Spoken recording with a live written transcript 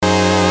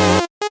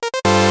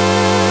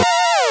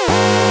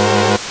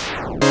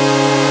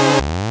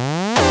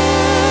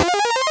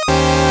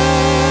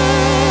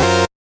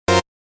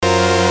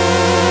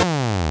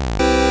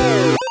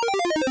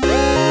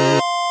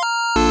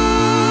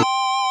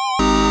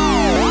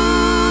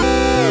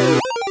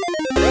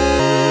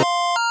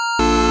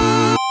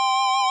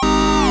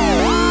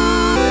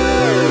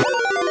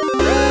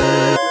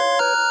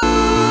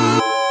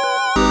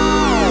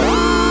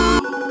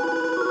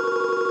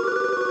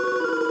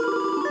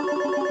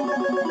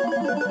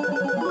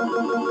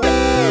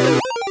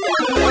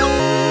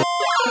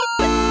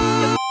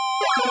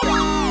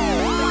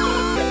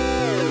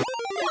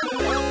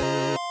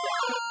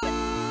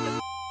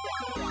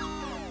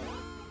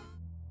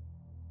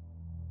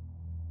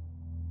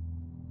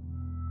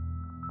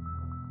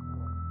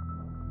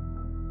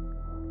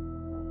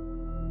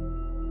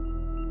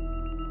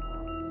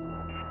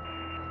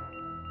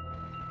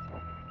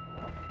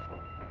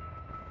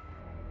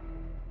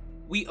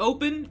We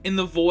open in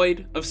the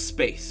void of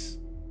space.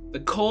 The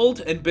cold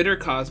and bitter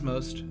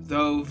cosmos,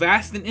 though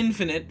vast and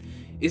infinite,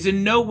 is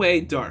in no way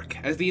dark,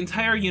 as the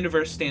entire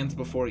universe stands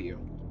before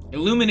you,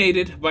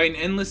 illuminated by an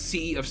endless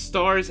sea of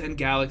stars and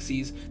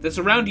galaxies that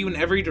surround you in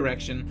every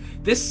direction.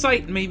 This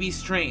sight may be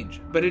strange,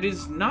 but it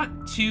is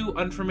not too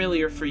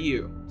unfamiliar for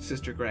you,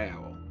 Sister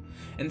Greyowl.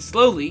 And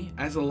slowly,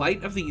 as the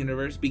light of the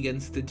universe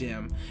begins to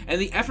dim, and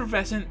the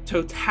effervescent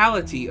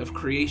totality of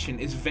creation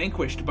is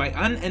vanquished by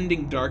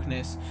unending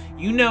darkness,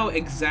 you know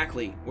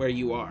exactly where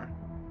you are.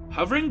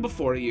 Hovering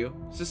before you,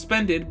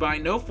 suspended by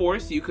no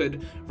force you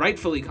could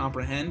rightfully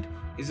comprehend,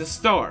 is a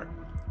star,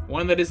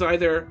 one that is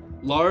either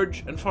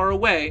large and far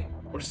away,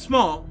 or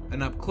small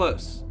and up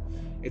close.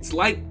 Its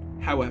light,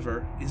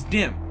 however, is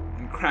dim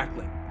and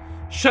crackling,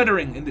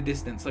 shuddering in the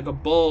distance like a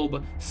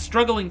bulb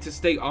struggling to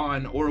stay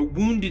on, or a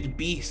wounded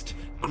beast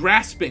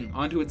grasping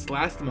onto its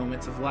last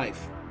moments of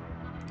life.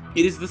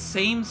 It is the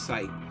same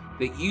sight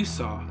that you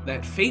saw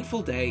that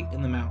fateful day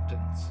in the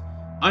mountains,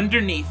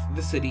 underneath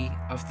the city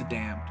of the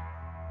damned.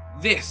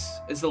 This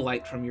is the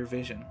light from your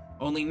vision,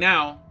 only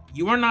now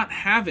you are not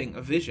having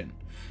a vision.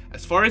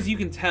 As far as you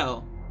can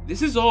tell,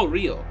 this is all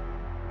real,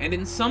 and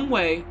in some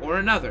way or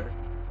another,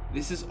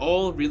 this is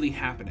all really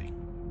happening.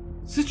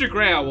 Sister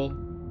Greyowl,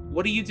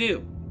 what do you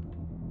do?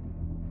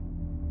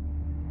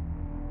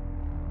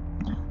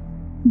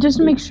 Just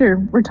to make sure,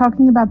 we're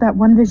talking about that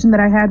one vision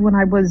that I had when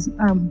I was,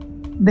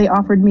 they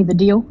offered me the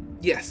deal?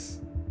 Yes.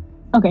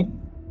 Okay.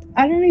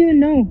 I don't even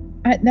know.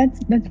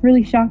 That's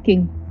really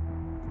shocking.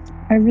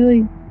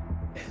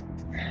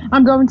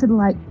 I'm going to the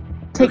light.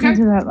 Take me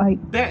to that light.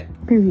 Bet.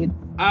 Period.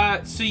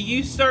 So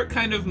you start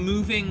kind of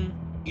moving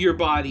your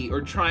body, or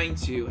trying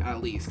to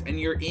at least, and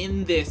you're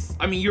in this,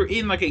 you're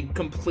in like a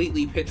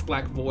completely pitch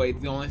black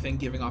void. The only thing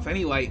giving off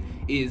any light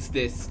is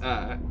this,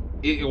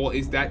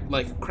 is that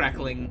like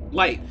crackling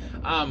light.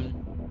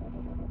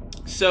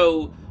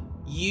 So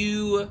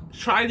you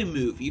try to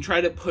move, you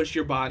try to push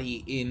your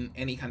body in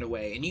any kind of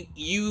way, and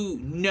you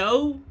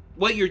know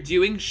what you're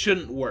doing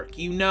shouldn't work.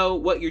 You know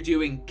what you're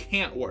doing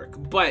can't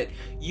work, but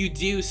you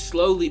do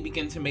slowly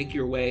begin to make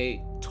your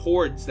way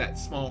towards that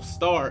small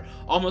star,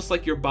 almost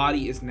like your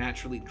body is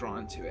naturally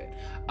drawn to it.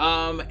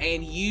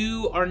 And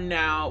you are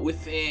now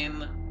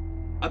within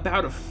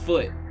about a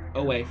foot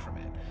away from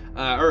it.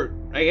 Or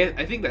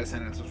I think that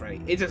sentence was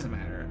right. It doesn't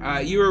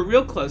matter. You are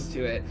real close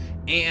to it,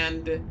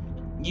 and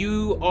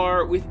you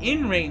are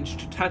within range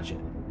to touch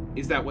it.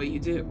 Is that what you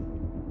do?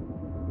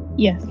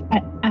 Yes,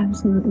 I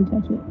absolutely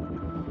touch it.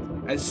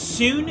 As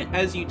soon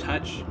as you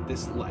touch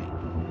this light,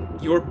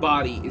 your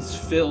body is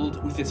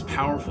filled with this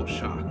powerful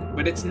shock.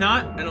 But it's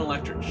not an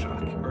electric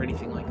shock or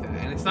anything like that.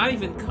 And it's not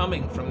even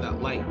coming from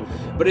that light.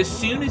 But as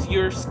soon as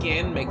your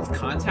skin makes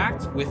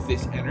contact with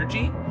this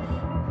energy,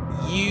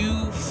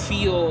 you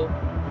feel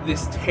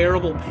this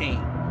terrible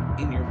pain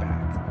in your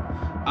back.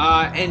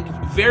 And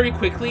very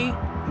quickly,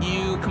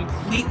 you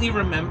completely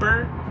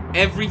remember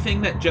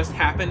everything that just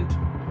happened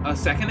a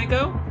second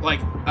ago,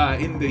 like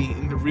in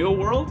the real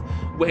world,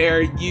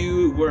 where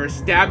you were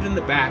stabbed in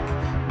the back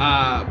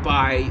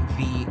by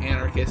the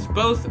anarchists,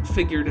 both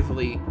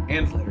figuratively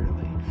and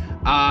literally,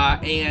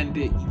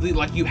 and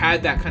like you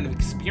had that kind of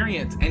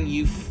experience, and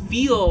you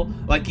feel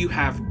like you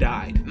have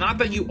died. Not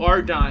that you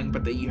are dying,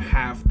 but that you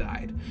have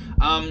died.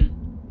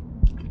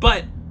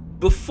 But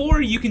before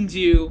you can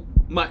do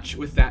much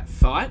with that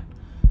thought,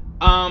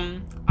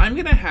 I'm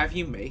gonna have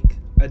you make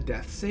a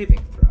death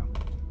saving throw.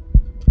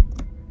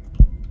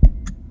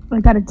 I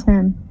got a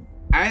 10.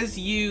 As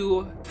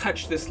you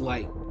touch this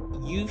light,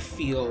 you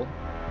feel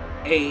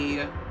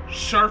a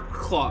sharp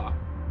claw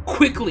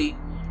quickly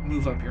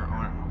move up your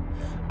arm,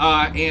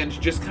 and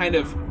just kind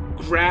of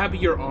grab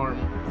your arm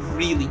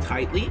really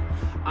tightly,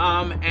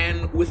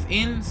 and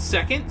within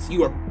seconds,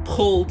 you are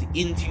pulled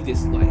into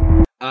this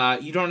light.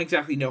 You don't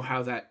exactly know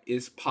how that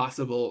is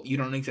possible. You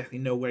don't exactly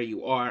know where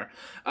you are,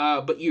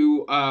 but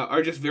you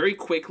are just very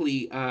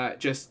quickly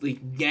just like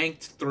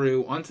yanked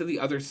through onto the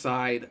other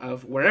side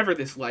of wherever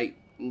this light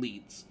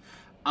leads.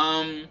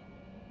 And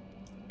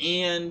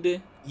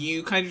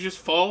you kind of just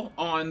fall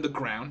on the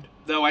ground,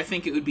 though I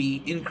think it would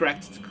be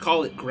incorrect to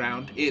call it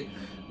ground. It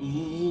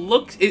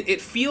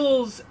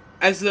feels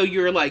as though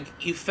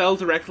you fell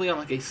directly on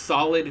like a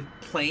solid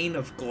plane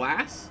of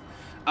glass,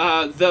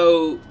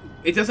 though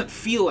it doesn't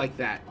feel like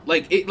that.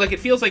 It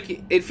feels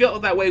like it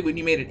felt that way when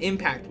you made an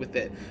impact with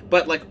it,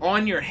 but like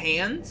on your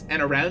hands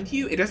and around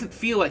you, it doesn't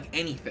feel like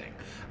anything.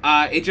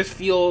 It just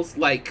feels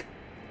like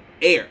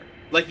air.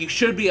 Like you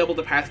should be able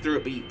to pass through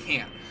it, but you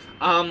can't.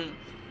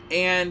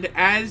 And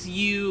as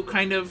you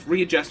kind of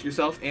readjust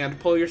yourself and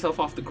pull yourself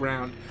off the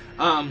ground,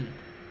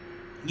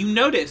 you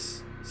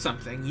notice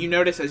something. You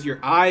notice as your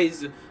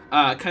eyes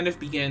kind of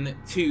begin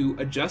to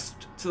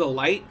adjust to the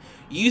light,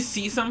 you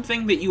see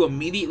something that you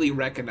immediately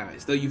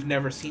recognize, though you've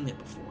never seen it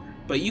before.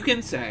 But you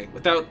can say,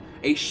 without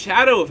a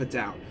shadow of a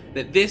doubt,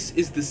 that this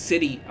is the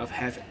city of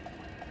heaven.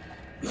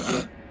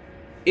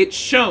 It's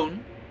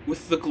shone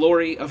with the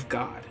glory of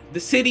God. The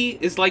city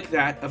is like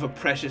that of a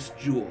precious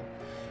jewel.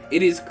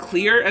 It is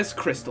clear as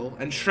crystal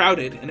and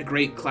shrouded in a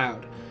great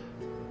cloud.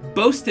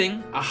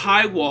 boasting a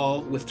high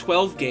wall with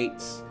 12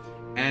 gates,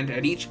 and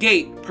at each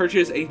gate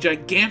perches a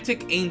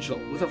gigantic angel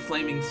with a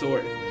flaming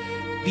sword.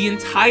 The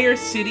entire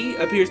city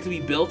appears to be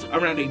built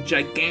around a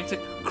gigantic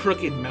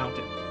crooked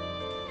mountain.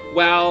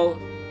 While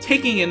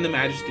taking in the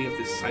majesty of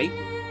this sight,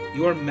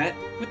 you are met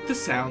with the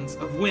sounds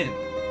of wind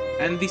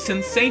and the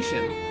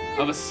sensation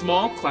of a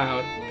small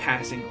cloud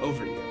passing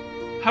over you.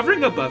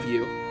 Hovering above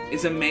you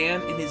is a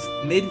man in his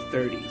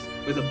mid-30s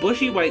with a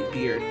bushy white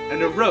beard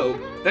and a robe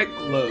that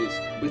glows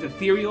with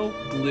ethereal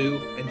blue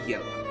and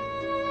yellow.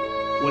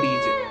 What do you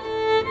do?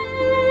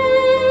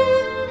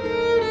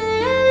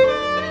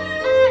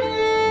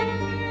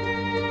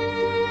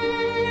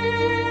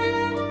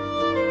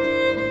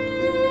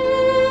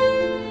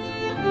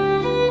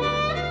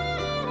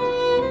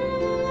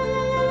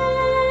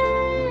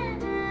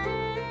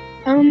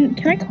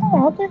 Can I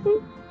call out to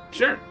him?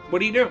 Sure. What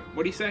do you do?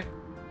 What do you say?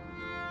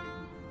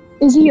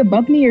 Is he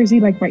above me or is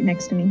he like right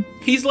next to me?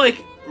 He's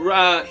like,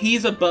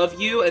 he's above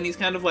you, and he's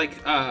kind of like,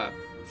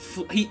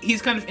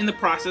 he's kind of in the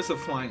process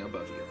of flying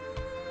above you.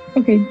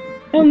 Okay.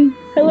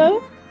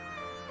 Hello?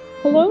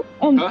 Hello?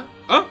 Oh?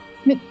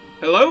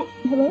 Hello?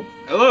 Hello?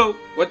 Hello?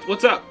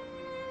 What's up?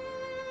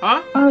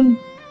 Huh?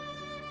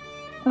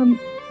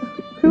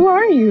 Who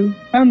are you?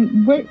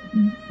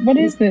 What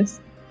is this?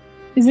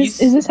 Is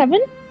this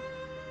heaven?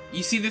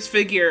 You see this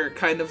figure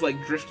kind of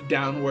like drift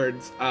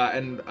downwards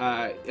and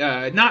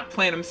not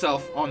plant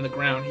himself on the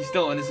ground. He's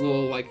still in his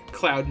little like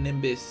cloud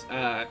nimbus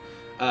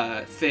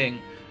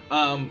thing.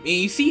 And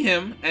you see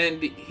him,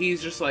 and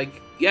he's just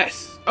like,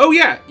 yes. Oh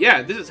yeah,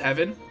 this is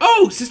heaven.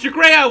 Oh, Sister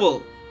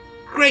Greyowl.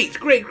 Great.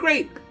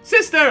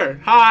 Sister,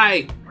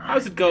 hi.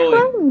 How's it going?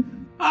 Hello.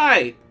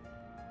 Hi.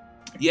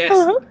 Yes.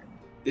 Hello?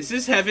 This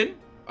is heaven.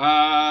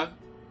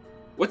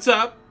 What's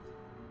up?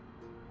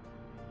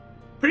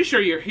 Pretty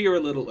sure you're here a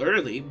little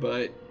early,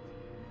 but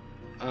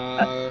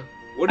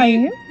what are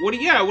you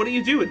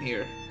doing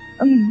here?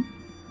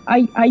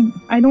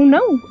 I don't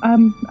know.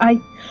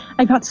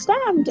 I got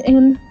stabbed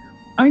and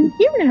I'm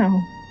here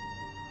now.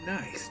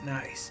 Nice.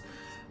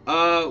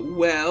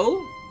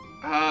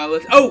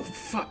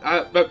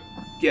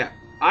 Yeah,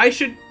 I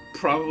should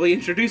probably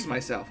introduce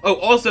myself. Oh,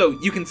 also,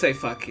 you can say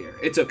fuck here.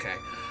 It's okay.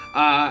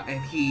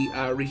 And he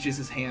reaches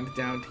his hand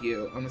down to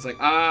you and is like,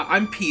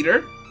 I'm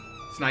Peter.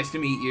 It's nice to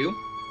meet you.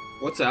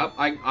 What's up?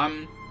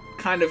 I'm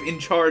kind of in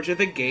charge of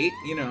the gate,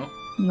 you know.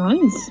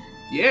 Nice.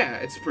 Yeah,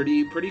 it's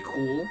pretty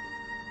cool.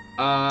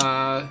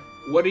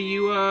 What are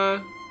you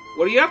up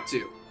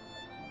to?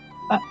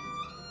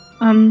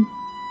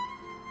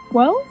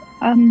 Well,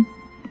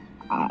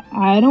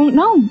 I don't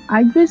know.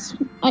 I just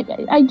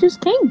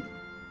came.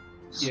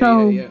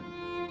 So, Yeah.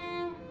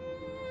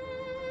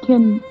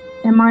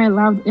 am I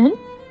allowed in?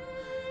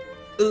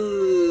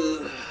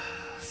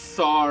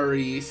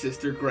 Sorry,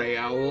 Sister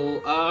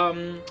Greyowl.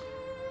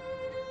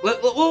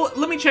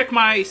 Let me check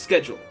my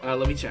schedule.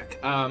 Let me check.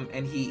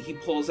 And he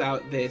pulls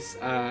out this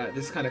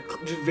kind of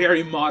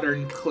very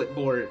modern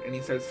clipboard, and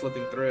he starts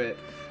flipping through it.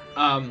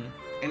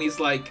 And he's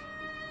like,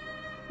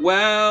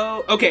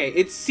 well, okay,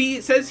 it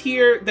says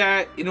here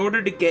that in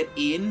order to get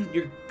in,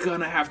 you're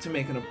gonna have to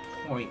make an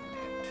appointment.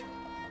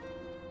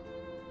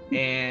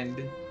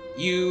 And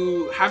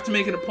you have to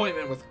make an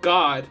appointment with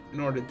God in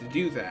order to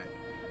do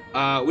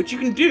that. Which you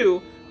can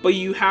do, but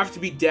you have to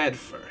be dead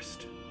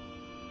first.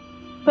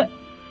 But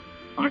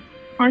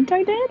aren't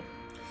I dead?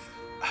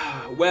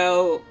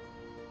 Well,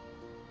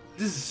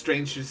 this is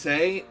strange to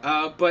say,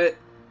 but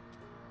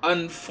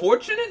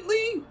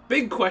unfortunately,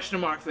 big question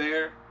mark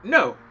there.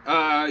 No,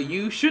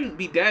 you shouldn't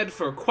be dead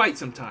for quite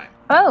some time.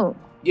 Oh.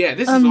 Yeah,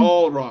 this is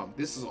all wrong.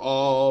 This is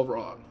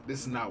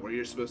not where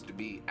you're supposed to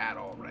be at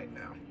all right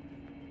now.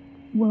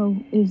 Well,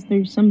 is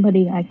there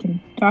somebody I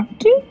can talk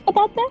to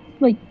about that?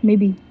 Like,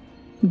 maybe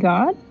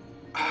God?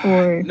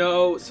 Or...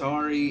 No,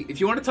 sorry. If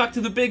you want to talk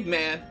to the big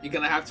man, you're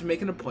gonna have to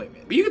make an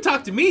appointment. But you can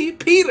talk to me,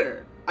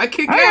 Peter. I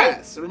kick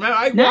ass. Remember,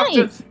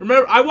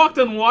 I walked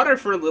on water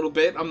for a little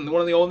bit. I'm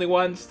one of the only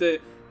ones to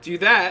do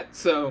that.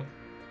 So,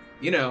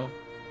 you know,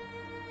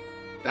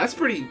 that's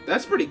pretty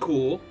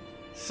cool.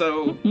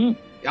 So,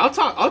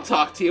 I'll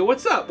talk to you.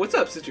 What's up,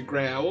 Sister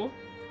Greyowl?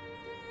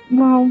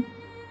 Well,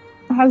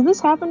 has this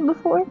happened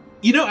before?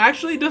 You know,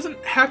 actually, it doesn't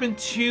happen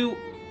too,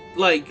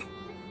 like,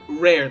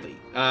 rarely.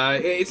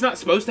 It's not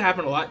supposed to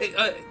happen a lot.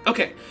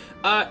 Okay.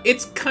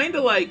 It's kind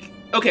of like,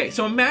 okay,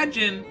 so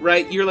imagine,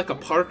 right, you're like a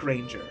park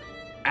ranger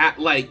at,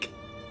 like,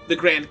 the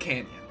Grand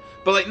Canyon.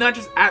 But, like, not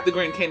just at the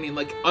Grand Canyon,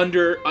 like,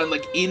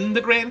 in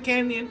the Grand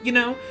Canyon, you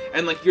know?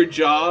 And, like, your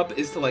job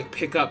is to, like,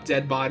 pick up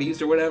dead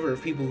bodies or whatever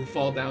of people who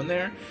fall down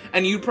there.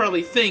 And you'd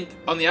probably think,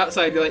 on the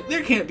outside, you're like,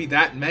 there can't be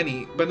that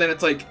many. But then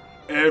it's like,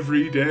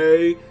 every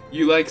day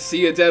you, like,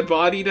 see a dead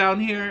body down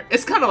here.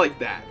 It's kind of like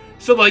that.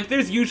 So, like,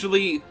 there's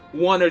usually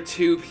one or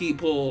two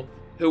people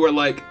who are,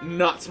 like,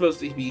 not supposed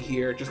to be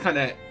here, just kind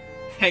of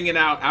hanging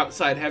out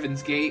outside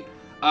Heaven's Gate.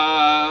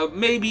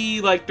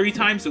 Maybe, like, 3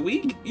 times a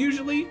week,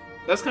 usually.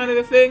 That's kind of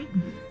the thing.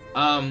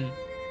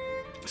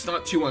 It's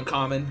not too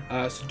uncommon,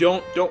 so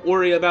don't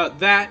worry about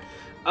that.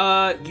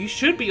 You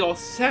should be all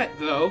set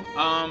though.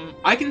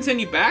 I can send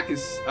you back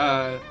as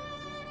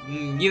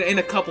in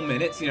a couple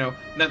minutes.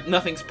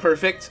 Nothing's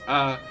perfect.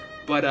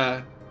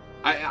 But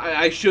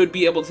I should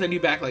be able to send you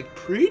back like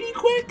pretty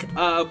quick.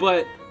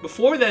 But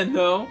before then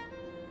though,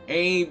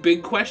 any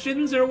big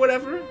questions or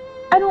whatever?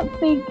 I don't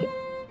think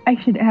I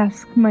should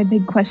ask my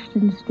big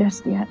questions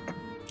just yet.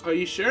 Are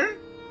you sure?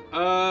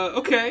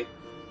 Okay.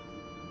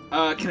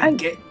 Can I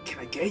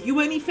get you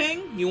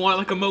anything? You want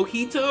like a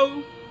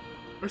mojito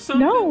or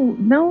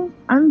something? No,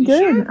 I'm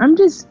good. Sure? I'm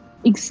just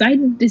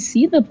excited to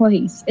see the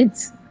place.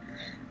 It's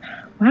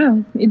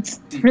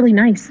really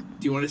nice.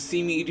 Do you want to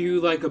see me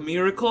do like a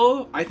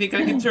miracle? I think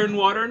I can turn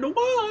water into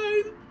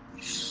wine.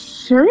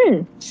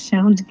 Sure,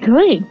 sounds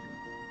good.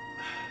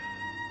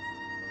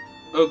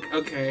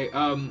 Okay,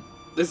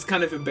 this is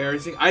kind of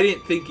embarrassing. I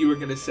didn't think you were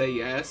gonna say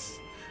yes.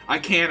 I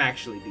can't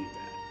actually do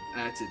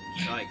that.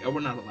 We're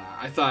not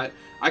allowed.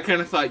 I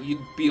kind of thought you'd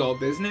be all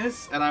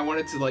business, and I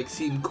wanted to like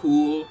seem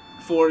cool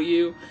for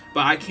you,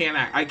 but I can't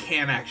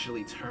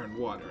actually turn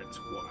water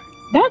into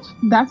wine.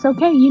 That's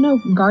okay.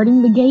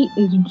 Guarding the gate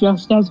is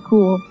just as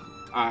cool.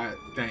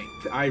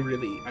 Thanks. I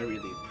really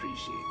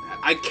appreciate that.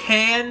 I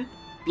can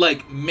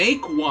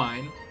make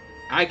wine.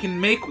 I can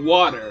make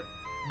water,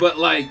 but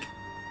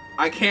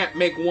I can't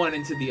make one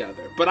into the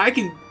other. But I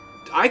can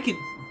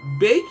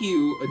bake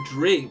you a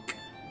drink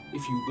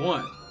if you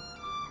want.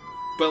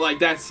 But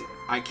that's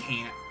I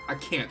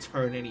can't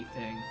turn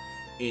anything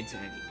into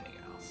anything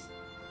else.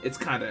 It's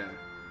kind of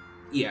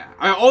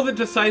all the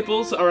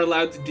disciples are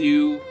allowed to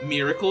do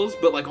miracles,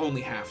 but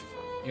only half of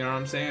them. You know what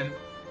I'm saying?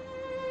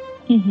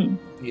 Mhm.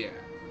 Yeah.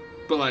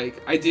 But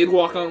I did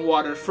walk on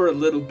water for a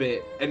little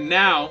bit, and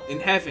now in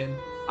heaven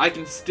I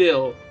can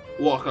still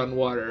walk on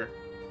water,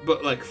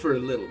 but for a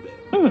little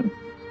bit. Mm.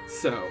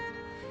 So,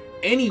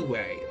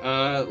 anyway,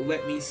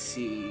 let me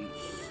see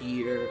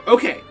here.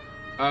 Okay.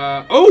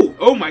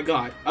 Oh my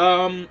god.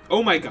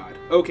 Oh my god.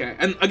 Okay.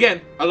 And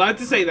again, allowed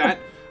to say that.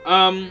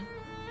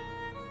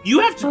 You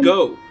have to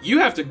go. You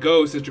have to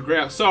go, Sister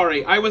Greyowl.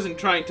 Sorry, I wasn't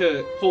trying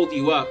to hold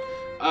you up.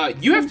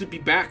 You have to be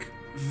back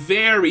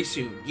very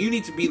soon. You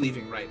need to be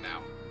leaving right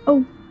now.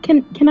 Oh,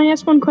 can I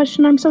ask one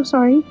question? I'm so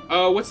sorry.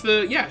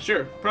 Yeah,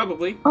 sure,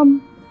 probably.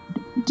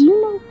 Do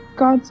you know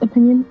God's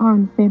opinion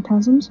on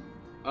phantasms?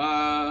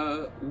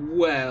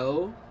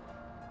 Well,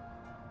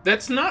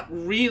 that's not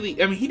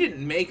really, I mean, he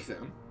didn't make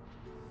them.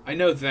 I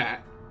know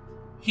that.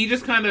 He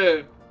just kind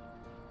of,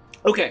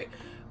 okay,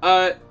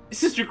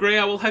 Sister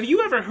Greyowl, have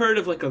you ever heard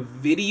of a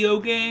video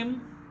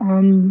game?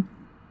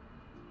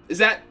 Is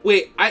that,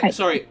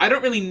 sorry, I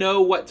don't really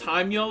know what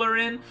time y'all are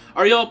in.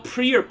 Are y'all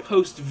pre or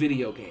post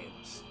video games?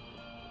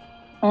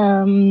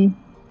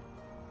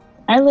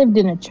 I lived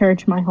in a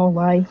church my whole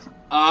life.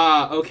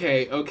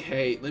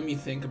 Okay, let me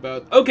think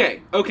about,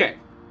 okay,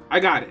 I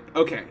got it,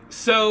 okay,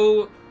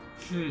 so,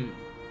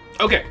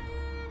 okay,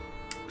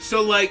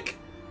 so,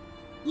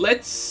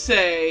 let's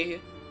say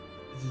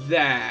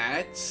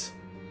that,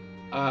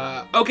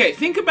 okay,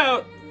 think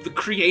about the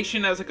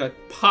creation as a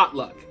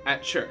potluck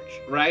at church,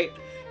 right?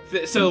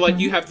 So,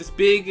 you have this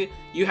big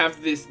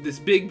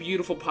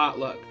beautiful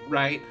potluck,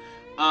 right?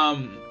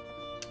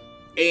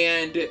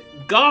 And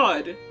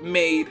God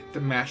made the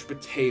mashed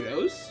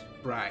potatoes,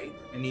 right?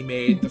 And he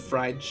made the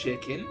fried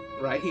chicken,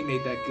 right? He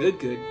made that good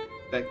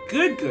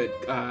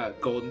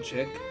golden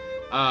chick.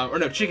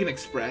 Chicken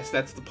express,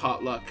 that's the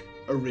potluck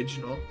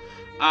original.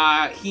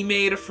 He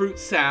made a fruit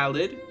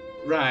salad,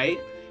 right?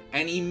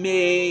 And he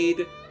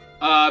made,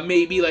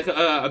 maybe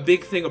a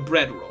big thing of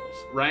bread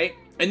rolls, right?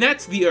 And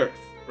that's the earth,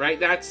 right?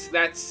 That is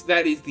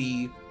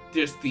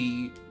just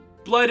the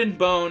blood and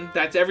bone,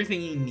 that's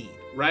everything you need,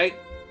 right?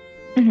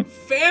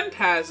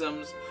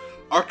 Phantasms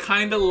are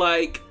kind of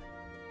like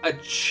a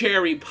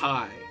cherry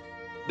pie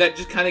that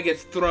just kind of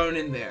gets thrown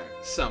in there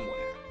somewhere.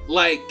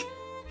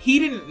 He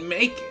didn't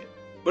make it,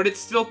 but it's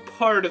still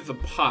part of the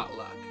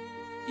potluck.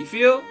 You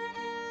feel?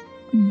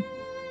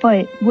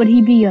 But would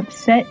he be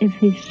upset if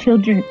his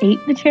children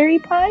ate the cherry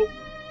pie?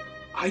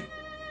 I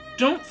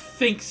don't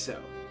think so.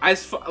 I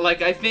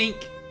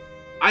think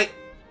I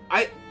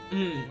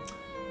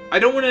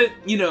don't want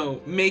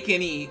to, make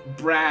any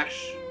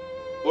brash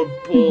or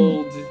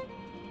bold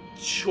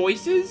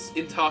choices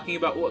in talking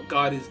about what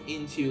God is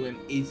into and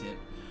isn't.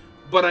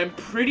 But I'm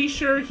pretty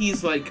sure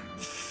he's,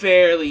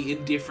 fairly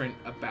indifferent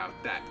about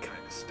that kind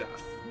of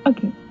stuff.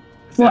 Okay.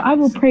 Well, I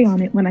will pray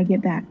on it when I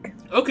get back.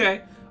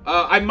 Okay.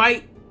 I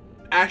might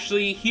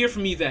actually hear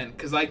from you then,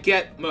 because I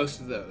get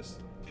most of those.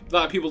 A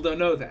lot of people don't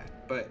know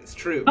that, but it's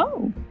true.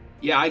 Oh.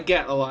 Yeah, I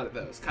get a lot of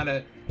those. Kind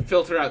of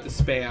filter out the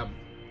spam,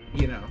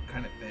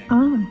 kind of thing.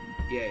 Ah.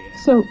 Yeah.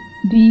 So,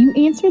 do you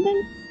answer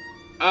them?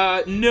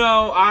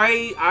 No,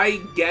 I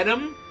get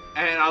them,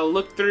 and I'll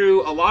look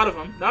through a lot of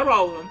them. Not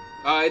all of them.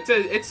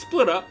 It's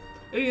split up.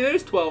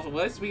 There's 12 of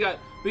us. We got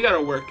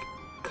our work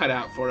cut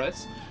out for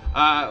us.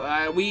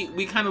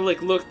 We kind of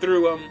look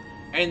through them,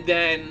 and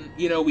then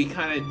we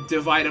kind of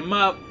divide them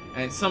up,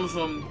 and some of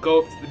them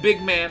go up to the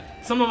big man.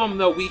 Some of them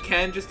though we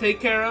can just take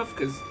care of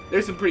because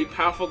there's some pretty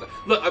powerful.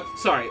 Look, I'm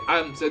sorry.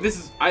 So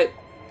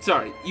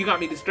sorry, you got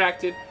me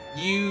distracted.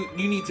 You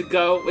need to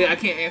go. Wait, I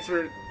can't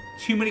answer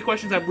too many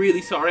questions. I'm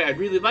really sorry. I'd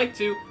really like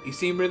to. You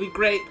seem really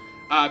great.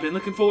 I've been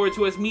looking forward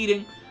to us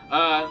meeting.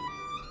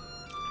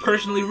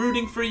 Personally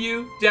rooting for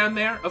you down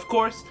there, of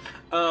course.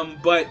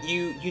 But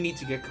you need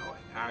to get going.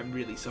 I'm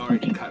really sorry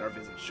to cut our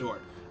visit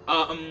short.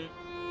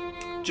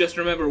 Just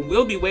remember,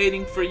 we'll be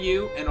waiting for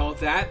you and all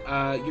that.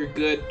 You're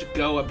good to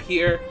go up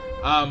here.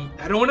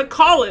 I don't want to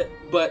call it,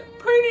 but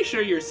pretty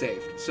sure you're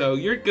saved. So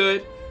you're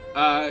good.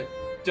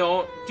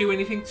 Don't do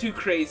anything too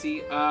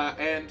crazy.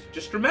 And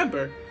just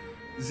remember,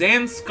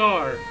 Zan's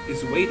scar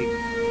is waiting.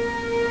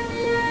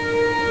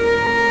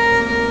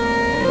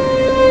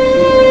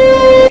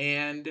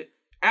 And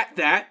at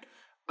that,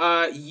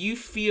 you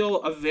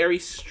feel a very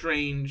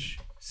strange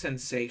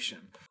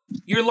sensation.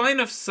 Your line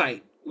of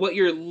sight, what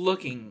you're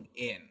looking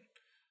in,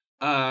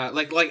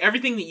 like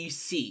everything that you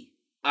see,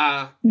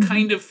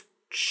 kind of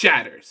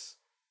shatters.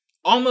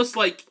 Almost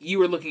like you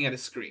were looking at a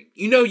screen.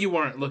 You know you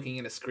weren't looking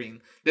at a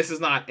screen. This is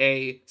not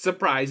a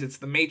surprise. It's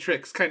the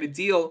Matrix kind of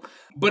deal.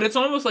 But it's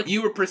almost like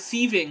you were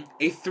perceiving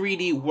a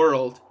 3D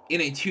world in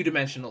a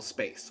two-dimensional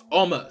space.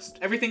 Almost.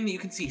 Everything that you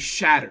can see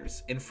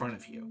shatters in front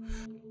of you.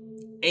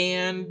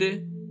 And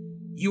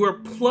you are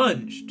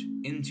plunged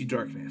into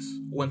darkness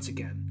once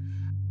again.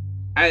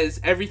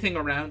 As everything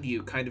around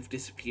you kind of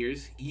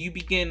disappears, you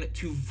begin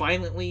to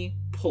violently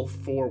pull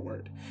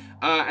forward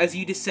as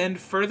you descend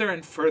further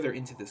and further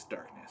into this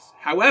darkness.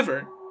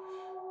 However,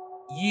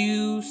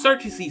 you start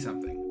to see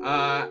something.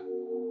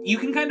 You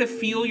can kind of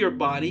feel your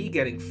body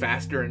getting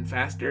faster and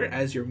faster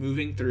as you're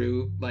moving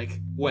through,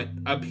 like, what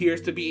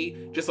appears to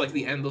be just like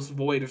the endless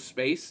void of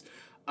space.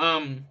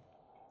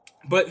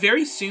 But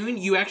very soon,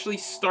 you actually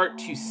start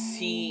to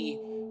see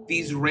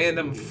these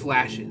random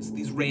flashes,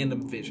 these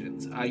random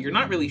visions. You're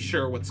not really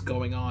sure what's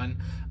going on,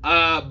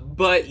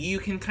 but you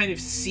can kind of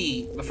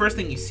see, the first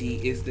thing you see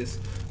is this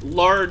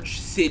large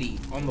city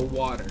on the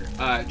water,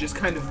 just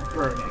kind of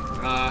burning.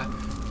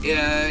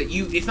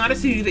 It's not a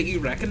city that you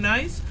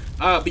recognize,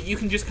 but you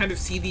can just kind of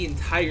see the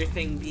entire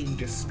thing being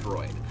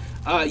destroyed.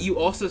 You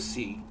also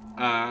see,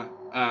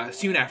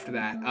 soon after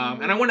that,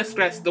 and I want to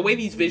stress, the way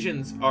these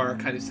visions are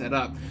kind of set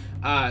up,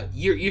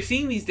 you're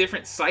seeing these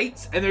different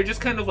sites, and they're just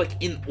kind of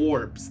like in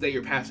orbs that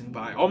you're passing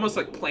by, almost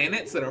like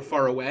planets that are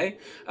far away,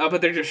 but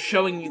they're just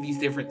showing you these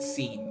different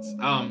scenes.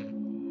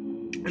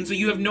 And so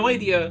you have no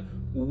idea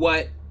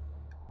what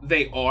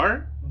they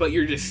are, but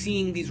you're just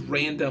seeing these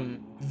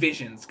random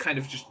visions kind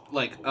of just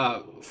like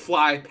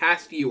fly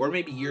past you, or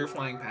maybe you're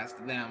flying past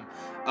them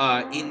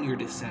in your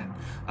descent.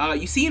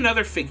 You see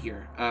another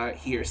figure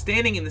here,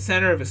 standing in the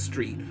center of a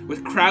street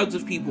with crowds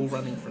of people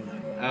running from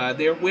them.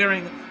 They're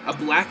wearing a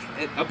black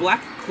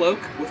cloak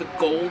with a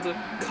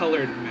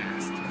gold-colored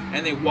mask,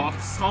 and they walk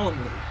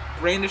solemnly,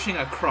 brandishing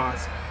a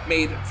cross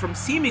made from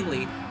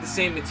seemingly the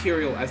same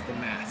material as the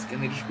mask,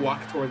 and they just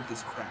walk toward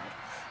this crowd.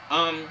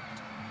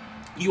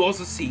 You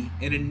also see,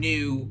 in a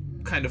new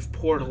kind of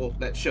portal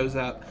that shows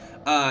up,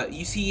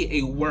 you see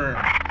a worm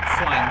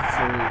flying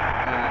through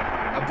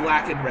a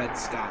black and red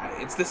sky.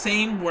 It's the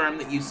same worm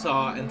that you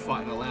saw and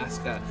fought in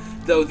Alaska,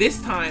 though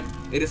this time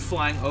it is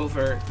flying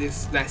over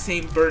that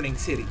same burning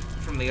city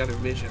from the other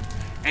vision,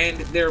 and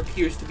there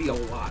appears to be a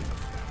lot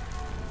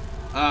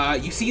of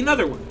them. You see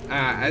another one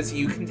as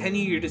you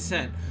continue your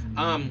descent.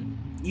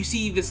 You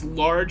see this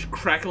large,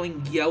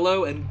 crackling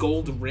yellow and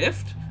gold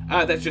rift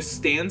that just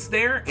stands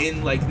there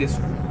in like this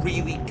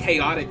really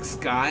chaotic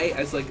sky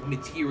as like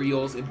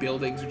materials and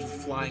buildings are just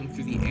flying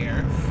through the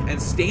air.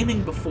 And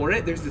standing before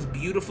it, there's this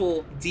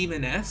beautiful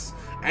demoness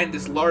and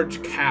this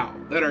large cow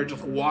that are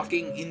just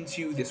walking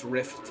into this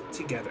rift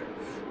together.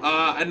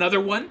 Another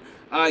one,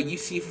 you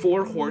see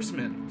 4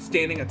 horsemen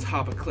standing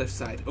atop a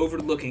cliffside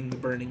overlooking the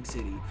burning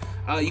city.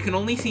 You can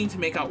only seem to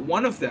make out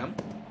one of them,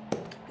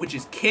 which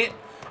is Kit,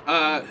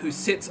 who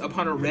sits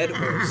upon a red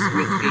horse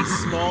with a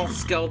small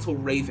skeletal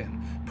raven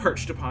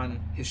perched upon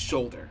his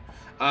shoulder.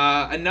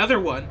 Another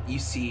one you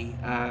see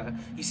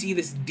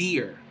this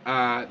deer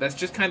that's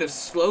just kind of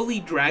slowly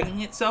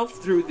dragging itself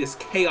through this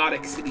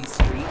chaotic city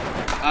street,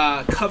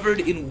 covered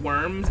in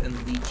worms and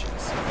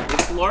leeches.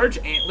 Its large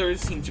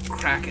antlers seem to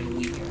crack and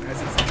weaken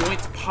as its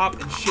joints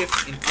pop and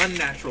shift in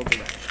unnatural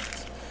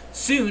directions.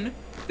 Soon,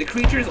 the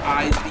creature's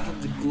eyes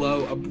begin to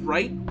glow a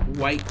bright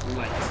white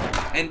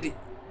light, and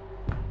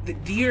the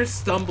deer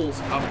stumbles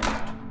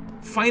upward,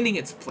 finding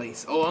its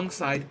place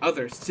alongside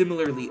other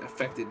similarly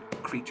affected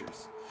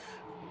creatures.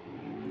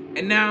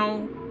 And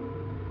now,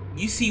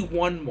 you see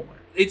one more.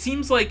 It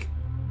seems like,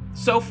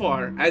 so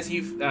far, as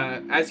you've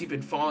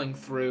been falling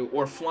through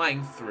or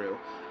flying through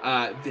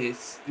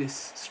this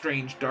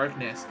strange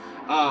darkness,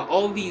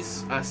 all of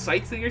these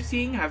sights that you're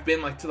seeing have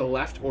been like to the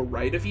left or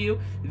right of you.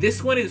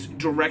 This one is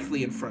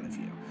directly in front of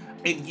you,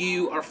 and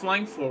you are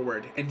flying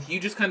forward, and you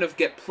just kind of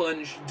get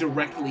plunged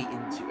directly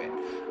into it.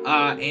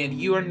 And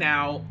you are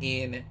now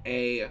in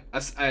a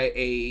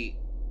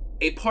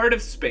part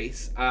of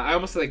space. I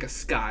almost say like a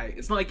sky.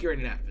 It's not like you're in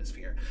an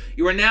atmosphere.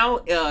 You are now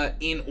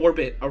in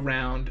orbit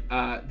around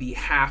the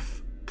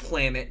half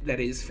planet that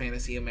is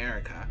Fantasy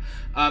America.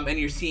 And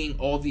you're seeing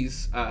all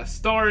these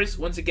stars.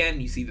 Once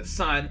again, you see the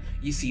sun,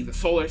 you see the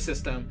solar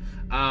system,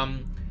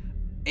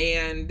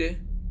 and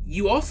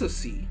you also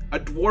see a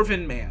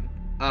dwarven man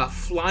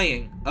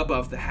flying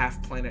above the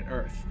half-planet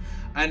Earth.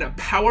 And a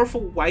powerful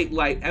white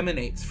light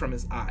emanates from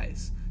his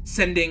eyes,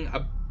 sending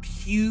a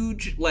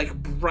huge, like,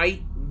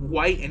 bright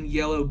white and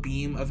yellow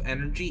beam of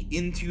energy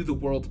into the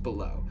world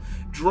below.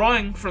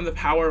 Drawing from the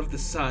power of the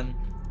sun,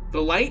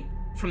 the light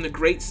from the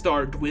great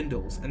star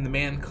dwindles and the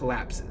man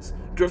collapses,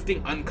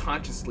 drifting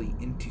unconsciously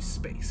into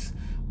space.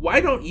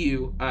 Why don't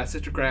you,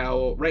 Sister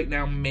Greyowl, right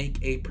now make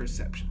a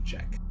perception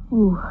check?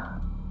 Ooh,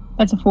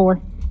 that's a 4.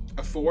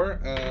 A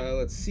 4?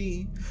 Let's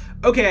see.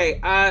 Okay,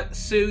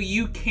 so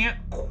you can't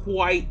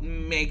quite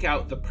make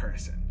out the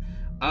person.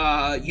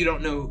 You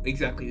don't know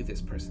exactly who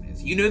this person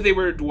is. You know they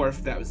were a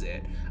dwarf, that was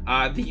it.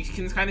 You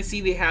can kind of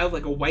see they have,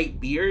 like, a white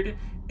beard,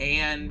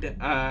 and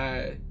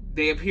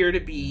they appear to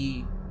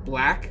be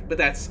black, but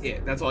that's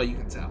it. That's all you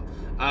can tell.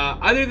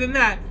 Other than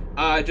that,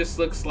 just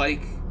looks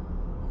like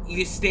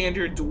a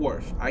standard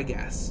dwarf, I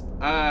guess.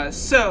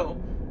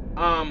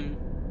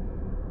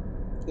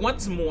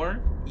 Once more,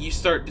 you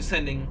start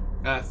descending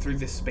through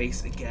this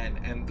space again,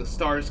 and the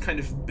stars kind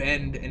of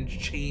bend and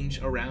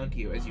change around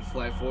you as you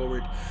fly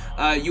forward.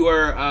 You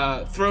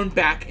are thrown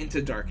back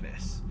into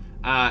darkness,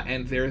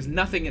 and there is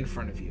nothing in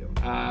front of you.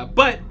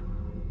 But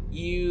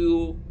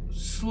you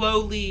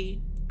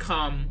slowly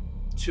come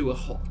to a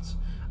halt.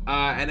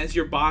 And as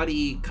your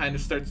body kind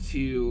of starts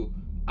to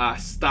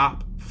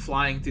stop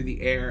flying through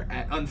the air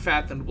at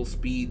unfathomable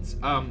speeds,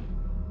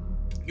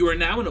 you are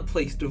now in a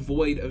place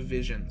devoid of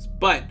visions,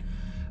 but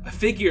a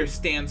figure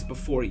stands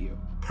before you,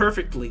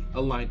 perfectly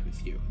aligned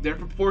with you. Their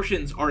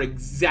proportions are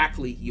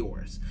exactly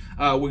yours.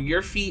 Where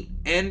your feet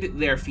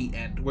end, their feet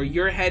end. Where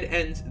your head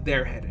ends,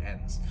 their head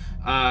ends.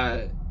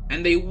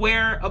 And they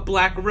wear a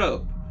black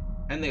robe,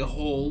 and they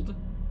hold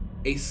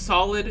a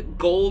solid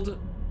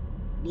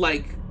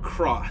gold-like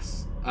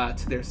cross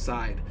to their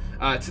side,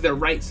 to their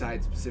right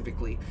side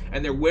specifically.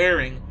 And they're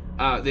wearing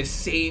this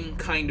same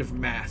kind of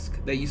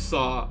mask that you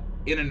saw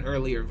in an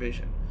earlier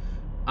vision.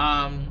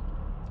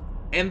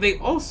 And they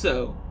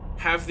also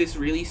have this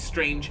really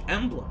strange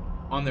emblem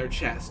on their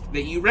chest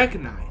that you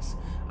recognize.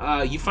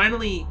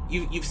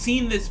 You've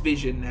seen this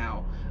vision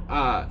now.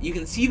 You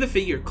can see the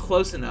figure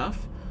close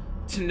enough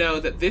to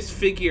know that this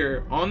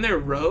figure on their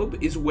robe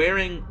is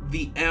wearing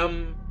the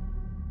M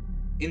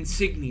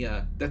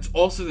insignia that's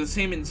also the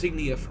same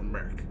insignia from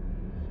Merc.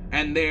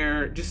 And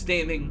they're just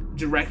standing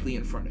directly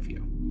in front of you.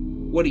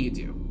 What do you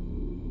do?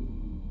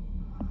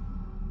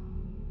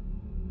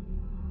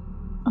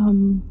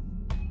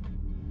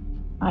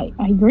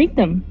 I greet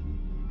them.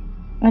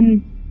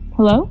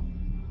 Hello?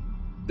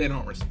 They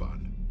don't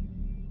respond.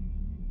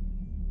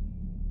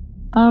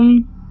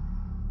 I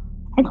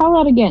call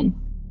out again.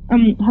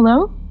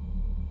 Hello?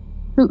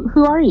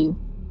 Who are you?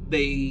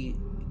 They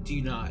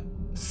do not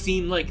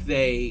seem like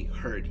they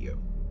heard you.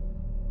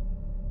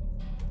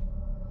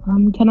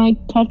 Can I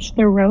touch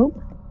their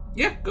robe?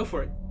 Yeah, go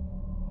for it.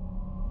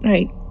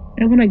 Right.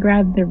 I want to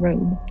grab their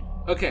robe.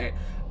 Okay.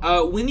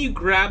 When you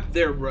grab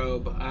their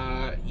robe,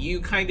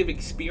 you kind of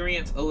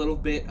experience a little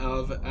bit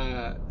of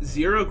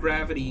zero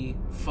gravity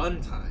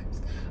fun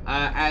times.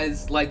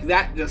 As like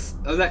that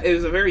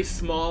is a very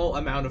small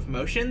amount of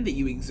motion that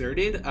you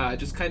exerted,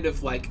 just kind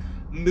of like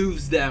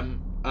moves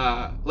them,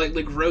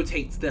 like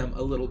rotates them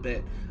a little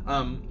bit.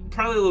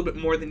 Probably a little bit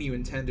more than you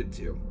intended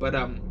to, but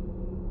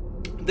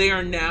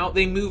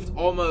they moved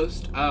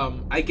almost,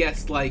 I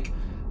guess, like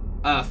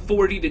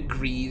 40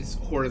 degrees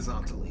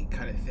horizontally,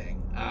 kind of thing.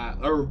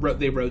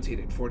 They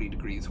rotated 40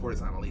 degrees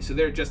horizontally, so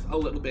they're just a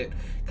little bit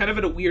kind of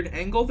at a weird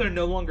angle. They're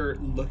no longer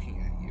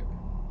looking at you.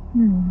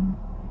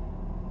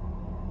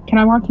 Can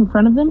I walk in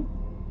front of them?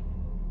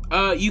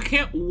 You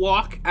can't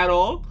walk at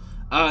all.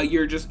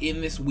 You're just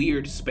in this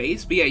weird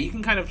space, but yeah, you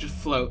can kind of just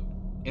float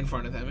in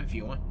front of them if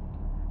you want.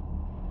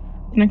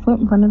 Can I float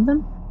in front of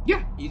them?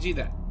 Yeah, you do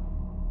that.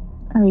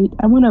 Alright,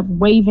 I want to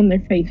wave in their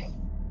face.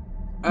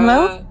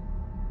 Hello?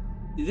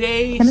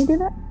 Can I do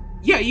that?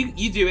 Yeah,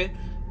 you do it.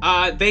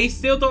 They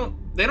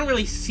don't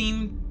really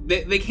seem,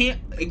 they can't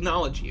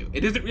acknowledge you.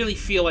 It doesn't really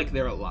feel like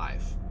they're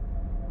alive.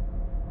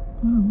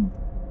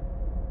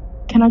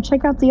 Can I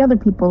check out the other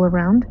people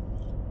around?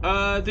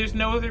 There's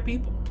no other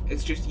people.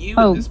 It's just you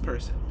and this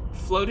person,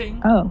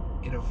 floating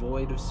in a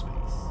void of space.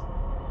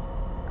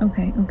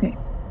 Okay.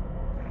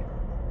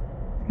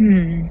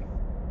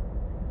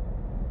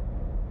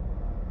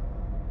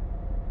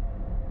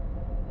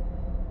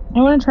 I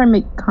want to try and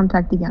make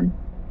contact again.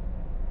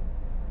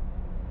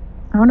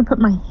 I want to put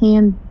my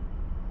hand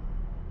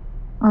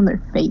on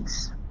their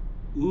face.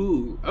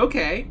 Ooh,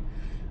 okay.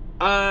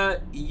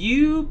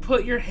 You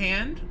put your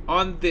hand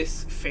on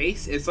this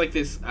face. It's like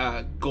this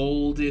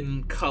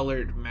golden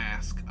colored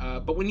mask.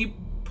 But when you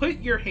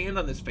put your hand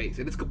on this face,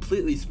 and it's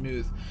completely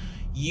smooth,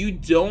 you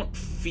don't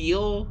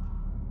feel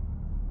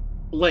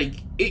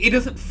like it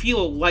doesn't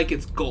feel like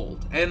it's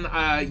gold. And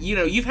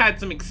you've had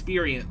some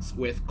experience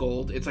with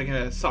gold. It's like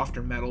a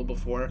softer metal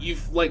before.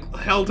 You've like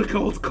held a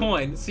gold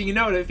coin, so you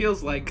know what it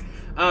feels like.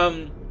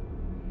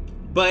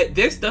 But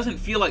this doesn't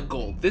feel like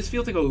gold. This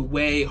feels like a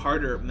way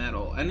harder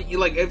metal, and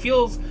like it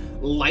feels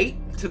light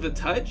to the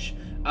touch,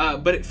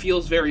 but it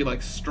feels very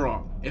like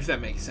strong, if that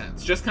makes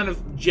sense. Just kind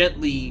of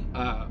gently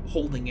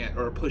holding it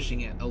or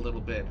pushing it a little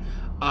bit.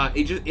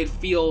 It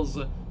feels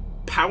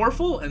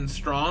powerful and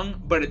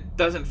strong, but it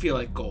doesn't feel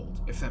like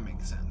gold, if that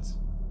makes sense.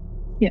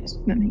 Yes,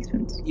 that makes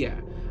sense. Yeah.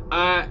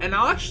 And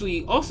I'll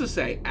actually also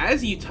say,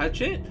 as you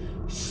touch it,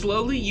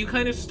 slowly you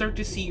kind of start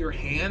to see your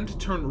hand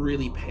turn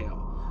really pale.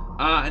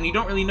 And you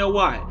don't really know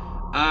why.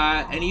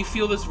 And you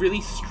feel this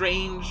really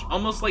strange,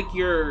 almost like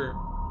your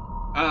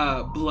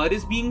blood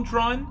is being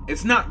drawn.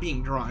 It's not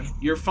being drawn.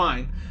 You're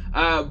fine.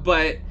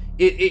 But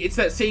it's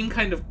that same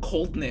kind of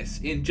coldness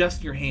in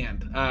just your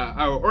hand.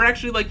 Or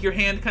actually, like, your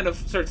hand kind of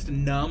starts to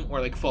numb or,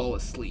 like, fall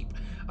asleep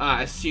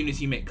as soon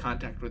as you make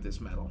contact with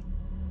this metal.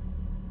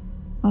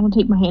 I will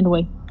take my hand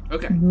away.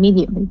 Okay.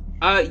 Immediately.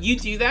 You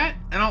do that,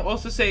 and I'll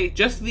also say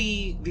just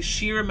the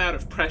sheer amount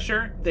of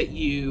pressure that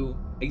you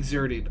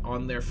exerted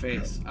on their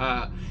face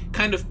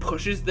kind of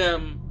pushes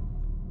them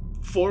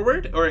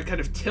forward, or it kind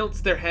of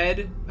tilts their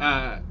head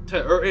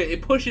or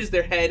it pushes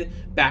their head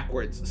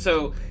backwards,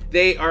 so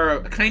they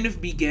are kind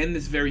of begin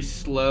this very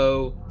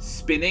slow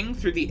spinning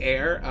through the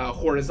air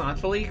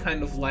horizontally,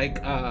 kind of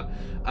like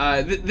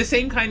the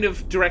same kind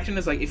of direction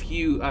as like if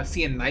you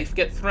see a knife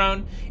get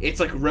thrown. It's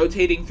like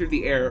rotating through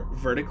the air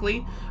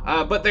vertically,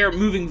 but they're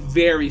moving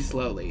very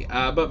slowly,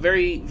 but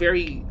very,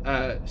 very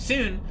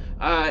soon,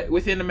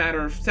 within a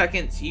matter of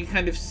seconds, you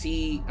kind of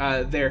see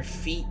their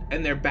feet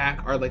and their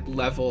back are like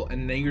level,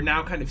 and you're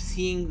now kind of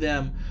seeing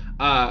them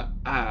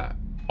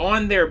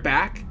on their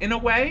back in a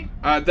way,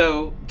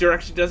 though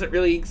direction doesn't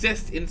really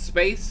exist in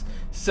space,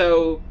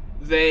 so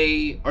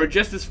they are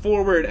just as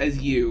forward as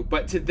you,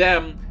 but to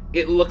them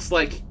it looks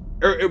like,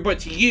 but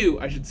to you,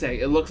 I should say,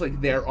 it looks like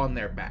they're on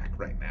their back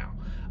right now.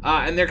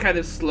 And they're kind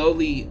of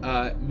slowly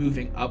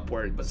moving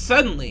upward. But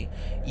suddenly,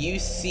 you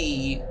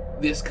see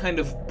this kind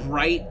of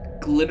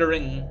bright,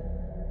 glittering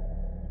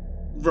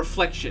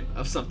reflection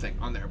of something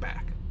on their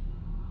back.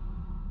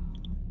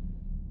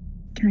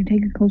 Can I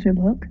take a closer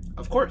look?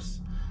 Of course.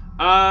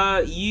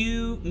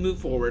 You move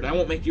forward. I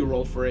won't make you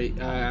roll for it,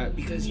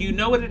 because you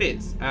know what it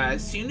is.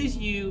 As soon as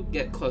you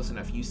get close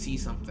enough, you see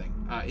something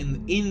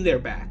in their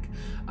back.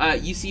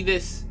 You see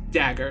this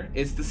dagger.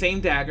 It's the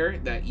same dagger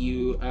that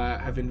you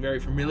have been very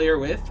familiar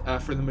with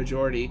for the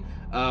majority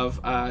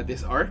of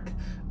this arc.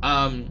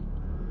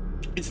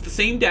 It's the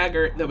same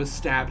dagger that was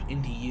stabbed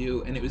into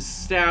you, and it was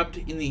stabbed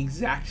in the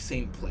exact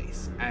same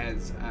place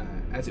as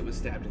it was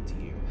stabbed into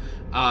you.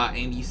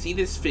 And you see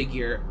this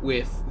figure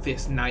with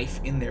this knife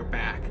in their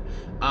back,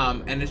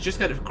 and it's just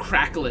kind of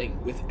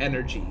crackling with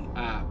energy,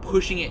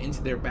 pushing it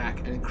into their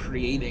back and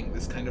creating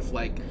this kind of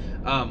like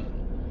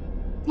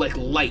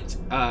light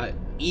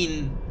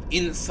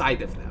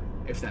inside of them,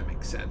 if that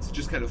makes sense.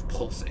 Just kind of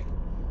pulsing.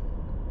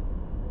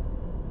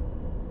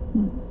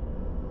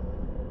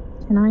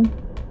 Can I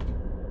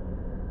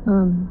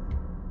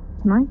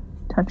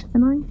touch the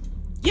knife?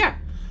 Yeah.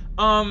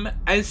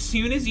 As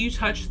soon as you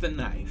touch the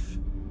knife,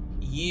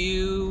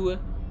 you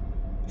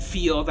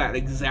feel that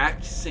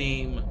exact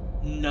same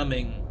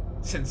numbing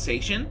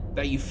sensation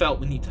that you felt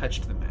when you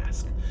touched the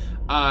mask.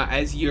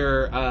 As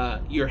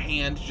your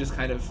hand just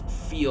kind of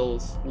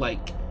feels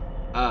like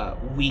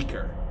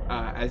weaker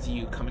as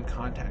you come in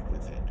contact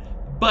with it.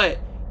 But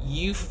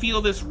you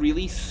feel this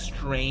really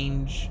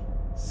strange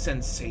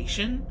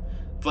sensation,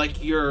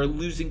 like you're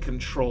losing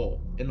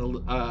control in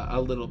a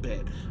little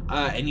bit,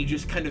 and you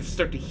just kind of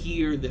start to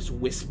hear this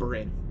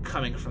whispering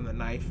coming from the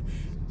knife.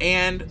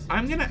 And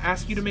I'm gonna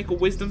ask you to make a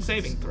wisdom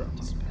saving throw.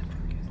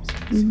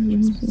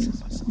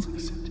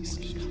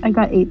 I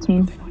got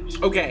 18.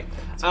 Okay,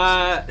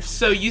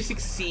 so you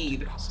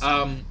succeed,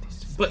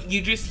 but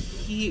you just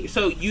hear.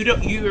 So you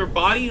don't. Your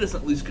body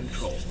doesn't lose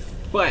control,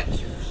 but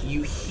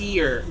you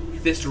hear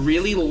this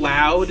really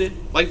loud,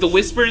 like the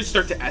whispers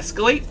start to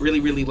escalate really,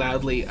 really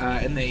loudly,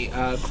 and they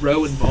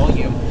grow in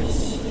volume.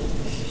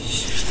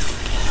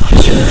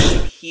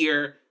 You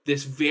hear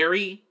this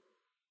very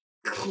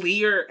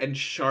clear and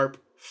sharp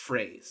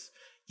phrase.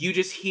 You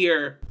just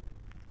hear,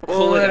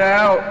 "Pull it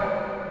out."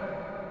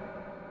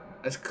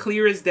 As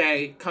clear as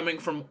day, coming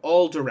from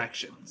all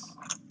directions.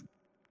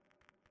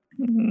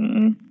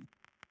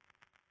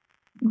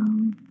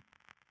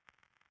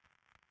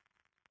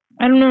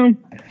 I don't know.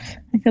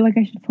 I feel like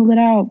I should pull it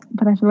out,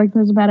 but I feel like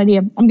that's a bad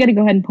idea. I'm gonna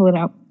go ahead and pull it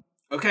out.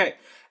 Okay.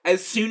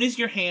 As soon as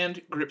your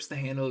hand grips the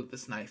handle of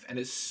this knife, and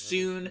as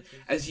soon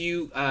as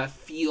you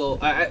feel,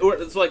 or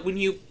it's like when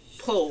you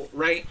pull,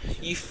 right,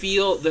 you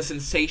feel the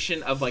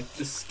sensation of like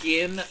the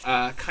skin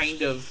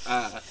kind of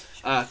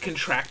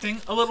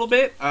contracting a little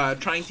bit,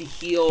 trying to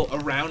heal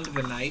around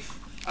the knife.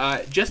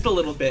 just a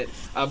little bit,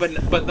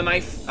 but the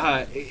knife,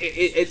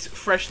 it's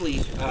freshly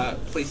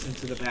placed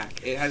into the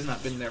back. It has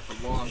not been there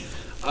for long,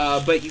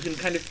 but you can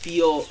kind of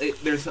feel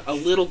there's a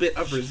little bit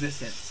of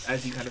resistance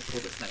as you kind of pull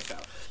this knife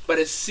out. But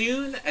as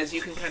soon as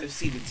you can kind of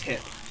see the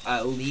tip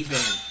leaving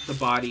the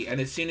body, and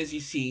as soon as you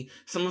see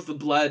some of the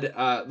blood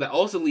that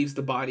also leaves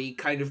the body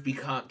kind of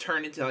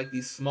turn into like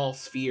these small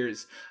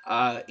spheres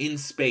in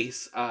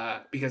space,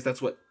 because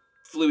that's what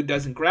fluid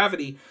does in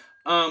gravity,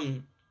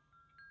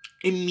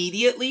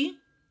 immediately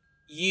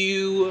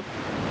you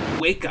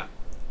wake up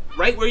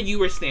right where you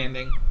were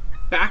standing,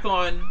 back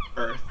on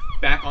Earth,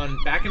 back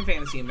in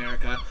Fantasy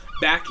America,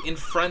 back in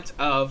front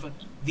of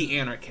the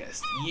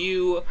Anarchist.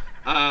 You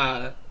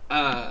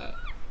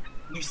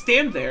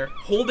stand there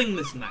holding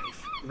this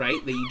knife,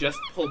 right, that you just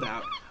pulled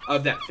out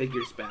of that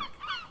figure's back,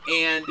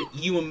 and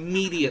you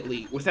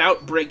immediately,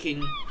 without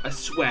breaking a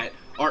sweat,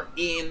 are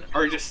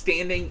just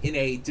standing in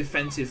a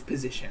defensive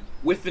position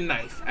with the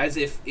knife, as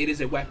if it is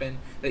a weapon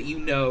that you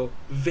know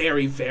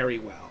very, very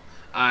well.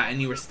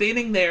 And you are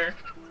standing there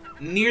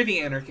near the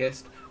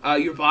Anarchist,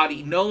 your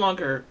body no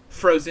longer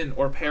frozen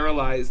or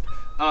paralyzed,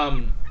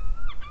 and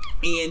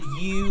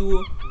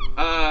you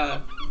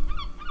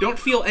don't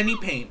feel any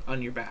pain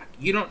on your back.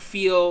 You don't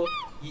feel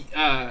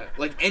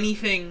like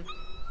anything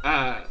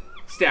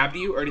stabbed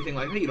you or anything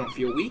like that. You don't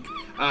feel weak.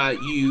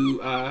 You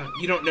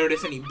don't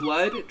notice any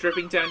blood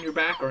dripping down your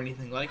back or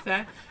anything like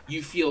that.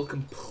 You feel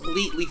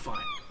completely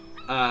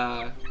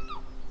fine.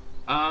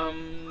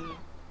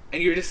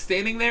 And you're just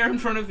standing there in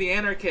front of the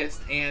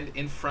Anarchist and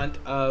in front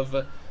of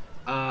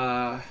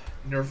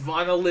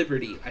Nirvana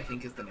Liberty, I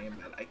think is the name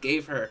that I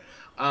gave her.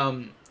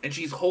 And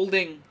she's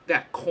holding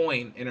that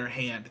coin in her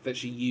hand that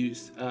she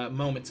used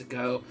moments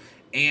ago.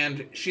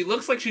 And she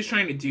looks like she's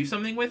trying to do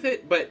something with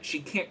it, but she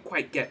can't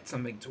quite get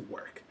something to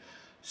work.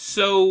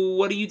 So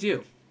what do you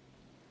do?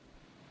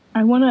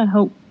 I want to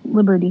help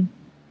Liberty.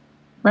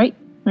 Right?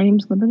 My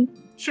name's Liberty?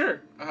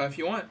 Sure, if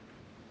you want.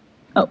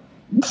 Oh.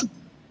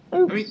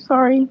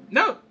 Sorry.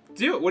 No,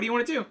 do it. What do you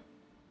want to do?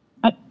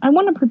 I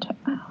want to protect...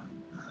 I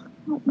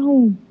don't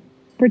know.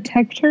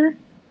 Protect her?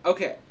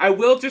 Okay, I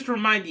will just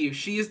remind you,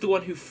 she is the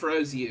one who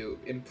froze you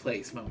in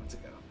place moments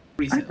ago.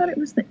 Recently. I thought it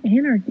was the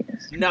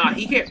Anarchist. Nah,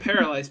 he can't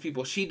paralyze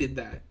people. She did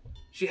that.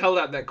 She held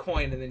out that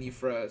coin and then you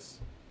froze.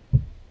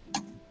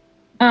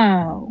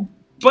 Oh.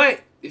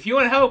 But, if you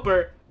want to help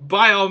her,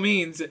 by all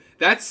means,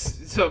 that's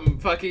some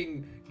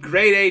fucking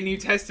grade A New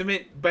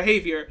Testament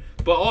behavior.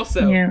 But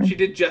also, She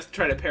did just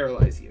try to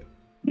paralyze you.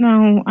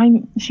 No,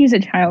 she's a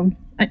child.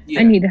 I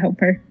need to help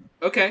her.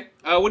 Okay,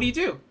 what do you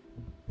do?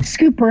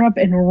 Scoop her up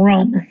and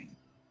run.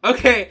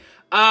 Okay,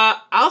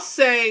 I'll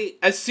say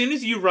as soon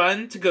as you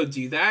run to go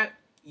do that,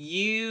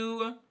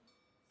 you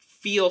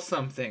feel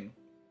something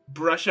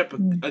brush up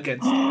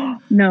against you.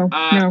 No.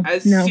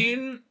 As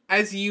soon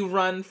as you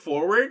run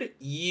forward,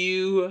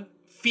 you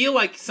feel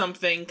like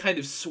something kind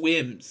of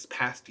swims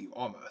past you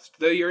almost,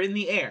 though you're in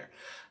the air.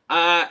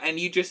 And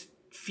you just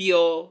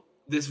feel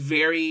this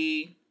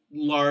very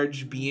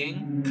large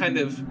being kind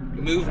of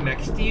move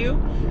next to you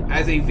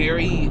as a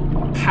very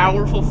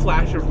powerful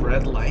flash of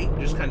red light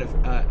just kind of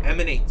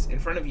emanates in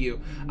front of you,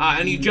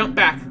 and you jump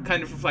back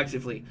kind of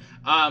reflexively,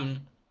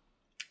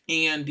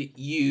 and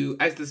you,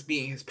 as this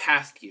being has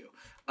passed you,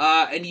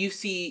 and you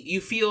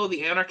feel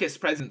the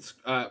Anarchist presence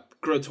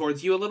grow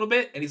towards you a little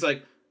bit, and he's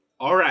like,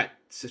 all right,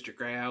 Sister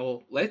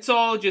Greyowl, let's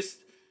all just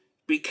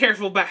be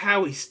careful about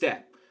how we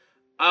step.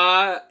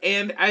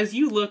 And as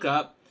you look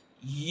up,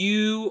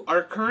 you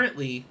are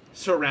currently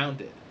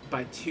surrounded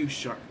by two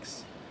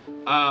sharks.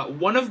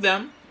 One of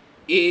them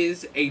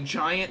is a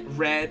giant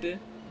red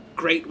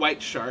great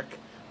white shark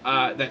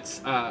that's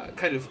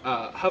kind of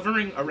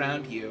hovering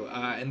around you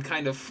and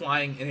kind of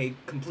flying in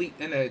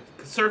a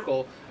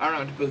circle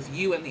around both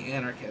you and the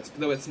Anarchist,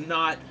 though it's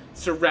not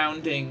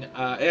surrounding, it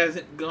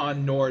hasn't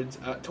gone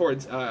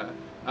towards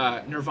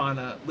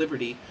Nirvana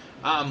Liberty.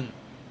 And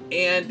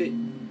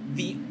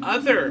the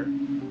other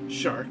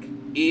shark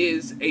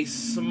is a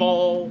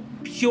small,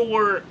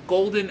 pure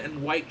golden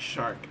and white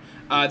shark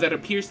that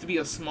appears to be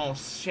a small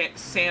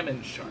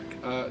salmon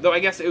shark. Though I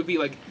guess it would be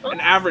like an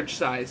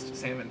average-sized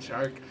salmon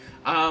shark.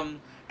 And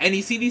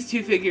you see these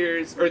two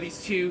figures, or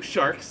these two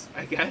sharks,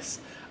 I guess,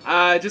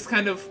 just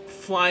kind of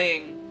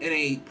flying in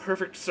a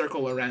perfect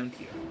circle around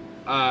you,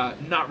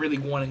 not really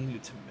wanting you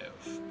to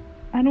move.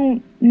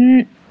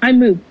 I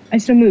move. I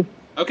still move.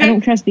 Okay. I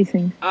don't trust these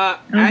things. I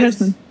don't trust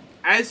them.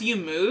 As you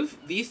move,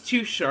 these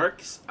two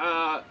sharks,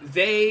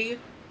 they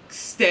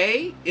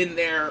stay in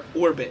their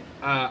orbit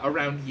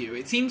around you.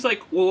 It seems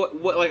like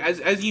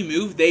as you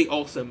move, they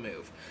also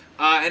move,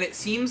 and it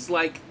seems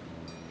like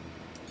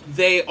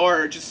they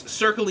are just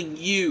circling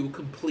you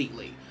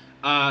completely,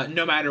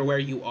 no matter where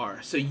you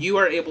are. So you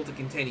are able to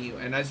continue,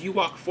 and as you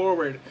walk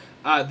forward,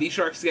 these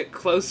sharks get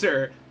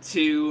closer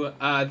to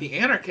the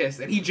Anarchist,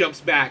 and he jumps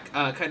back,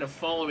 kind of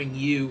following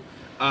you.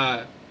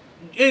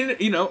 And,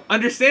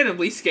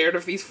 understandably scared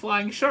of these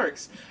flying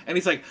sharks. And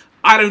he's like,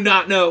 I do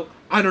not know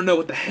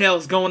what the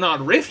hell's going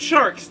on. Rift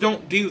sharks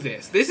don't do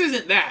this. This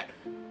isn't that.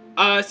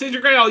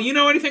 Sister Greyowl, you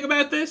know anything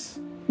about this?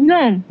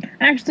 No,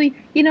 actually,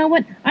 you know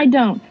what? I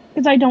don't,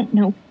 because I don't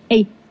know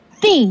a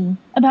thing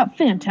about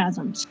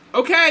phantasms.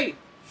 Okay,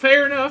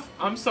 fair enough.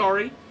 I'm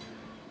sorry.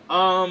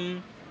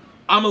 I'm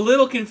a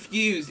little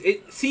confused.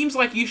 It seems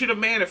like you should have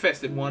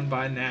manifested one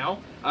by now.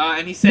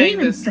 And he's saying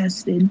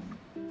Manifested.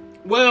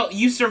 Well,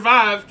 you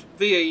survived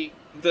the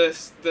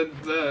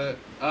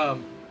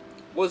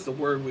what's the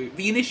word?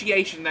 The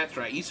initiation. That's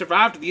right. You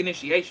survived the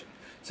initiation,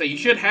 so you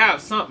should have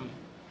something.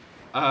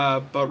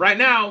 But right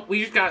now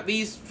we just got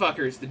these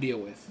fuckers to deal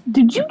with.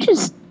 Did you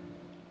just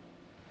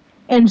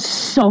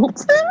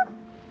insult them?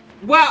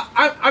 Well,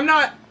 I'm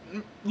not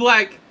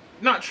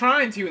not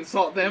trying to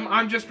insult them.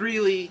 I'm just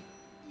really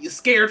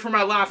scared for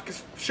my life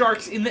because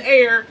sharks in the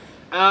air,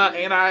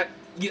 and I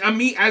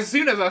mean, as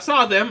soon as I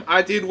saw them,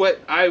 I did what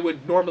I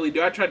would normally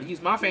do. I tried to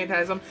use my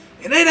phantasm,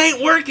 and it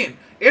ain't working.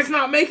 It's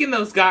not making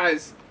those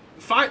guys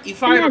fight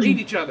or eat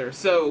each other.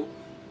 So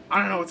I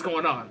don't know what's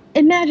going on.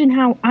 Imagine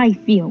how I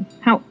feel.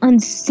 How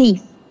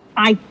unsafe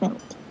I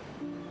felt.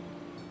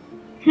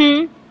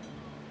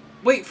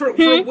 Wait for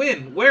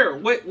when? Where?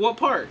 What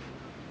part?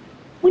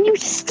 When you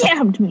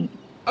stabbed me.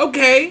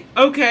 Okay.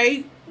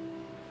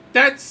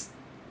 That's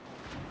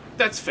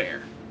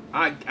fair.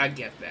 I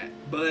get that,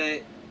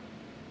 but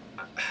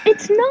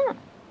it's not.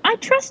 I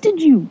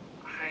trusted you.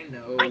 I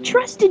know. I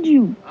trusted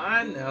you.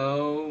 I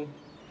know.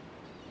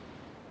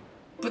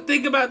 But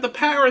think about the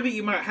power that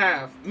you might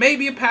have.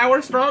 Maybe a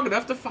power strong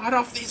enough to fight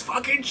off these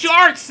fucking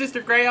sharks,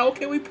 Sister Greyowl.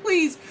 Can we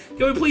please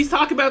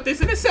talk about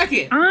this in a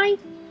second? I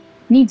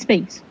need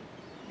space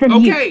from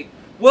you. Okay.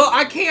 Well,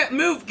 I can't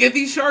move because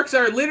these sharks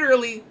are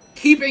literally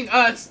keeping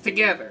us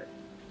together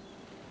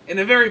in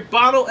a very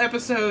bottle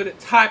episode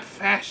type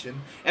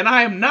fashion. And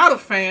I am not a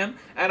fan,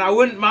 and I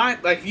wouldn't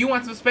mind, like, if you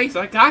want some space,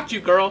 I got you,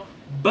 girl.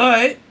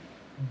 But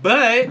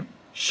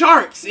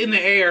sharks in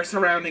the air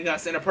surrounding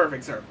us in a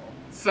perfect circle.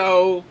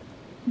 So,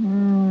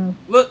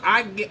 look,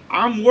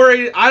 I'm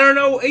worried. I don't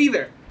know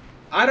either.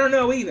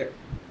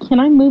 Can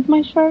I move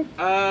my shark?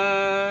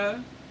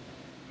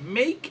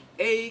 Make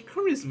a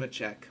charisma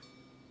check.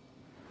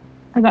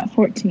 I got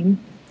 14.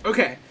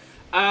 Okay.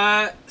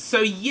 So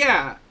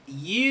yeah,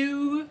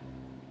 you,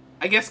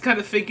 I guess, kind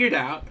of figured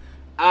out.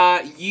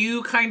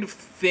 You kind of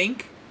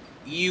think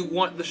you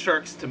want the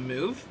sharks to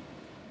move,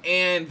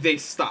 and they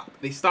stop.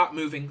 They stop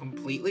moving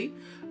completely.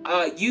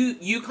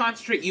 You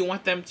concentrate. You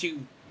want them to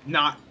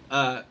not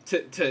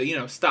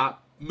to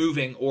stop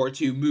moving or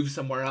to move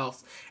somewhere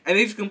else, and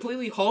they just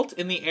completely halt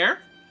in the air.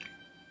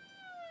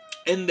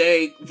 And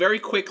they very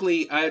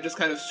quickly just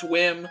kind of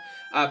swim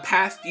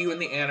past you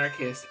and the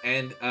anarchist,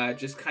 and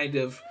just kind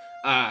of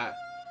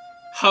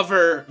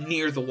hover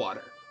near the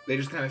water. They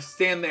just kind of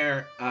stand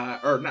there,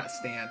 or not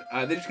stand.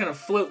 They just kind of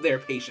float there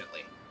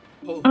patiently.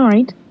 All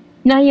right,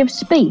 now you have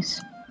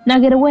space. Now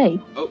get away.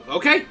 Oh,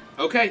 okay.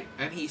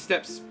 And he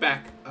steps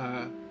back.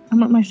 I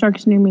want my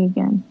sharks near me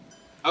again.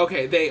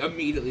 Okay, they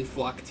immediately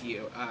flock to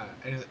you.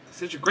 And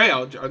Sister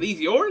Greyowl, are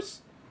these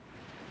yours?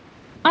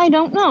 I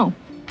don't know.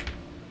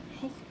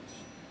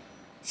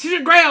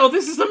 Sister Greyowl,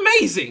 this is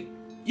amazing.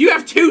 You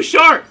have 2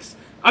 sharks.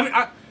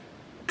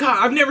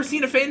 I've never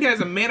seen a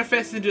phantasm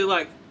manifest into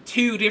like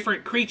 2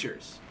 different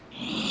creatures.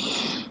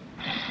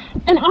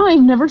 And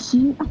I've never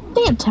seen a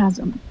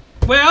phantasm.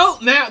 Well,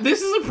 now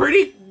this is a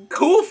pretty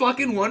cool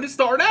fucking one to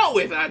start out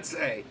with, I'd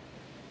say.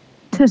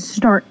 To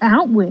start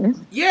out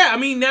with? Yeah, I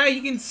mean, now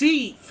you can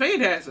see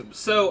phantasms.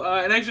 So,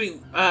 and actually,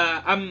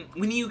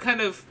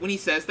 when he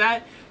says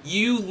that,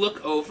 you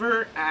look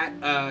over at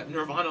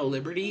Nirvana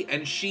Liberty,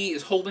 and she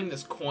is holding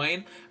this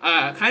coin,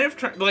 kind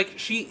of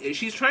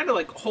she's trying to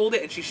like hold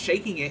it, and she's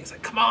shaking it. It's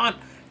like, come on,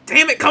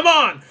 damn it, come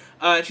on!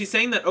 She's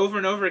saying that over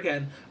and over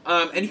again,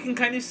 and you can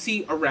kind of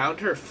see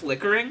around her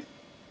flickering.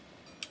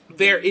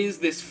 There is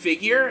this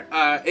figure.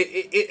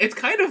 It's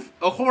kind of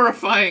a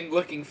horrifying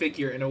looking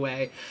figure in a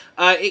way.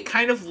 It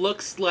kind of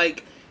looks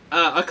like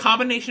a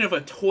combination of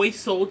a toy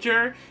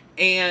soldier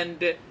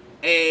and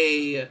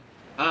a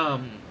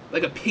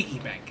piggy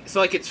bank. So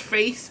like its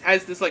face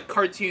has this like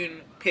cartoon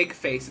pig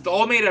face. It's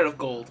all made out of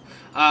gold.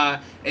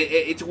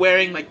 It's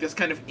wearing like this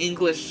kind of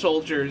English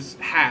soldier's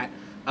hat.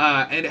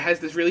 And it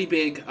has this really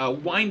big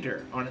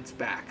winder on its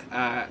back.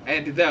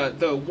 And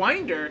the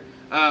winder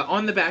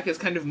on the back is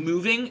kind of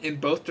moving in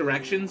both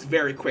directions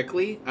very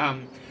quickly.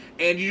 And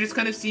you're just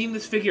kind of seeing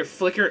this figure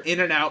flicker in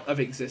and out of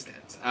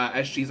existence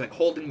as she's like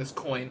holding this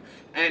coin.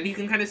 And you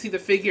can kind of see the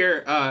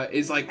figure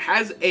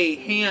has a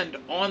hand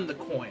on the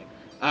coin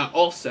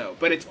also,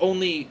 but it's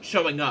only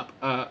showing up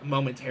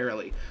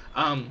momentarily.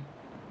 And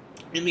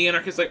the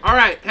anarchist's like, all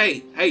right,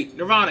 hey,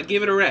 Nirvana,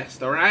 give it a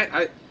rest, all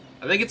right?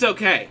 I think it's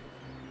okay.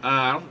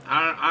 I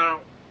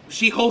don't.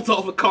 She holds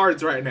all the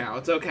cards right now.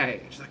 It's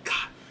okay. She's like,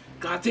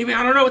 God damn it,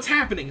 I don't know what's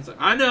happening. It's like,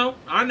 I know.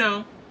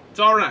 It's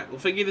all right. We'll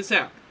figure this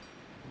out.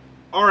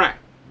 All right,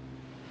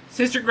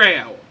 Sister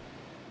Greyowl,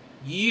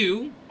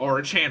 you are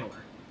a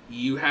channeler.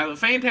 You have a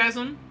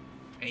phantasm,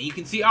 and you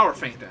can see our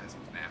phantasms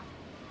now.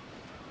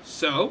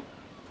 So,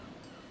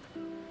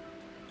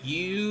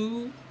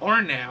 you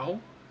are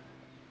now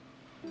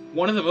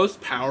one of the most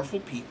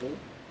powerful people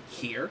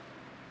here.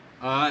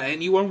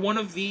 and you are one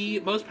of the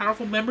most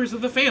powerful members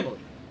of the family.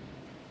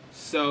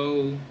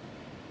 So,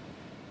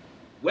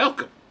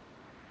 welcome.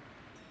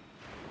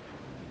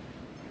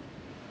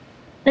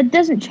 That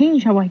doesn't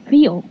change how I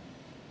feel.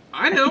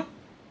 I know.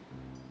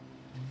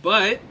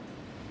 But,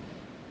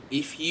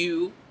 if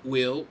you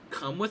will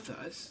come with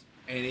us,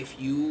 and if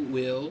you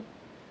will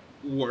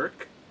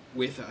work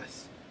with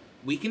us,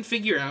 we can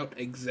figure out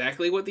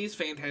exactly what these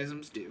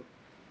phantasms do,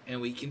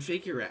 and we can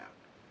figure out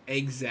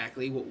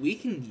exactly what we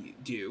can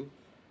do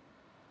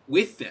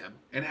with them,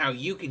 and how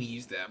you can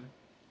use them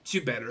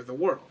to better the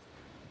world.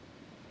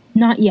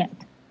 Not yet.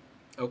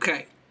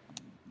 Okay.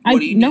 What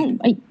do you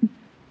need?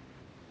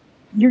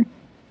 Your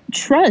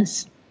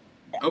trust.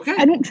 Okay.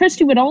 I don't trust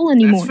you at all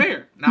anymore. That's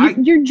fair. Now,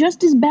 you're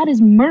just as bad as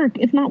Merc,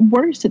 if not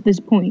worse at this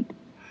point.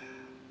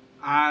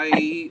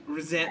 I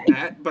resent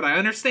that, but I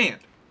understand.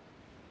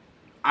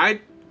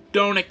 I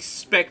don't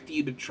expect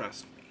you to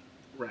trust me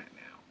right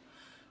now.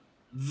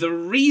 The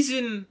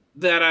reason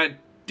that I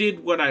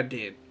did what I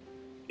did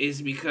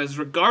is because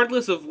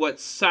regardless of what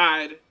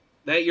side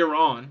that you're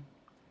on,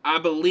 I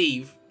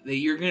believe that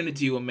you're going to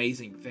do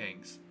amazing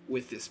things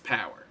with this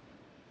power.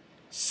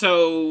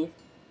 So,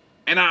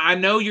 and I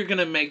know you're going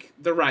to make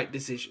the right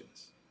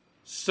decisions.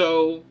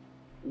 So,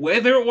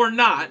 whether or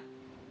not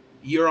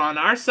you're on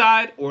our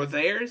side or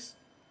theirs,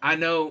 I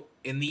know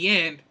in the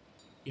end,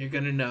 you're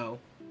going to know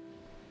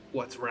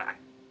what's right.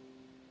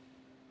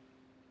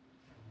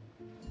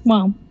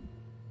 Well,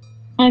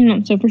 I'm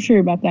not so for sure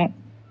about that.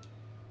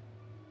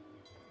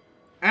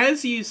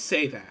 As you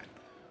say that,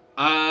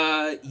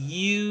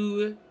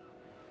 you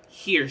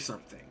hear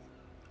something.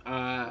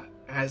 It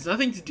has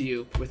nothing to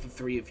do with the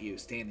three of you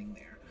standing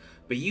there.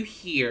 But you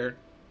hear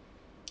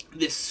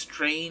this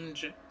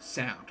strange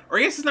sound. Or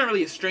I guess it's not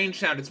really a strange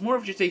sound, it's more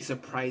of just a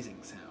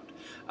surprising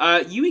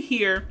sound. You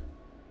hear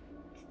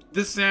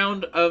the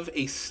sound of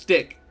a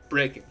stick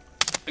breaking.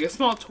 Like a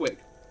small twig.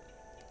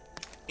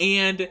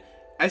 And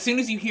as soon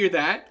as you hear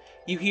that,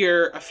 you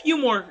hear a few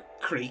more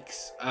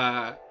creaks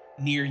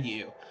near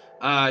you.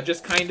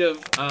 Just kind of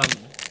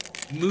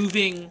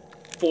moving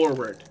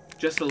forward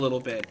just a little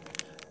bit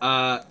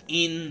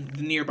in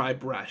the nearby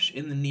brush,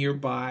 in the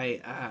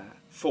nearby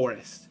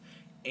forest.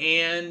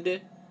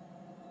 And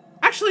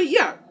actually,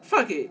 yeah,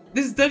 fuck it.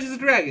 This is Dungeons &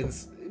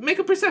 Dragons. Make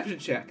a perception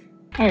check.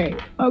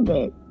 Alright,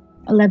 okay.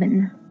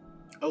 11.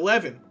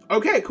 11.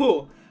 Okay,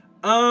 cool.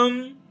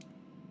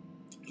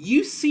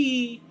 You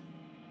see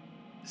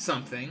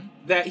something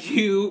that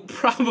you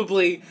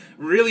probably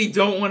really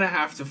don't want to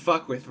have to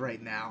fuck with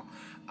right now.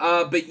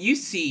 But you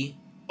see,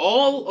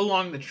 all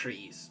along the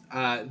trees,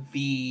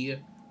 the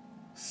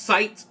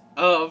sight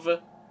of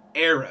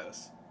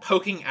arrows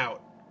poking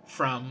out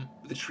from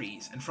the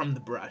trees and from the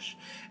brush.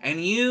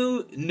 And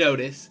you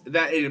notice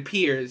that it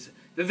appears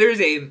that there's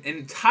an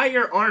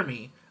entire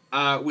army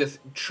with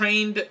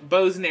trained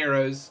bows and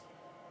arrows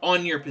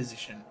on your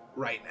position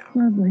right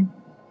now. Lovely.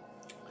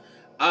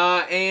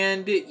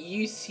 And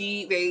you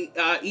see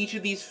each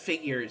of these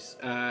figures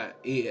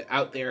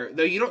out there,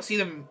 though you don't see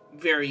them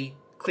very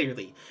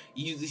clearly.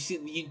 You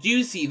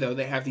do see, though,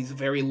 they have these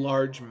very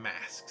large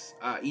masks,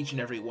 each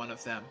and every one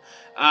of them.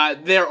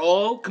 They're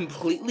all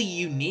completely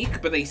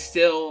unique, but they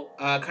still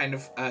kind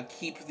of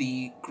keep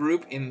the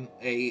group in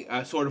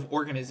a sort of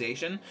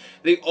organization.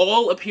 They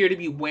all appear to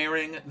be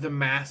wearing the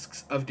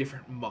masks of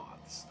different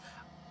moths.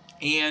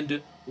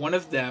 And one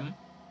of them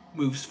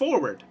moves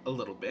forward a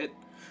little bit.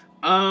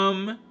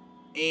 And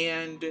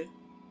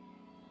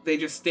they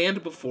just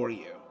stand before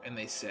you, and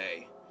they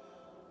say,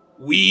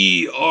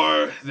 "We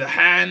are the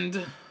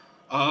hand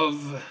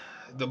of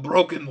the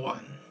Broken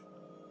One.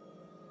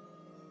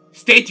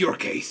 State your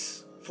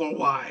case for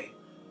why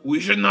we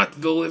should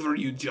not deliver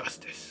you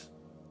justice."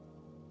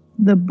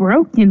 The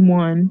Broken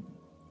One?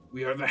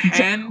 We are the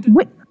hand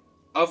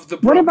of the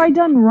broken. What have I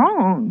done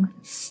wrong?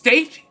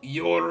 State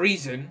your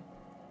reason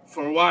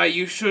for why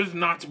you should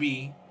not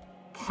be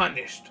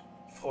punished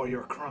for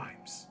your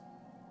crimes.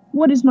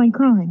 What is my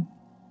crime?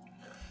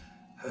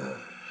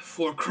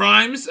 For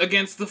crimes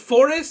against the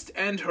forest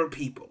and her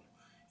people,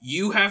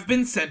 you have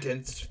been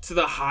sentenced to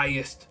the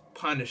highest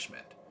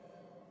punishment.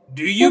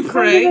 Do you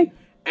pray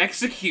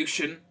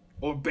execution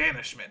or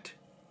banishment?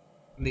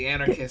 And the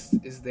anarchist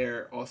is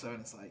there also,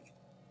 and it's like,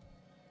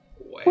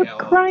 well, what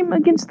crime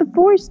against the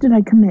forest did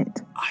I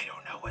commit? I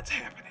don't know what's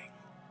happening.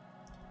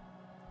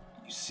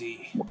 You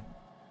see.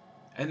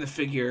 And the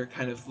figure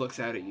kind of looks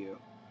out at you.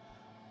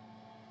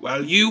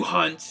 While you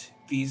hunt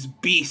these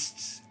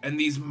beasts and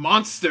these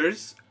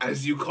monsters,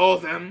 as you call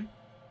them,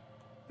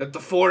 that the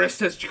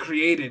forest has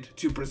created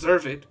to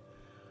preserve it,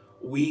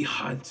 we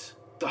hunt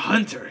the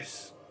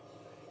hunters.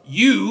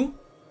 You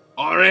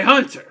are a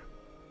hunter.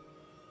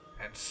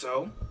 And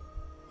so,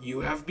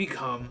 you have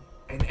become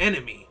an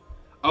enemy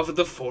of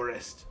the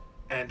forest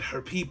and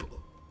her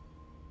people.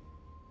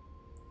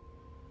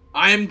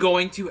 I am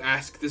going to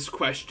ask this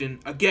question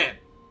again.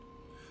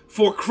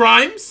 For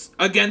crimes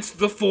against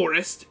the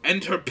forest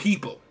and her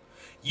people,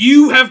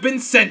 you have been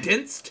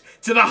sentenced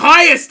to the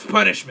highest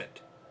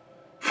punishment.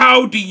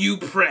 How do you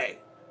pray?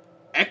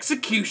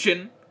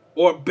 Execution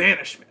or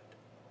banishment?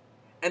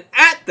 And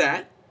at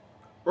that,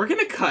 we're going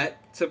to cut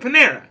to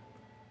Panera.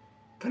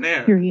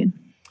 Panera. Period.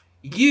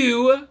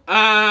 You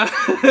are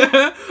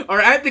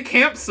at the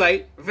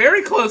campsite,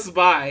 very close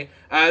by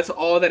to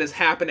all that is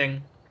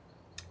happening.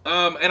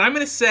 And I'm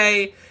going to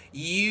say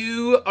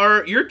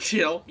you're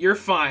chill, you're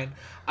fine.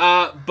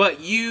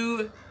 But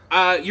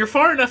you're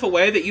far enough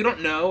away that you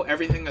don't know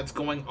everything that's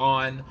going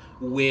on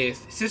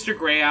with Sister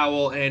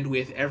Greyowl and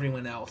with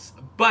everyone else.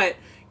 But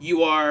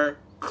you are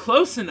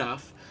close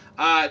enough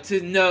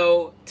to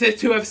know,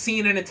 to have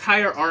seen an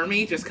entire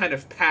army just kind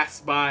of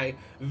pass by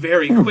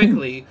very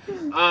quickly.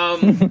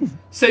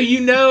 So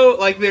you know,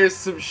 like, there's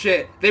some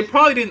shit. They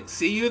probably didn't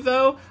see you,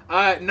 though.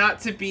 Not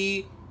to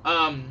be,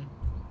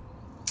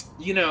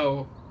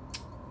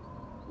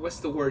 what's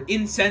the word?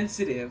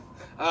 Insensitive.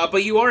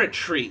 But you are a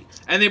tree,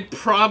 and they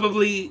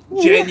probably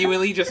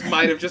genuinely just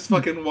might have just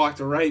fucking walked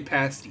right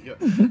past you.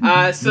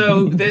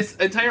 So this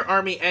entire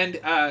army and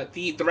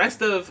the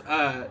rest of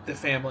the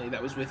family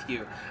that was with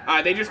you,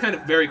 they just kind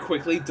of very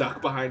quickly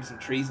duck behind some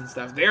trees and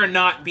stuff. They are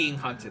not being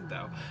hunted,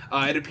 though.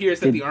 It appears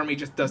that the army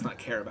just does not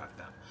care about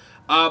them.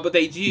 But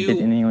they do...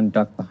 Did anyone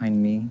duck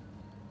behind me?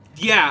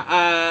 Yeah,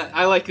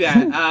 I like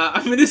that.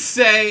 I'm going to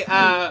say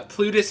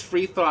Plutus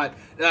Freethought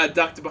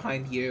ducked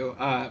behind you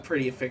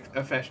pretty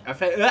effectively.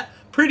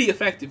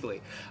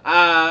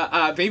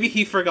 Maybe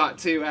he forgot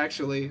to,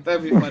 actually.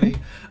 That'd be funny.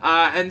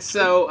 And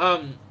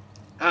so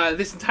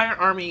this entire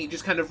army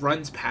just kind of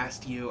runs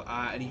past you,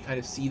 and you kind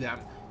of see them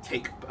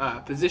take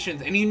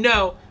positions. And you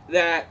know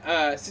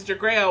that Sister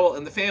Greyowl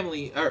and the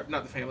family, or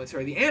not the family,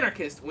 sorry, the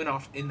anarchist went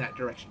off in that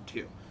direction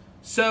too.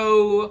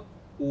 So,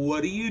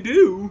 what do you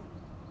do?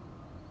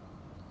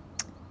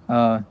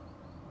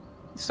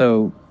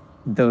 So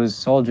those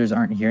soldiers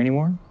aren't here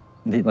anymore?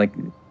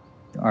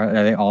 Are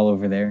they all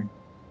over there?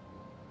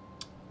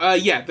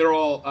 Yeah, they're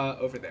all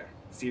over there.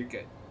 So you're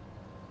good.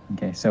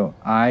 Okay, so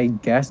I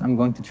guess I'm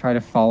going to try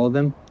to follow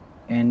them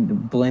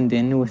and blend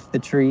in with the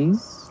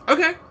trees.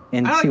 Okay.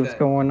 And see what's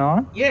going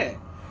on. Yeah.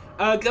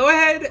 Go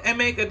ahead and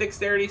make a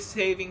dexterity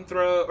saving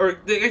throw, or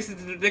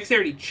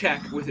dexterity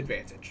check with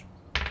advantage.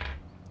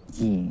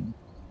 Yeah.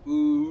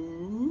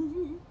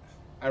 Ooh.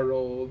 I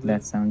rolled.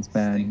 That sounds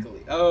bad.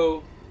 Stinkily.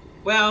 Oh,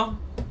 well,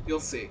 you'll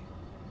see.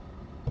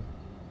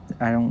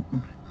 I don't.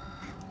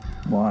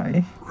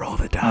 Why? Roll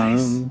the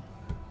dice.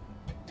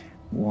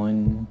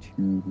 1,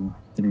 2,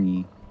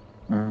 3.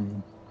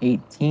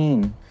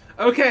 18.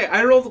 Okay,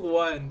 I rolled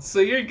 1,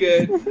 so you're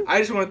good. I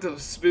just wanted to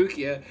spook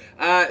you.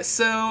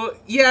 So,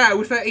 yeah,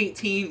 with that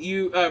 18,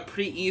 you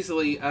pretty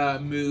easily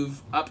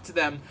move up to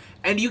them.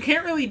 And you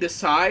can't really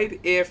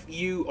decide if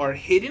you are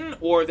hidden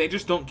or they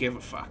just don't give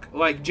a fuck.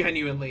 Like,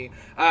 genuinely.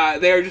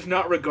 They are just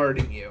not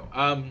regarding you.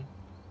 And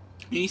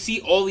you see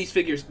all these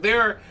figures.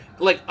 There are,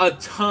 like, a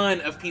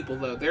ton of people,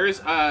 though. There's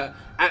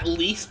at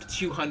least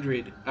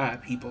 200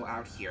 people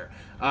out here,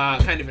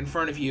 kind of in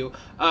front of you.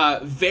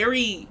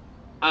 Very...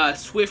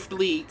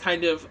 swiftly,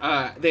 kind of,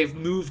 they've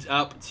moved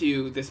up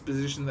to this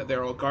position that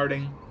they're all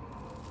guarding.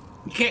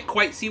 You can't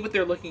quite see what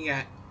they're looking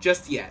at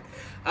just yet,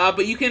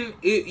 but you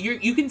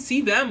can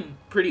see them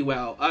pretty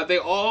well. They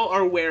all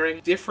are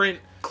wearing different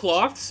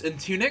cloths and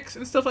tunics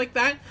and stuff like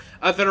that,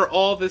 that are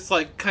all this,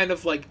 like, kind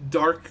of, like,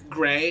 dark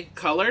gray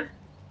color.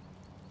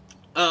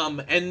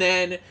 And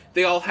then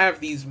they all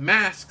have these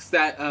masks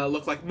that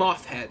look like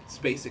moth heads,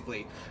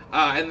 basically.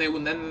 And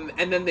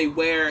then they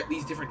wear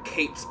these different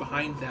capes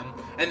behind them.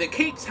 And the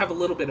capes have a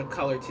little bit of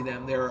color to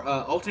them. They're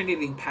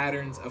alternating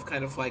patterns of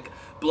kind of like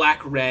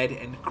black, red,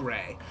 and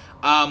gray.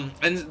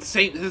 And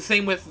the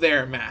same with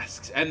their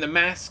masks. And the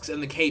masks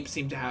and the capes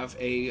seem to have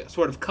a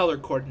sort of color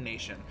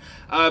coordination.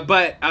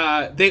 But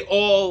they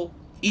all...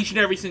 Each and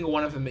every single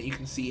one of them that you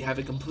can see have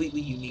a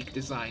completely unique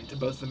design to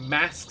both the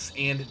masks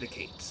and the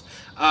capes.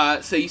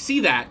 So you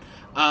see that,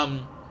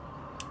 and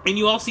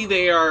you all see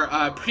they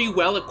are pretty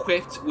well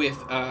equipped with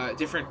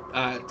different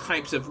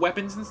types of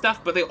weapons and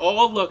stuff, but they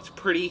all looked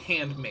pretty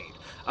handmade.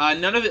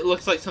 None of it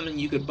looks like something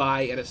you could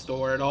buy at a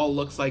store. It all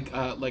looks like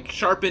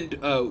sharpened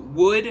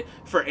wood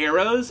for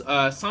arrows.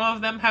 Some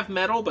of them have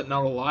metal, but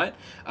not a lot.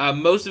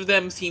 Most of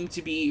them seem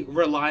to be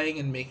relying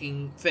and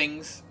making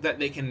things that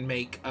they can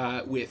make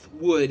with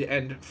wood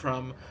and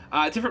from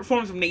different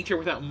forms of nature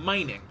without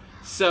mining.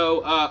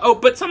 So,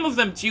 but some of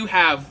them do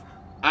have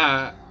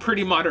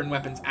pretty modern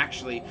weapons,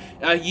 actually.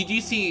 You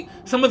do see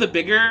some of the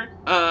bigger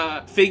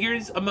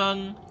figures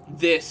among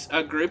this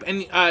group,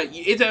 and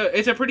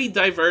it's a pretty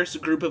diverse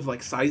group of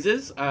like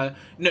sizes.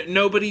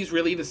 Nobody's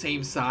really the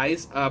same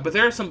size, but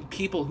there are some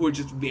people who are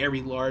just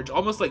very large,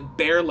 almost like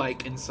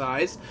bear-like in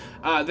size,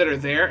 that are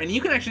there, and you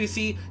can actually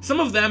see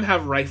some of them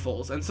have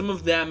rifles, and some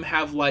of them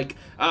have like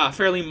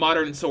fairly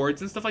modern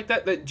swords and stuff like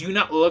that that do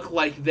not look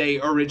like they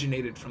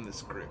originated from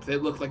this group. They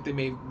look like they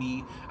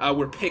maybe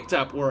were picked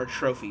up or are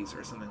trophies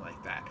or something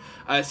like that.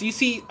 So you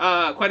see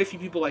quite a few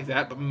people like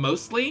that, but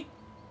mostly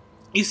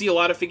you see a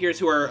lot of figures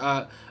who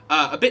are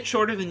a bit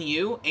shorter than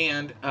you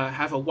and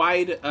have a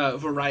wide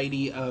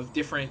variety of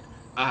different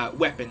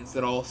weapons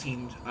that all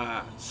seemed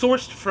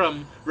sourced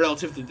from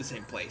relatively the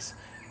same place.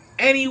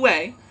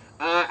 Anyway,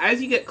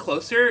 As you get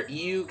closer,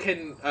 you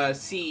can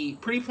see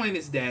pretty plain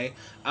as day.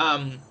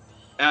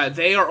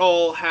 They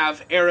all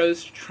have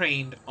arrows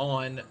trained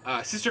on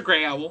Sister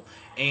Greyowl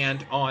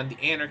and on the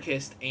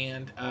Anarchist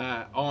and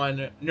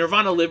on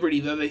Nirvana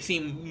Liberty, though they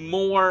seem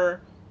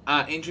more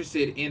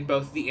interested in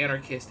both the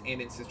Anarchist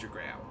and in Sister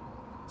Greyowl.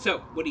 So,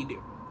 what do you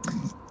do?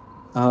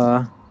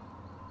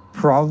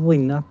 Probably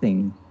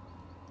nothing.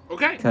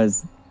 Okay.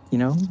 Because,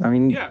 I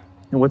mean, yeah.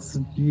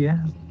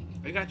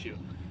 I got you.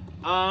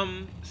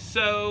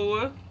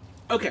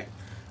 Okay.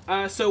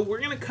 So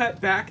we're gonna cut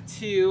back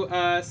to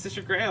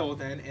Sister Greyowl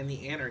then and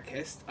the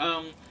Anarchist.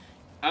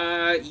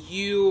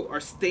 You are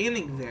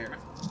standing there,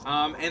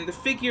 and the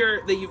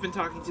figure that you've been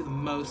talking to the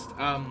most,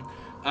 or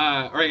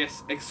I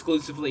guess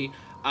exclusively,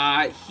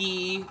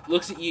 he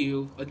looks at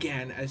you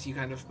again as you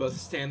kind of both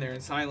stand there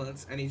in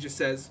silence, and he just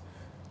says,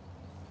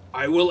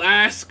 "I will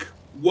ask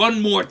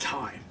one more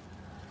time.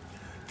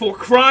 For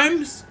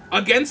crimes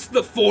against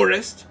the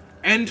forest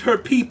and her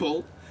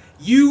people,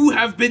 you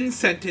have been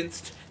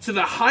sentenced to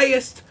the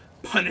highest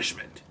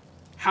punishment.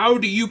 How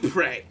do you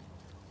pray?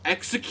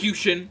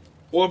 Execution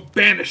or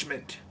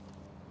banishment?"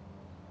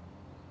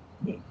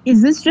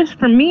 Is this just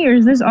for me, or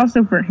is this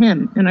also for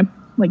him? And I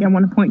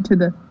want to point to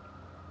the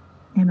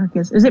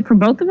Anarchist. Is it for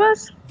both of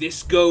us?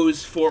 This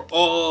goes for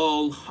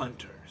all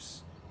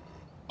hunters.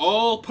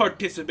 All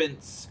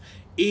participants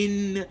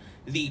in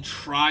the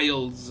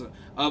trials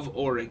of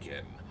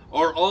Oregon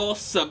are all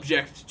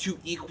subject to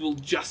equal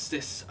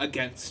justice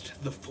against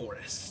the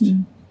forest.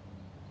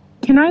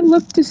 Can I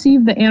look to see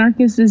if the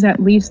Anarchist is at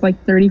least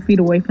 30 feet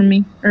away from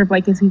me? Or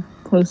is he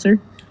closer?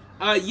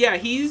 Yeah,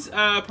 he's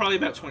probably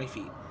about 20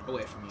 feet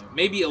away from you.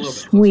 Maybe a little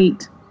bit closer.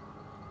 Sweet.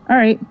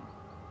 Alright.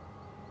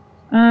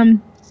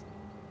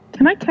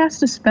 Can I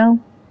cast a spell?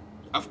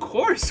 Of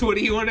course. What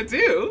do you want to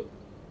do?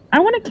 I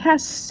want to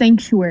cast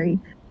Sanctuary.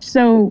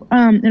 So,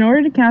 in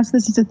order to cast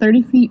this, it's a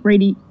 30 feet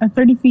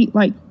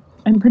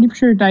I'm pretty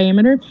sure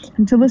diameter.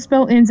 Until the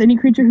spell ends, any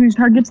creature who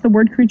targets the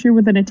word creature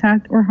with an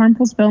attack or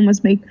harmful spell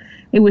must make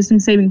a wisdom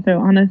saving throw.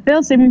 On a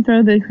failed saving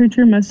throw, the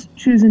creature must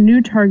choose a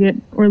new target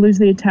or lose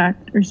the attack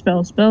or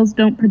spell. Spells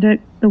don't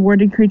protect the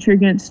worded creature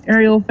against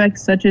aerial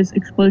effects such as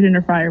explosion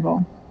or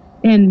fireball.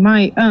 And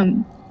my,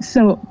 and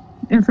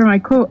for my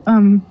quote,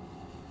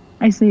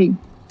 I say,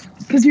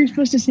 because you're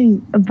supposed to say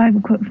a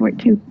Bible quote for it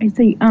too. I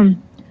say,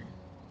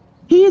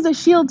 he is a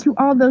shield to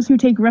all those who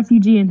take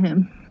refuge in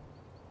him.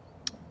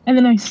 And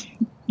then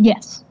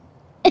yes.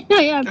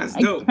 That's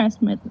dope.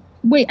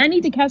 Wait, I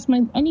need to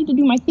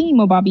do my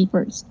theme, Bobby,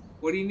 first.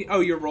 What do you need? Oh,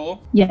 your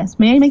roll? Yes,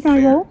 may I make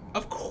my roll?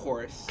 Of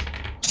course.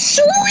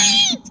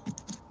 Sweet!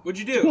 What'd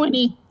you do?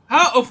 20.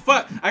 Oh,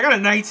 fuck. I got a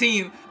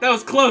 19. That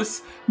was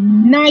close.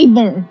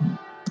 Neither.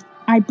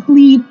 I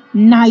plead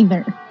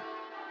neither.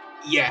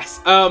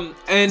 Yes.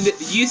 And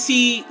you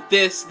see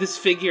this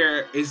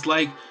figure is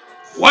like,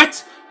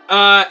 what?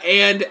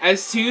 And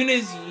as soon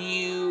as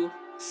you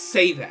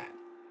say that,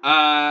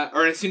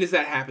 or as soon as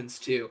that happens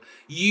too,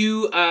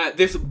 you,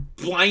 there's a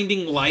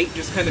blinding light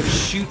just kind of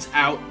shoots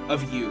out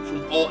of you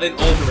from in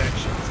all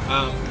directions.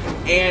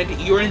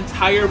 And your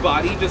entire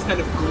body just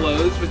kind of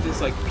glows with this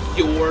like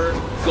pure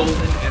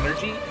golden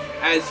energy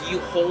as you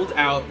hold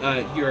out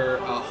your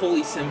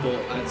holy symbol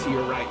to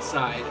your right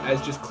side,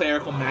 as just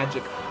clerical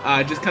magic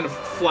just kind of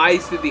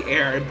flies through the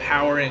air,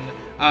 empowering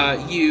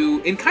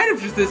you in kind of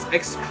just this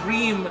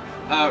extreme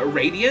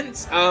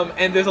radiance,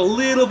 and there's a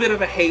little bit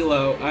of a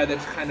halo that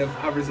kind of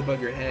hovers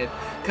above your head,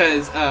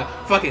 because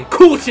fucking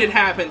cool shit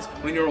happens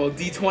when you roll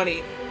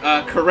D20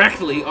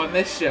 correctly on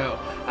this show.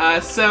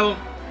 So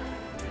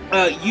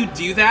you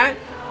do that,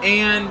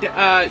 and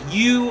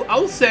you,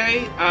 I'll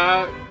say,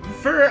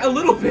 for a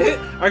little bit,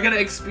 are going to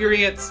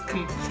experience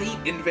complete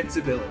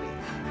invincibility.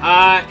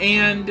 A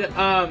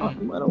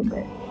little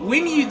bit.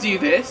 When you do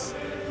this,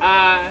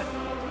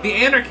 the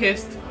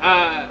Anarchist,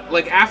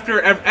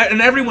 after,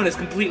 and everyone is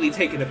completely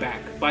taken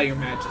aback by your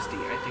majesty,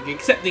 I think,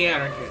 except the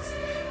Anarchist,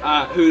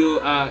 who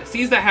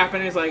sees that happen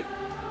and is like,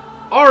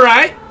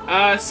 alright,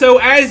 so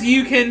as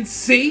you can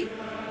see,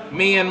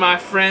 me and my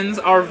friends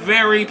are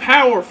very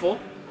powerful,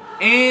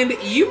 and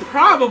you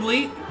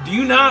probably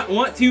do not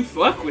want to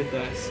fuck with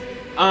us.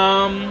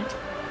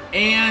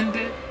 And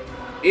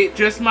it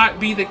just might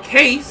be the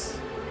case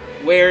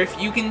where if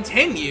you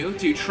continue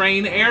to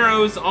train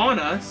arrows on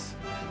us,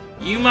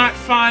 you might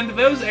find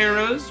those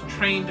arrows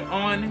trained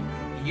on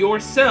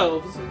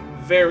yourselves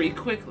very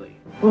quickly.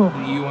 Ugh.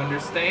 Do you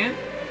understand?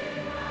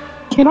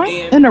 Can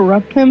I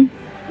interrupt him?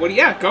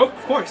 Yeah, go,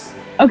 of course.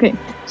 Okay,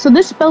 so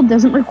this spell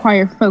doesn't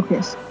require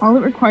focus. All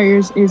it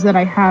requires is that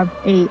I have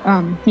a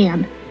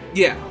hand.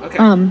 Yeah, okay.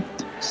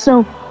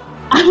 So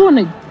I want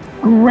to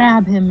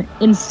grab him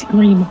and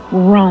scream,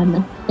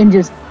 run, and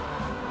just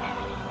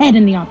head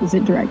in the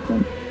opposite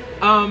direction.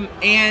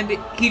 And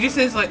he just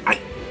says,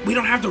 we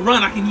don't have to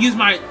run. I can use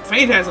my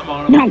phantasm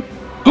on him. No,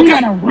 you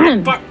gotta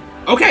run.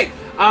 Okay.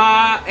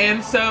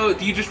 And so,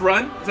 do you just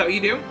run? Is that what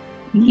you do?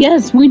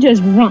 Yes, we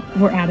just run.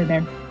 We're out of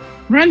there.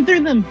 Run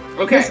through them.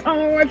 Okay.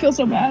 Oh, I feel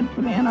so bad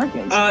for the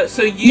anarchists.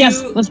 So you...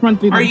 Yes, let's run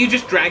through them. Are you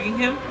just dragging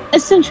him?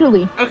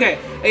 Essentially. Okay,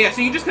 yeah,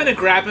 so you just kind of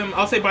grab him,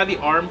 I'll say by the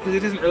arm, because he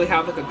doesn't really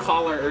have, like, a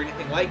collar or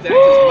anything like that,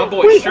 because my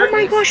boy's Wait, shirtless.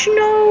 oh my gosh,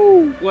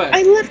 no! What?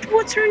 I left,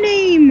 what's her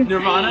name?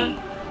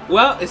 Nirvana?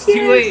 Well, it's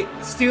too late.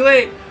 It's too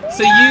late.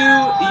 So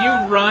you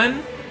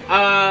run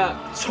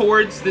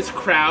towards this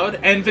crowd,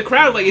 and the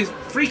crowd, like, is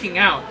freaking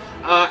out.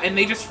 And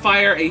they just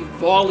fire a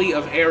volley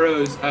of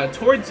arrows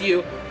towards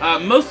you.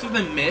 Most of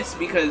them miss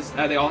because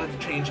they all had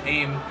to change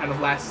aim kind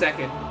of last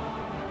second.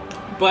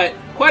 But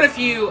quite a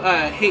few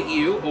hit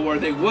you, or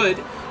they would,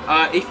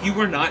 if you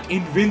were not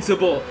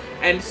invincible.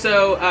 And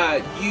so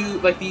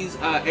these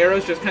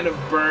arrows just kind of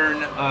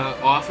burn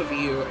off of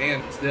you,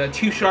 and the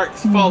two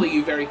sharks follow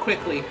you very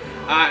quickly.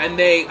 And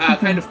they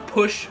kind of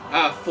push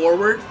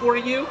forward for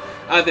you.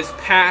 This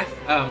path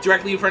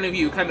directly in front of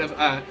you, kind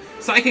of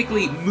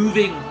psychically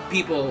moving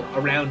people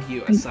around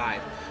you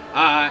aside.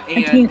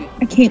 And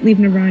I can't leave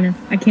Nirvana.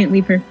 I can't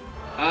leave her.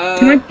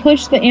 Can I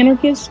push the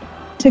anarchist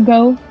to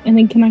go, and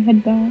then can I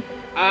head back?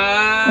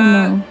 Or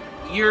no?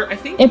 I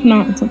think if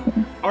not, it's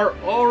okay. Are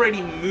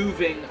already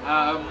moving.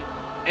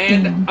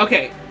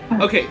 Okay.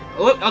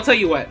 Look, I'll tell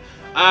you what.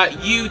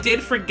 You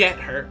did forget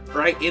her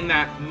right in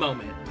that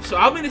moment. So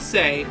I'm gonna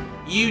say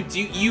you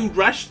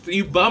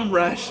bum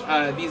rush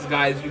these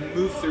guys. You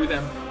move through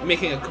them,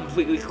 making a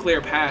completely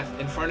clear path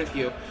in front of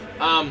you.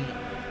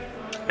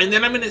 And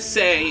then I'm gonna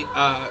say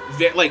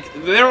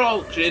they're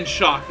all in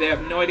shock. They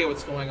have no idea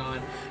what's going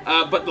on.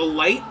 But the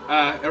light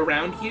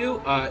around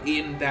you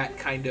in that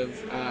kind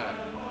of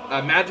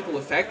magical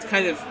effect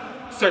kind of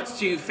starts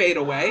to fade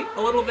away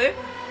a little bit.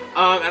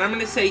 And I'm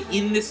gonna say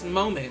in this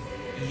moment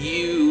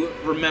you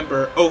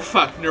remember, oh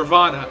fuck,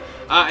 Nirvana.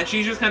 And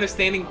she's just kind of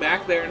standing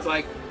back there and is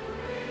like,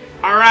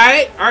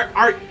 alright,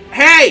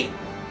 hey!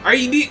 Are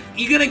you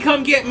gonna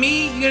come get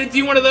me? You gonna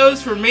do one of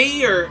those for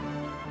me, or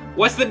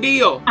what's the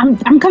deal?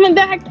 I'm coming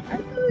back.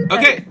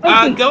 Okay,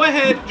 go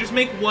ahead, just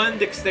make one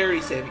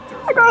dexterity saving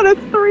throw. I got a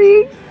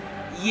 3.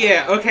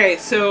 Yeah, okay,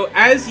 so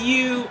as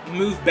you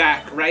move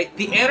back, right,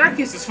 the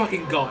anarchist is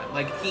fucking gone.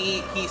 Like,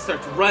 he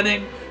starts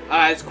running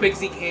as quick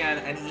as he can,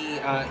 and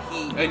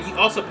and you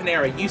also,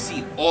 Panera, you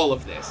see all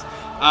of this.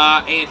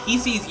 And he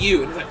sees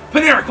you, and he's like,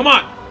 Panera, come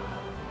on!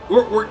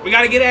 We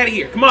gotta get out of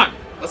here, come on,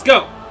 let's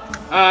go.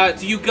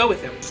 Do you go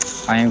with him?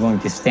 I am going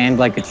to stand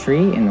like a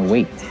tree and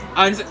wait.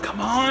 And he's like,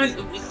 come on,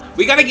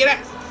 we gotta get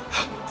out.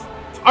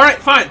 Alright,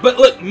 fine, but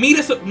look, meet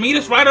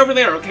us right over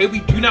there, okay? We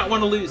do not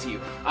want to lose you.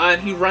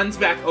 And he runs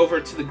back over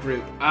to the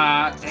group.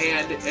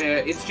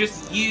 It's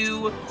just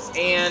you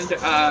and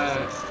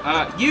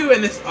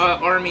this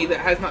army that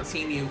has not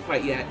seen you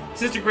quite yet.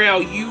 Sister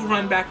Greyowl, you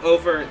run back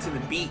over to the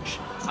beach.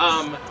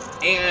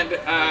 And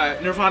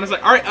Nirvana's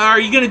like, alright, are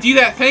you gonna do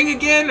that thing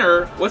again,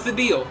 or what's the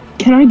deal?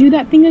 Can I do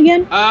that thing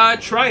again?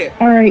 Try it.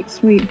 Alright,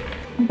 sweet.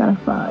 I got a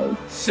 5.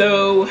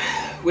 So,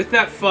 with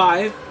that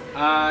 5,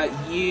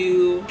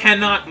 you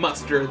cannot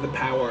muster the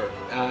power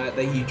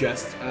that you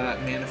just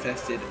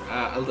manifested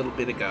a little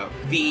bit ago.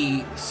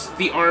 The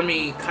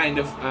army kind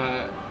of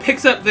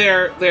picks up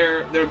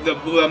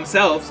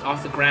themselves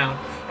off the ground,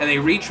 and they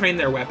retrain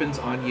their weapons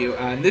on you.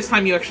 And this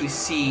time, you actually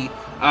see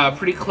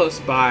pretty close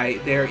by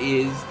there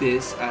is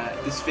this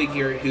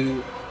figure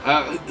who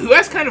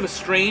has kind of a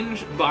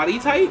strange body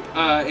type.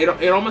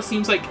 It almost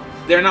seems like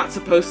they're not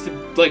supposed to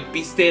like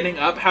be standing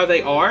up how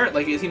they are.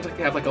 Like, it seems like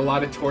they have like a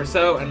lot of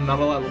torso and not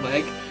a lot of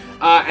leg.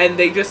 And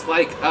they just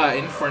like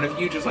in front of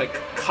you just like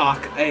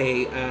cock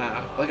a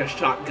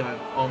shotgun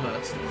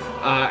almost.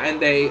 And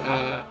they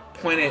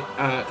point it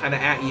kind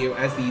of at you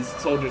as these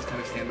soldiers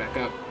kind of stand back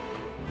up.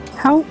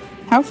 How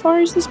far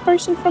is this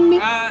person from me?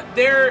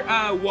 They're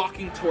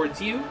walking towards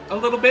you a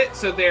little bit,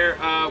 so they're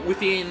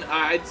within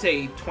I'd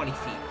say 20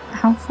 feet.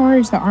 How far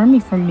is the army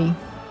from me?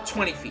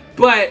 20 feet.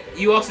 But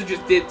you also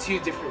just did 2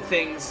 different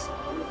things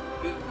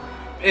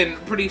in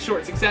pretty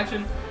short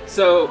succession.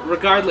 So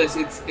regardless,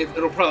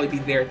 it'll probably be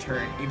their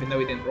turn, even though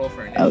we didn't roll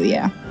for anything. Oh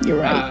yeah,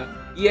 you're right.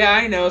 Yeah,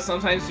 I know.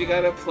 Sometimes you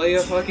gotta play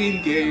a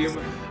fucking game.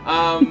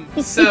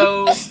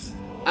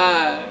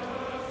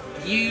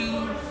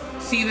 You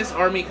see this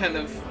army kind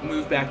of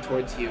move back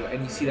towards you,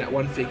 and you see that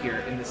one figure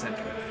in the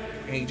center,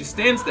 and he just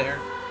stands there,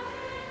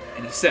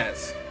 and he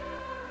says,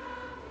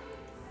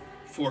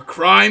 "For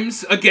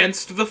crimes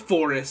against the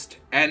forest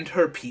and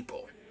her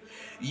people,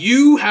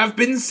 you have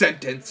been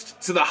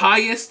sentenced to the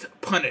highest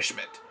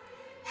punishment.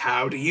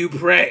 How do you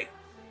pray?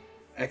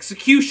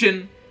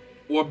 Execution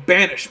or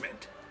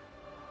banishment?"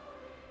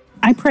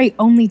 I pray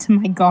only to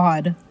my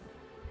God.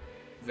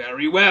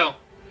 Very well.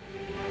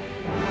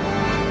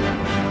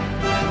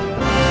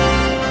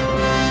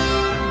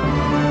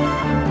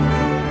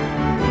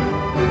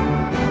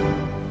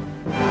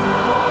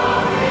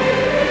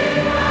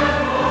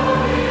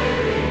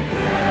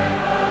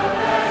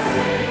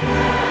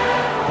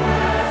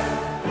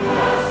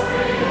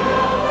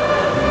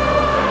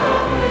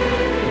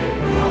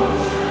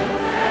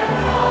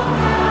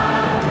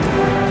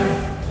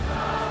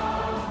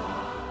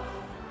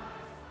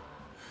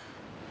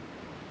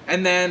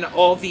 And then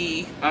all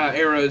the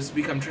arrows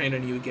become trained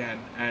on you again,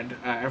 and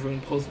everyone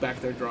pulls back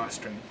their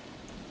drawstring.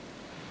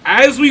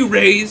 As we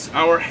raise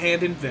our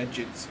hand in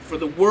vengeance for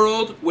the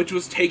world which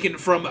was taken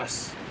from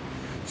us,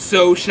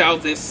 so shall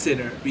this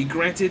sinner be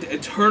granted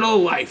eternal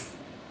life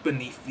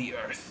beneath the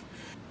earth.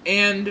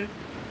 And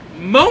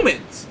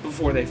moments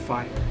before they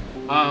fire,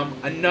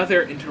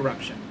 another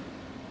interruption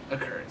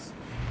occurs.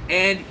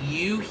 And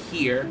you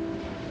hear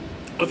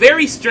a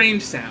very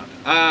strange sound.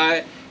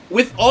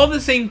 With all the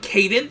same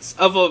cadence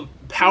of a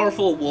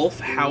powerful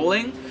wolf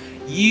howling,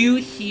 you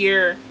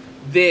hear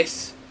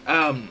this,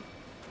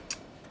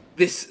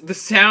 the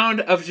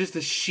sound of just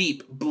a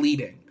sheep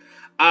bleeding.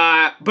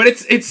 But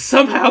it's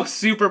somehow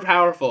super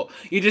powerful.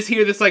 You just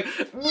hear this, like,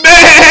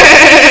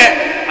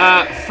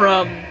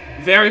 from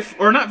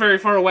not very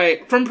far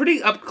away, from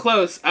pretty up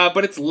close,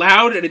 but it's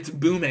loud and it's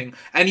booming,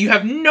 and you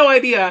have no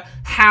idea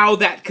how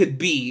that could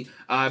be,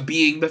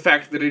 being the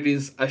fact that it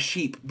is a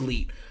sheep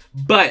bleat.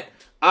 But,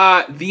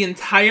 the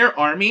entire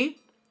army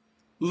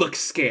looks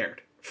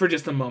scared for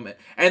just a moment,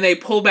 and they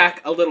pull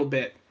back a little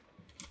bit,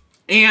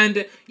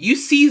 and you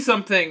see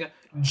something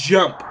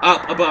jump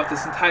up above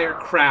this entire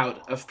crowd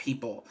of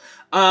people,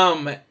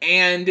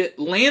 and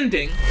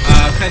landing,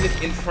 kind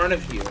of in front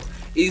of you,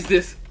 is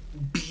this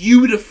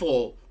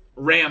beautiful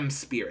ram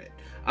spirit.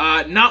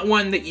 Not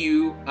one that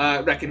you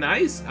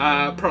recognize,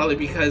 probably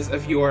because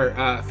of your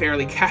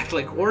fairly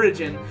Catholic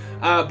origin,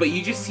 but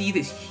you just see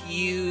this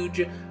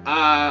huge,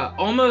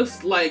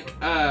 almost like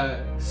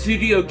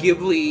Studio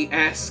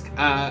Ghibli-esque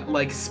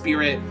like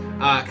spirit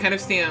kind of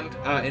stand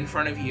in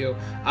front of you.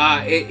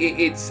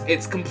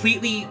 It's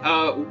completely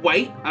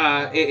white.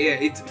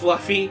 It's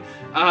fluffy.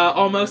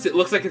 Almost, it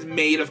looks like it's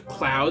made of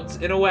clouds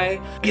in a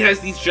way. It has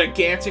these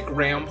gigantic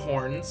ram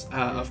horns,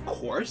 of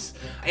course,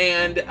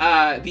 and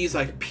these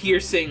like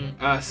piercing,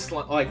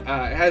 it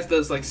has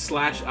those like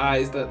slash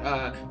eyes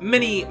that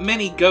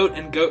many goat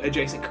and goat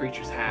adjacent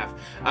creatures have,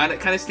 and it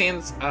kind of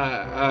stands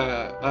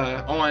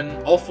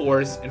on all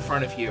fours in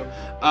front of you.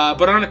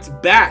 But on its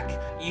back,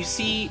 you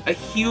see a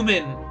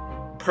human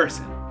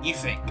person, you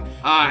think.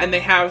 And they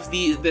have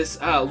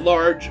this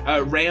large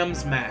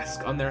ram's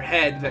mask on their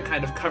head that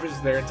kind of covers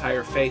their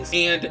entire face.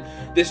 And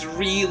this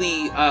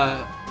really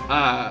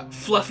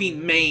fluffy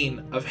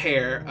mane of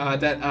hair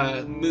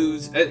that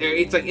moves.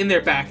 It's like in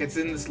their back. It's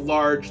in this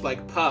large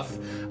like puff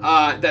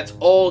that's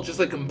all just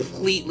like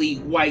completely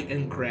white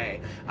and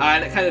gray.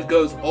 And it kind of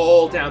goes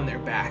all down their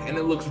back. And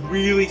it looks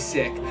really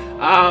sick.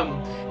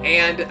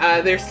 And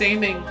they're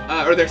standing,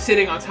 or they're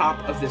sitting on top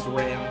of this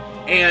ram.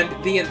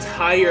 And the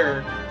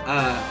entire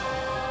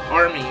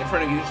army in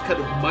front of you just kind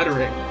of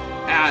muttering,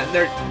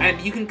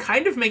 and you can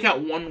kind of make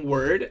out one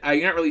word.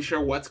 You're not really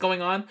sure what's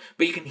going on,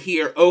 but you can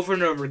hear over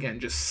and over again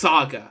just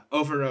saga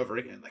over and over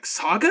again, like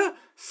saga,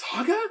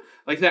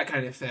 like that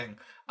kind of thing.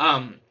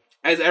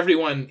 As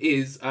everyone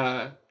is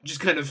just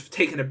kind of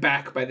taken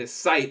aback by this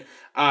sight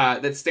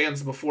that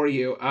stands before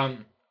you,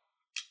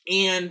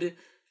 and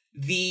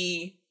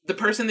the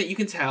person that you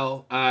can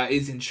tell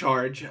is in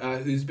charge,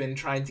 who's been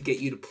trying to get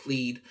you to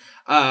plead.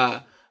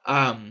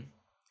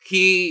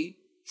 He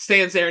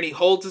stands there and he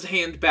holds his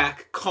hand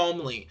back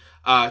calmly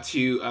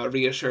to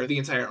reassure the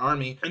entire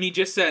army. And he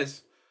just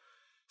says,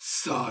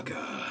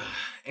 Saga.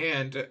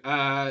 And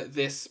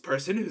this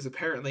person, who's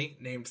apparently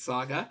named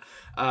Saga,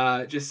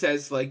 just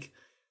says, like,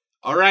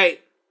 all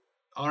right,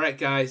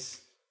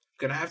 guys,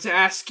 I'm gonna have to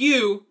ask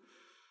you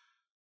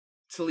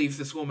to leave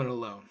this woman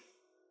alone.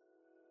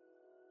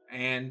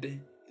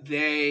 And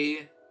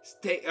they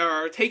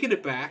are taken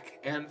aback,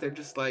 and they're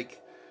just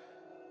like,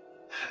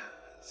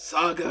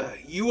 Saga,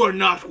 you are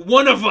not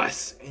one of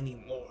us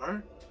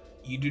anymore.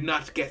 You do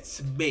not get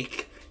to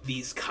make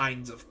these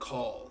kinds of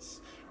calls.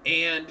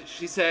 And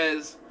she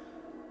says,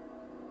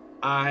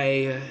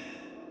 I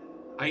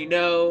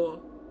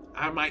know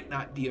I might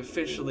not be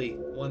officially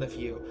one of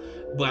you,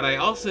 but I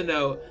also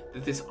know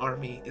that this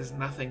army is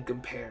nothing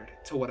compared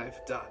to what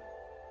I've done.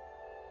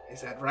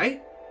 Is that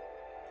right?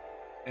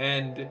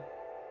 And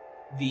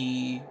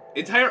the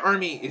entire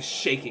army is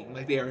shaking,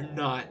 like they are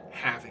not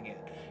having it.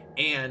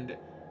 And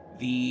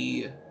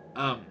the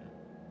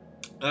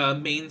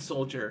main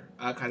soldier,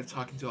 kind of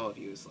talking to all of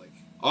you, is like,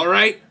 all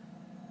right,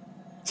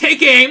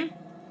 take aim.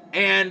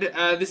 And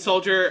all the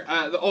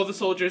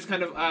soldiers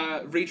kind of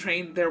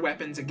retrain their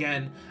weapons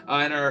again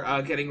and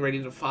are getting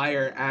ready to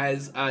fire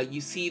as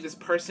you see this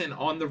person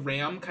on the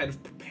ram kind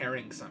of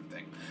preparing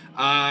something.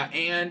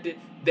 And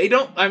they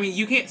don't,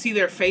 you can't see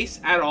their face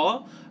at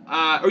all,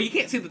 or you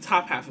can't see the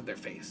top half of their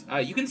face.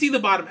 You can see the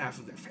bottom half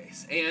of their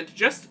face. And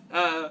just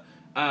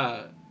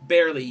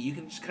barely, you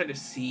can just kind of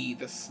see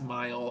the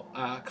smile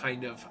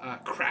kind of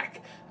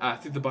crack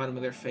through the bottom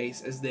of their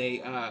face as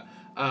they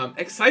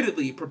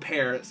excitedly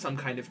prepare some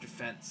kind of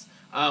defense.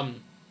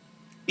 And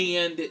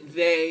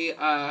they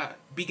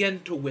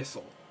begin to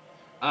whistle.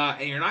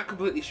 And you're not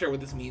completely sure what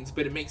this means,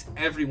 but it makes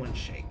everyone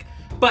shake.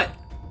 But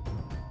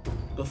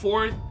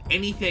before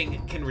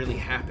anything can really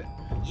happen,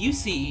 you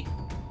see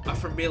a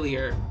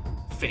familiar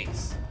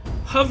face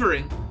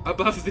hovering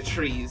above the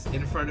trees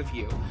in front of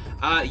you.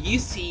 You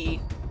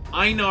see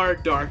Einar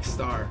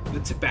Darkstar, the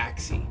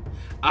Tabaxi.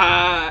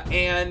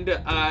 And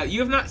you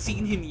have not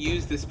seen him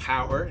use this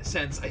power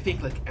since, I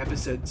think, like,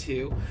 episode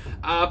 2.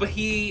 But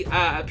he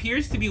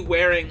appears to be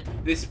wearing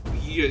this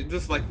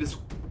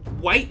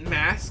white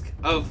mask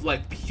of,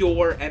 like,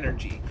 pure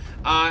energy.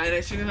 And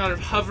it's just kind of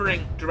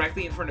hovering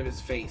directly in front of his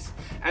face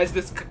as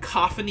this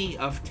cacophony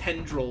of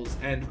tendrils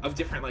and of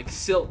different, like,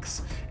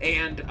 silks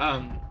and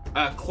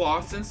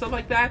cloths and stuff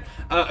like that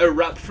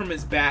erupt from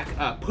his back,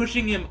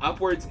 pushing him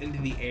upwards into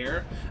the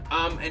air,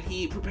 and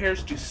he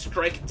prepares to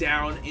strike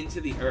down into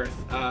the earth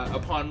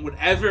upon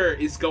whatever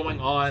is going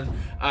on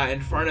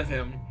in front of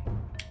him.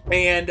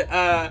 And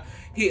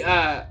he,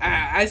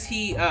 as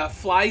he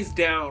flies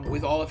down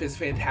with all of his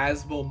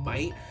phantasmal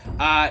might,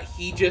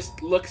 he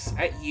just looks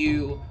at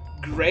you,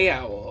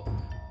 Greyowl,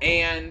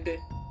 and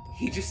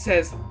he just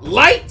says,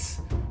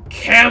 "Lights,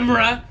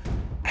 camera,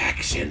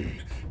 action!"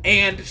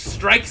 and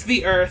strikes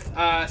the earth,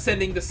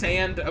 sending the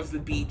sand of the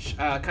beach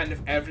kind of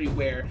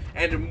everywhere,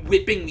 and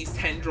whipping these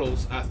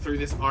tendrils through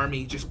this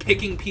army, just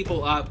picking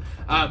people up,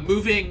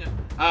 moving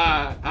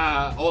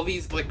all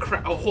these, like,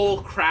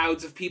 whole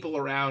crowds of people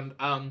around,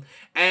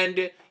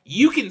 and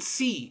you can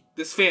see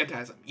this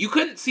phantasm. You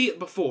couldn't see it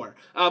before.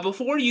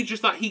 Before, you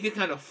just thought he could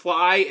kind of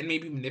fly and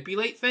maybe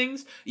manipulate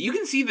things. You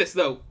can see this,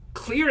 though,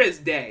 clear as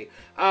day,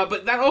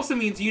 but that also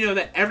means you know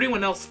that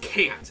everyone else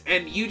can't,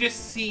 and you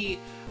just see...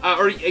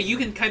 or you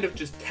can kind of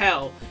just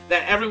tell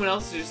that everyone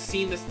else has just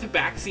seen this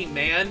Tabaxi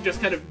man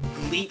just kind of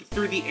leap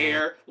through the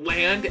air,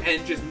 land,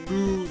 and just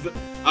move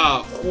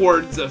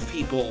hordes of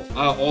people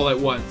all at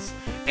once.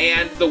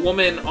 And the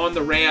woman on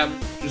the ram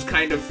just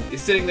kind of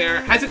is sitting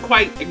there, hasn't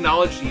quite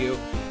acknowledged you,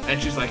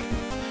 and she's like,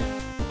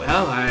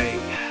 "Well, I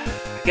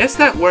guess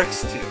that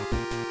works too."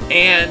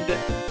 And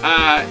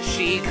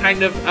she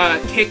kind of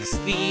kicks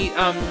the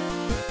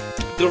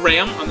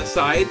ram on the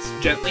sides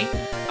gently,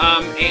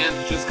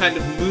 and just kind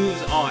of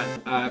moves on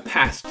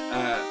past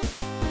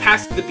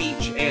the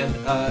beach and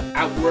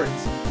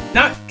outwards,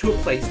 not to a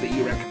place that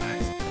you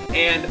recognize.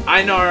 And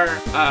Einar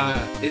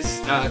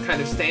is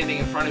kind of standing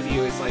in front of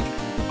you. Is like,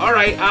 "All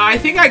right, I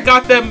think I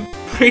got them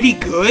pretty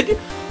good.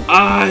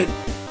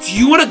 Do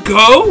you want to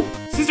go,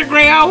 Sister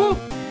Greyowl?"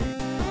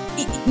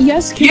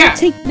 Yes.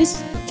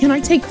 Can I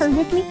take her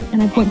with me?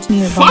 And I point to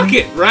Nirvana. Fuck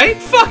it, right?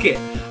 Fuck it.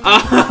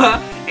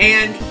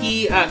 And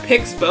he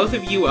picks both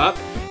of you up,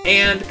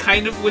 and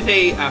kind of with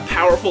a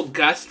powerful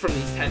gust from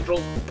these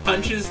tendrils,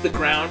 punches the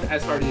ground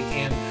as hard as he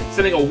can,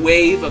 sending a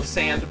wave of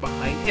sand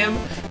behind him,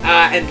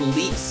 and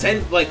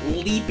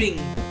leaping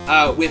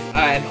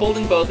and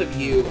holding both of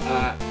you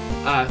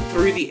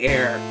through the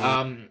air,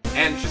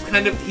 and he just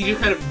kind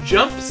of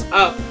jumps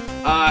up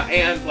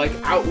and, like,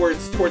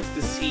 outwards towards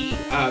the sea,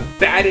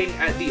 batting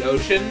at the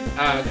ocean,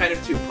 kind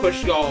of to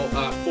push y'all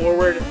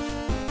forward.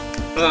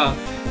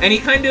 And he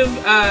kind of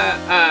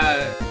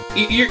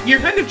you're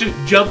kind of just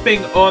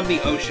jumping on the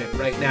ocean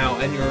right now,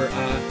 and you're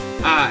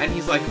and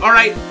he's like, "All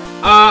right,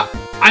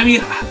 I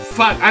mean,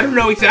 fuck, I don't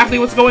know exactly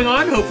what's going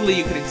on. Hopefully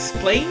you can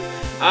explain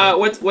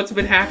what's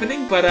been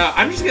happening, but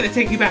I'm just gonna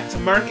take you back to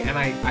Merc, and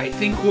I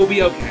think we'll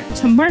be okay."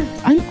 To Merc?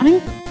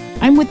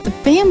 I'm with the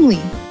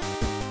family.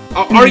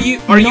 Are you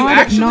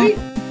actually?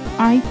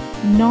 I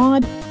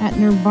nod at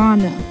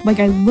Nirvana, like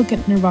I look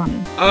at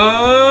Nirvana.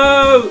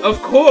 Oh,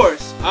 of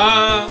course.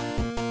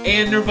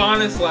 And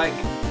Nirvana's like,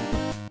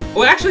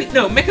 well, actually,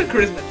 no, make a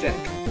charisma check.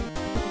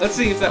 Let's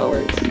see if that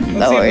works.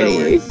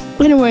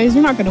 Anyways,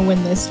 you're not gonna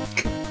win this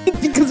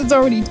because it's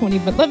already 20.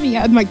 But let me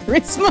add my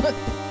charisma.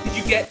 Did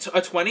you get a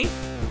 20?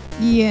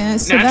 Yeah,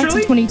 so Naturally? that's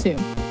a 22.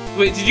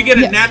 Wait, did you get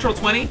a natural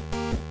 20?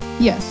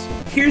 Yes.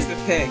 Here's the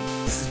thing,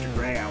 Sister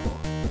Greyowl.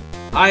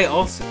 I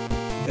also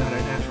got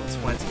a natural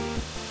 20.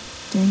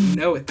 Dang. You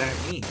know what that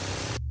means.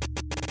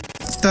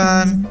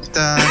 Dun,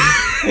 dun.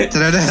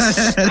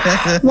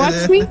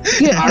 Watch me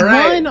get All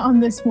right. one on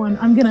this one.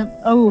 I'm gonna.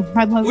 Oh,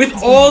 I love. With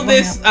all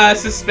this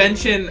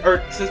suspension?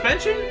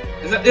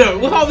 Is that,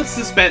 with all this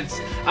suspense,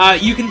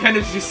 you can kind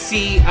of just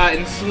see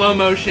in slow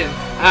motion.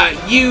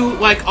 You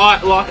lock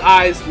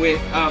eyes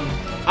with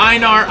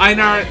Einar.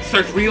 Einar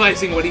starts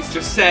realizing what he's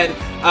just said.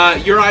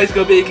 Your eyes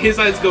go big, his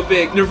eyes go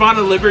big.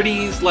 Nirvana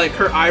Liberty's, like,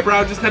 her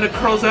eyebrow just kind of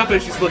curls up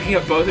as she's looking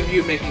at both of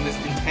you, making this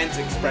intense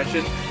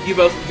expression. You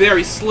both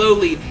very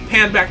slowly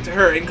pan back to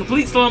her in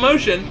complete slow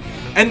motion,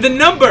 and the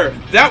number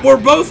that we're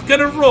both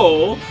gonna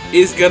roll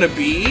is gonna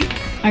be...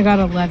 I got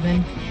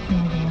 11.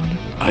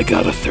 I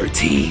got a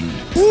 13.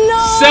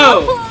 No!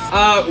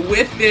 So,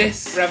 with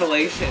this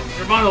revelation,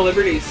 Nirvana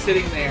Liberty is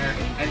sitting there,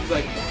 and she's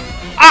like,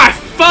 "I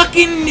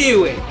fucking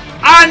knew it!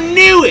 I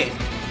knew it!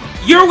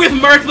 You're with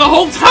Merc the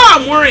whole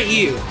time, weren't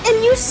you?"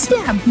 And you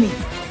stabbed me.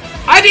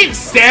 I didn't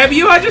stab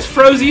you, I just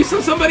froze you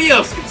so somebody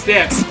else could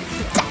stab you.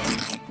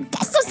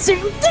 That's the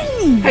same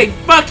thing! Hey,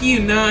 fuck you,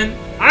 Nun.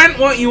 I didn't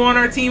want you on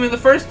our team in the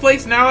first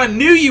place, now I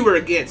knew you were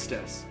against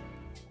us.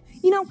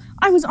 You know,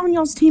 I was on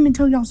y'all's team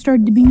until y'all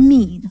started to be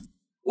mean.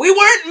 We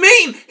weren't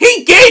mean!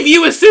 He gave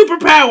you a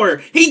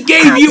superpower! He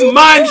gave you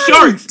mind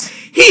sharks!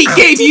 He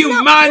gave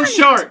you mind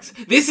sharks!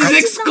 This is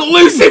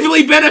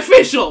exclusively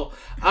beneficial!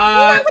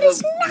 It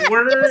is not.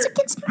 We're It was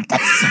against my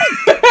consent.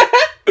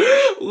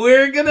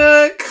 we're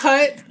gonna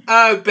cut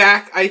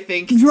back, I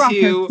think, Drop to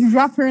her. You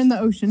drop her in the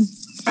ocean.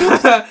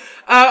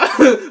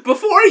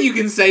 before you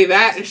can say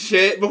that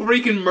shit, before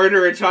you can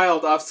murder a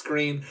child off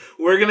screen,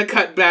 we're gonna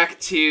cut back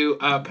to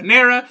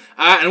Panera,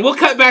 and we'll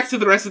cut back to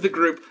the rest of the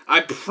group.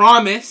 I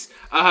promise.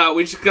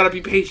 We just gotta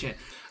be patient.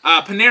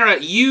 Panera,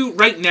 you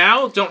right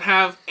now don't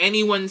have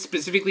anyone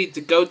specifically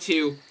to go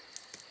to,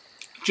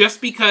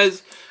 just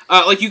because,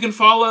 you can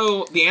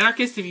follow the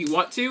Anarchist if you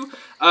want to,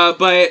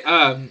 but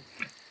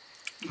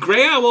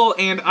Greyowl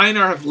and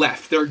Einar have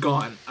left. They're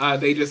gone.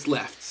 They just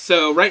left.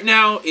 So right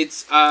now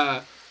it's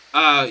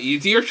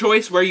it's your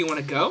choice where you want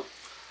to go.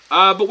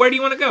 But where do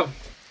you want to go?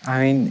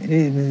 I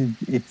mean,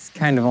 it's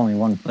kind of only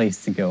one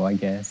place to go, I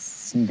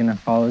guess. I'm gonna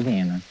follow the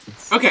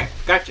Anarchists. Okay,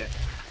 gotcha.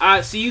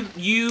 So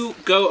you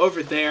go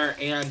over there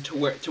and to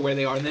where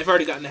they are, and they've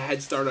already gotten a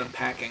head start on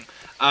packing.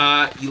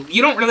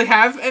 You don't really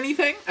have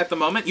anything at the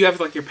moment. You have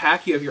your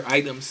pack, you have your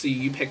items, so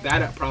you pick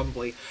that up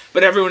probably.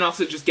 But everyone else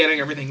is just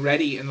getting everything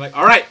ready and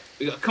all right,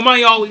 come on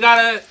y'all, we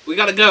gotta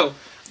go.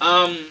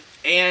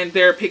 And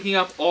they're picking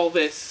up all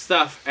this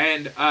stuff,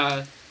 and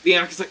the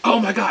Anarchist's like, oh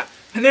my god,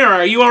 Panera,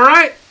 are you all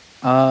right?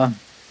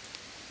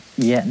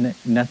 Yeah,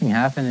 nothing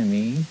happened to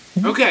me.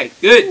 Okay,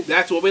 good.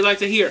 That's what we like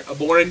to hear. A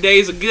boring day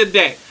is a good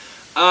day.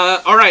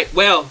 All right.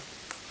 Well,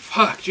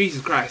 fuck,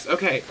 Jesus Christ.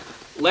 Okay,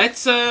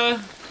 let's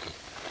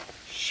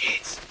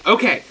shit.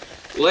 Okay,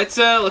 let's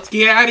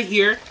get out of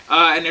here.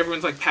 And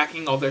everyone's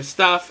packing all their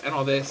stuff and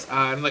all this. And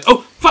I'm like,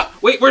 oh fuck,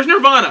 wait, where's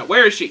Nirvana?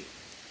 Where is she?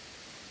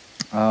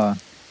 Gone.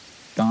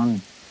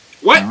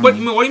 What? What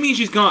do you mean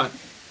she's gone?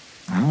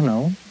 I don't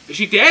know. Is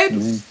she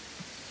dead?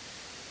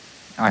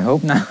 I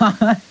hope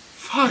not.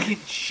 Fucking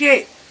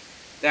shit.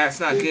 That's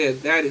not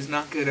good. That is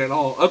not good at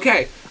all.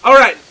 Okay. All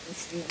right.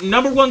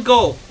 Number one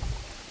goal.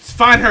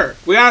 Find her.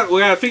 We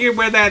gotta figure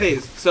where that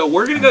is. So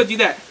we're gonna go do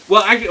that.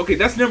 Well, actually, okay,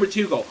 that's number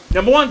 2 goal.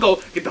 Number 1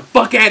 goal, get the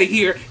fuck out of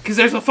here, because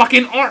there's a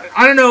fucking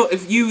I don't know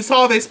if you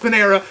saw this,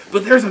 Panera,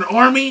 but there's an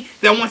army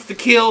that wants to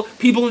kill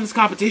people in this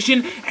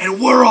competition,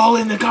 and we're all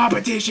in the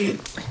competition.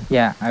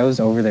 Yeah, I was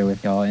over there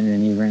with y'all, and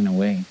then you ran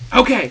away.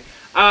 Okay.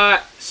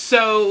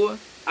 So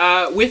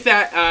with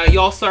that,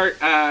 y'all start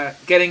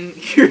getting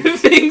your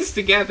things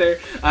together.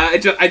 I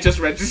just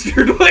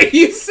registered what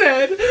you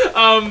said,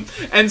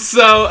 and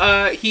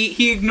so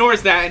he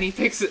ignores that and he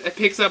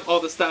picks up all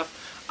the stuff.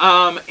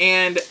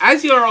 And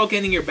as you are all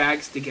getting your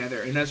bags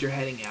together and as you're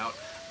heading out,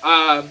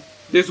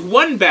 there's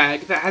one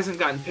bag that hasn't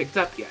gotten picked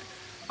up yet.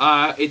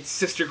 It's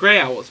Sister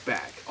Greyowl's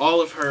bag. All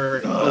of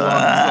her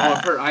belongings, all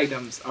of her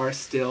items are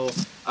still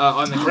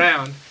on the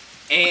ground,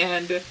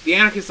 and the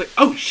Anarchist's like,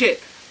 "Oh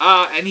shit!"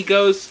 And he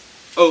goes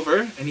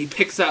over and he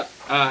picks up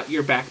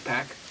your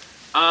backpack,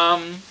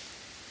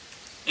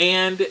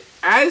 and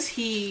as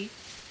he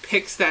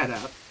picks that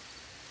up,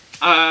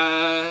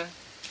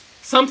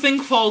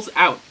 something falls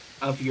out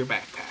of your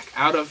backpack,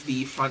 out of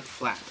the front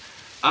flap,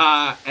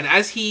 and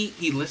as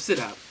he lifts it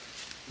up,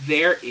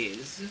 there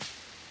is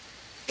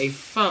a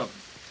phone,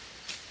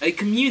 a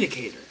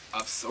communicator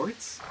of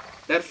sorts,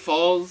 that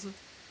falls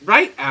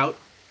right out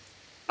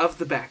of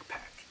the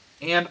backpack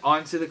and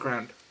onto the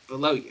ground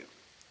below you.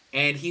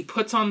 And he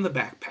puts on the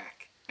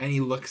backpack, and he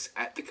looks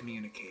at the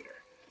communicator.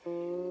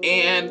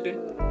 And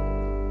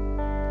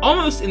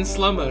almost in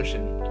slow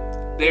motion,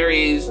 there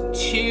is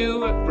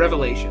 2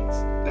 revelations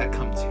that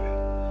come to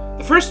him.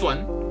 The first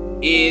one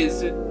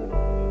is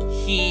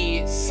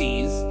he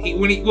sees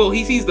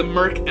the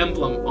Merc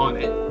emblem on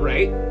it,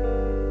 right?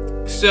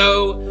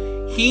 So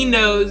he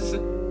knows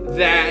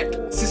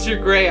that Sister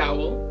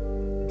Greyowl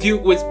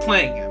was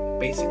playing him,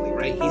 basically,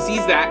 right? He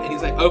sees that, and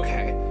he's like,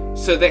 okay,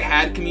 so they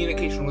had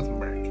communication with Merc.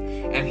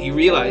 And he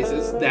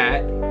realizes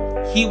that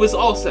he was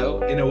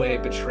also, in a way,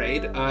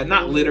 betrayed.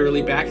 Not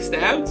literally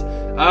backstabbed,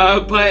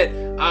 but,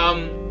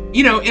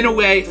 in a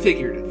way,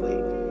 figuratively.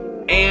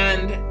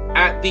 And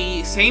at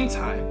the same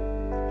time,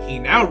 he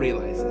now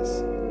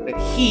realizes that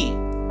he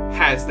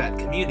has that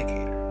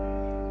communicator.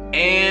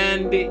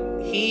 And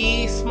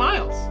he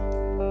smiles.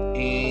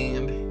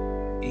 And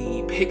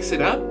he picks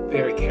it up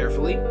very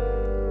carefully.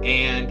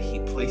 And he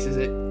places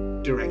it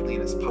directly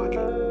in his pocket.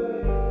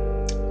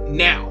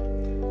 Now,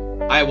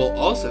 I will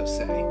also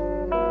say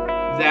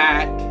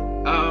that,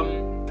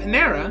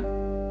 Panera,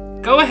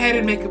 go ahead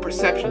and make a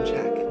perception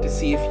check to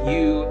see if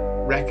you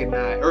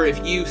recognize, or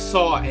if you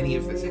saw any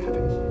of this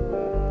happen.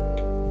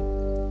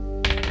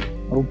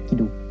 Okie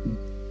dokie.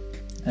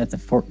 That's a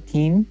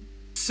 14.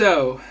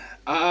 So,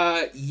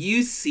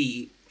 you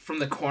see from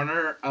the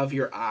corner of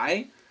your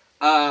eye,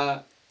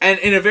 and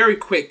in a very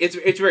quick, it's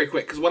very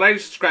quick, because what I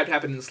just described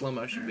happened in slow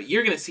motion, but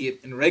you're going to see it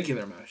in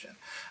regular motion.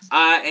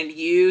 And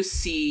you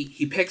see,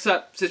 he picks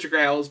up Sister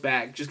Greyowl's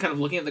bag, just kind of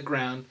looking at the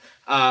ground.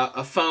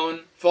 A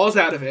phone falls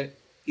out of it.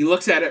 He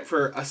looks at it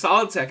for a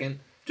solid second,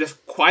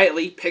 just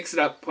quietly picks it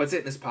up, puts it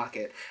in his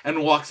pocket,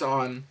 and walks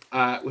on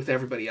with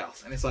everybody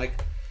else. And it's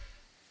like,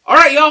 all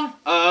right,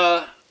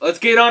 y'all, let's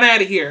get on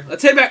out of here.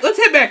 Let's head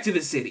back to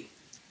the city.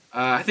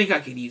 I think I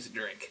could use a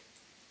drink.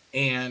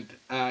 and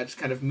just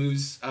kind of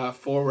moves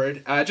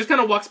forward. Just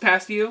kind of walks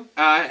past you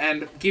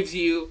and gives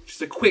you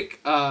just a quick,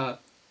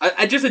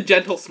 just a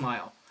gentle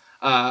smile.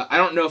 I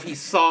don't know if he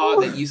saw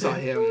that you saw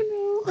him,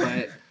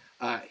 but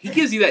he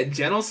gives you that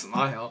gentle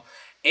smile.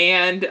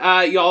 And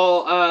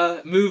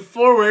y'all move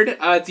forward.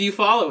 Do you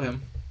follow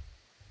him?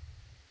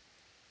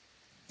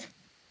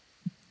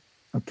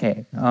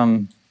 Okay.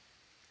 I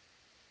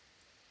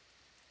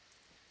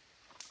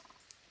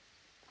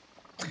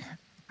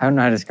don't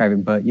know how to describe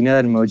it, but you know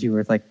that emoji where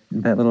it's like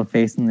that little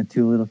face and the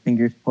two little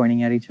fingers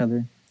pointing at each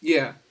other?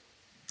 Yeah.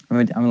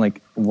 I'm gonna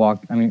like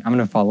walk. I mean, I'm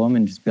gonna follow him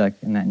and just be like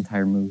in that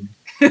entire mood.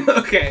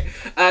 Okay.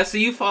 So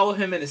you follow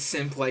him in a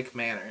simp-like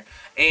manner,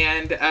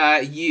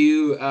 and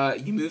you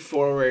move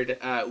forward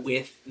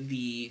with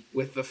the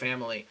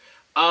family.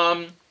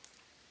 And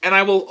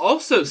I will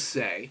also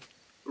say,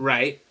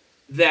 right,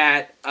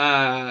 that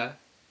the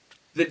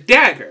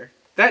dagger,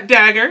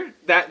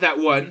 that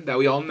one that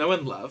we all know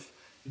and love,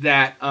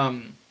 that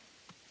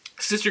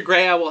Sister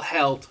Greyowl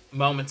held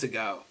moments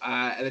ago,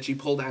 that she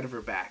pulled out of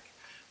her back.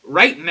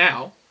 Right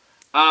now,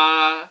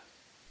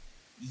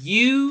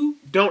 you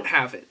don't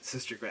have it,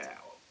 Sister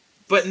Greyowl,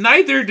 but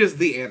neither does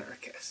the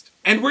Anarchist.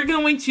 And we're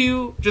going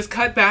to just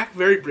cut back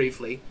very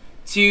briefly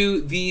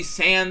to the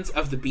sands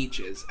of the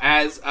beaches,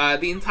 as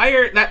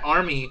that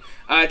army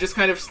just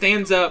kind of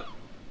stands up,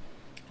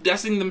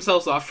 dusting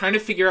themselves off, trying to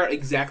figure out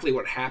exactly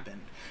what happened.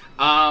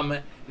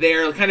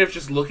 They're kind of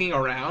just looking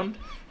around,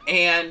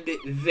 and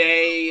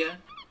they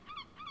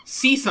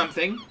see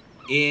something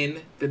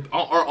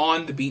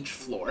on the beach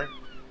floor.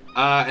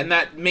 And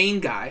that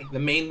main guy, the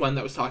main one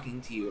that was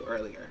talking to you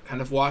earlier,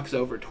 kind of walks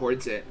over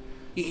towards it.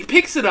 He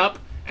picks it up,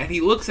 and he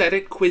looks at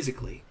it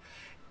quizzically.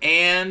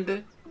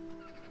 And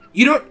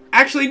you don't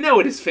actually know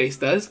what his face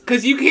does,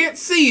 because you can't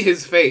see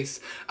his face.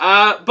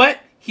 But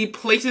he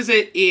places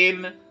it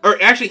in, or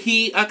actually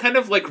he kind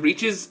of like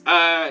reaches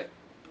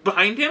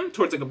behind him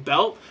towards like a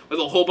belt with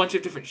a whole bunch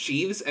of different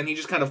sheaths, and he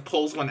just kind of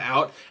pulls one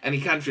out, and he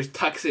kind of just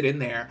tucks it in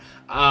there.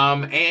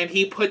 And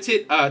he puts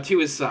it to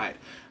his side.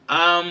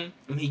 And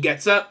he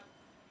gets up,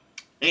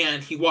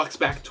 and he walks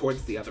back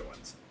towards the other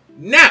ones.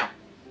 Now,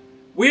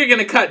 we're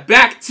gonna cut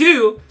back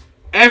to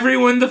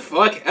everyone the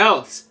fuck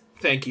else.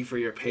 Thank you for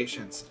your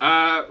patience.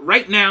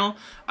 Right now,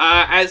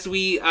 as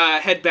we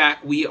head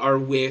back, we are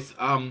with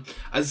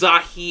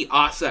Azahi,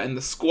 Asa, and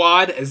the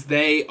squad as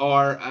they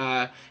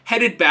are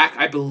headed back.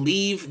 I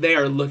believe they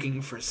are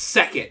looking for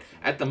Second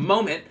at the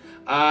moment,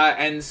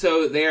 and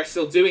so they are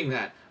still doing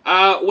that.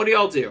 What do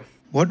y'all do?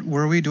 What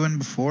were we doing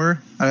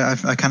before?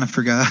 I kind of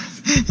forgot.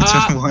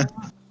 It's been one.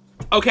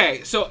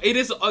 Okay, so it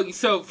is.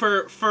 So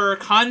for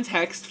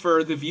context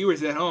for the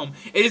viewers at home,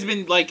 it has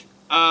been like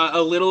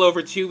a little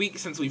over 2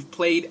 weeks since we've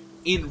played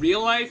in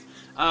real life.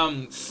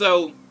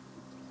 So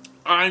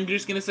I'm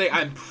just gonna say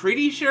I'm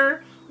pretty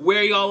sure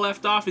where y'all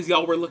left off is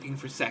y'all were looking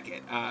for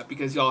Second,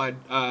 because y'all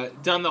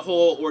had done the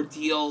whole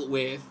ordeal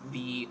with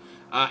the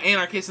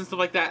anarchists and stuff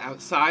like that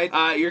outside.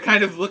 You're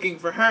kind of looking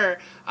for her,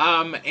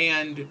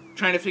 and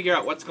trying to figure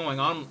out what's going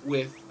on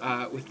with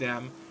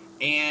them.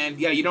 And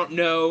yeah, you don't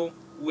know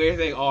where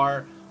they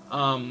are.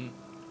 And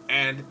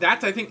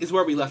that's, I think, is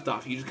where we left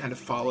off. You just kind of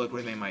followed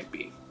where they might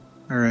be.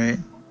 All right.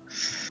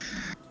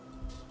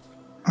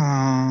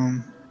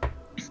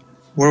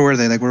 Where were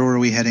they? Like, where were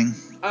we heading?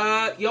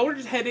 Y'all were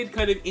just headed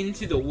kind of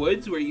into the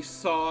woods where you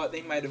saw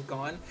they might have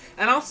gone.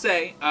 And I'll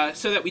say,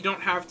 so that we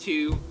don't have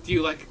to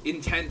do, like,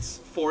 intense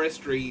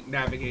forestry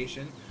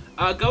navigation,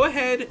 go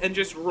ahead and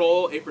just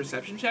roll a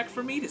perception check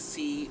for me to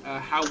see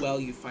how well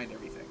you find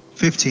everything.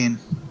 15.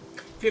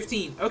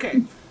 15,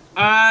 okay.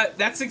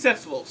 That's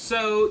successful.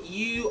 So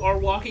you are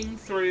walking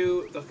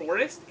through the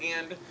forest,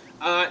 and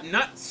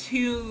not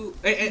too...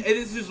 And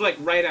this is, like,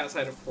 right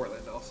outside of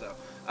Portland, also.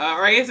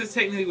 Or I guess it's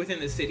technically within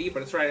the city,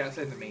 but it's right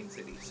outside the main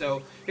city.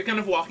 So you're kind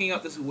of walking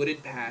up this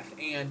wooded path,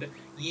 and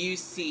you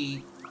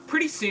see,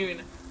 pretty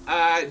soon,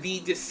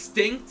 the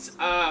distinct,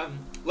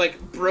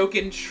 like,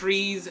 broken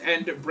trees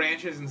and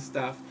branches and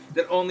stuff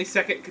that only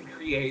Second could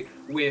create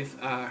with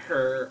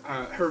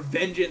her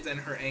vengeance and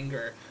her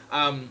anger.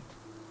 And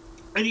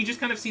you just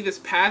kind of see this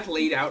path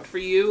laid out for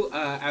you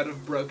out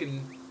of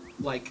broken,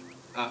 like,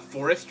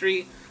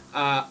 forestry,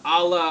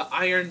 a la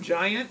Iron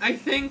Giant, I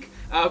think,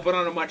 but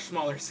on a much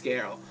smaller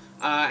scale.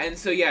 And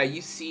so, yeah,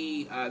 you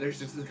see there's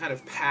just this kind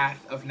of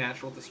path of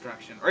natural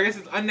destruction. Or I guess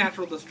it's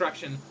unnatural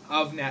destruction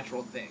of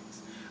natural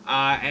things.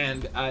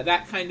 And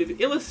that kind of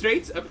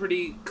illustrates a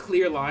pretty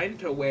clear line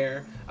to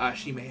where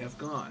she may have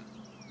gone.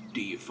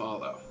 Do you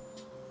follow?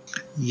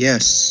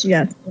 Yes.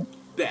 Yes.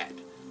 Bet.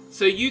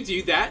 So you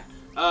do that.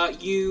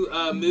 You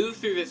move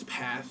through this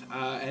path,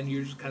 and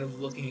you're just kind of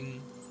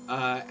looking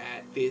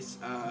at this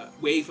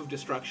wave of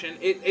destruction.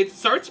 It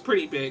starts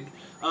pretty big,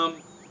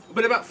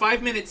 but about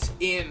 5 minutes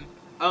in,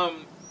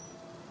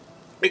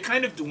 it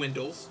kind of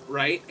dwindles,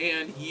 right?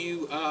 And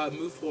you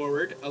move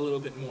forward a little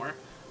bit more.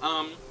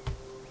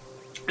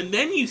 And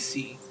then you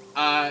see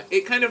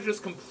it kind of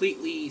just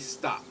completely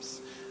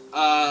stops.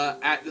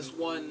 at this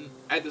one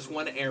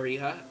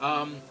area,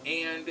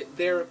 and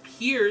there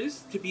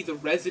appears to be the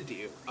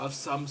residue of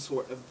some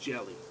sort of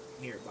jelly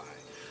nearby.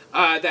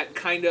 That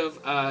kind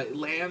of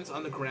lands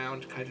on the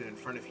ground, kind of in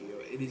front of you.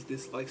 It is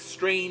this like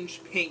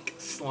strange pink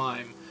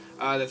slime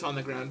that's on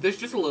the ground. There's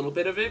just a little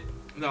bit of it,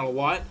 not a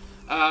lot,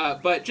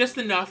 but just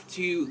enough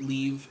to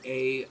leave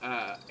a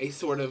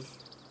sort of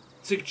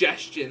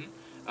suggestion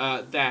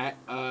that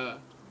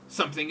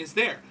something is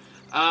there.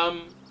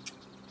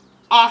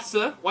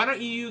 Asa, why don't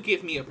you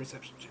give me a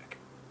perception check?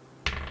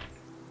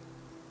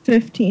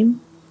 15.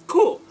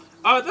 Cool.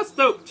 That's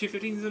dope. 2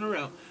 15s in a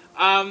row.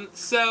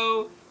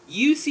 So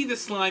you see the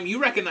slime.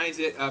 You recognize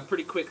it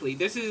pretty quickly.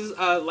 This is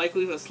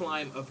likely the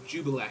slime of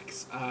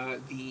Jubilex,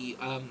 the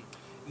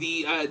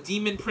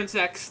demon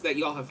princess that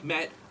y'all have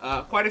met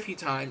quite a few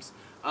times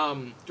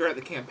throughout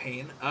the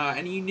campaign.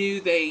 And you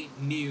knew they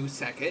knew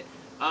Sekit.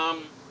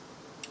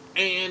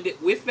 And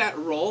with that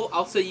roll,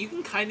 I'll say you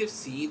can kind of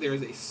see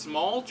there's a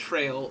small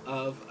trail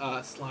of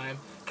slime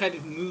kind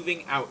of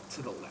moving out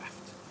to the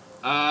left.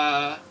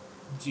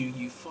 Do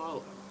you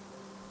follow?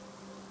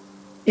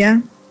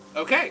 Yeah.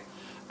 Okay.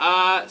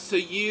 So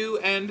you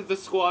and the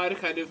squad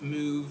kind of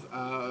move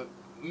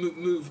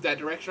that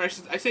direction.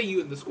 I say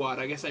you and the squad.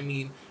 I guess I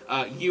mean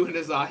you and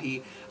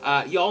Azahi.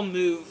 Y'all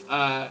move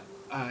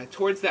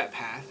towards that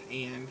path,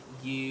 and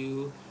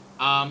you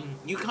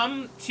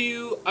come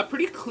to a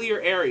pretty clear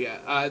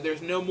area.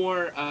 There's no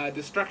more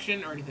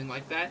destruction or anything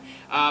like that.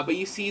 But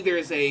you see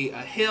there's a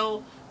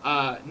hill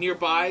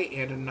nearby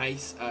and a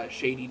nice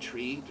shady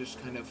tree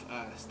just kind of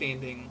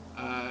standing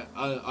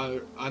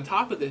on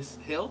top of this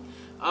hill.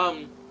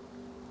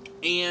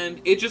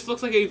 And it just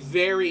looks like a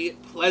very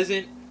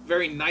pleasant,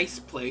 very nice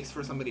place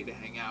for somebody to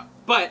hang out.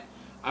 But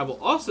I will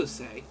also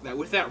say that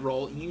with that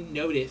roll, you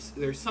notice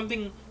there's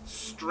something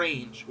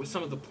strange with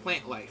some of the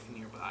plant life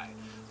nearby.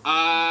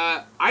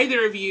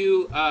 Either of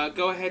you,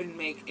 go ahead and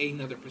make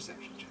another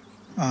perception check.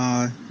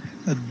 A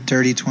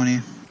dirty 20.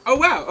 Oh,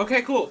 wow.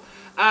 Okay, cool.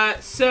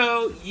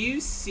 So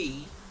you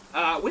see,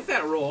 with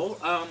that roll,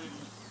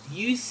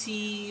 you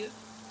see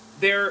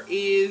there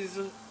is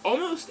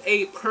almost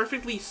a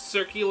perfectly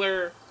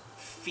circular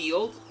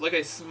field, like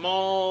a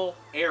small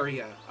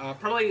area,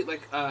 probably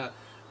like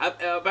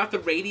about the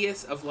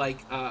radius of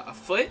like a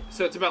foot,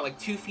 so it's about like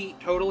 2 feet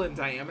total in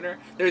diameter.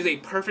 There's a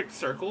perfect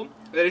circle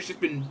that has just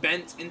been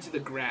bent into the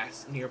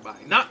grass nearby,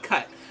 not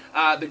cut.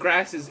 The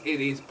grass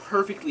is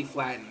perfectly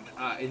flattened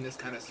in this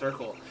kind of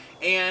circle,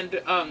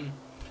 and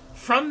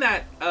from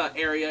that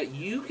area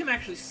you can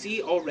actually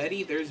see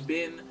already there's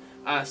been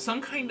some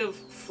kind of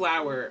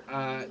flower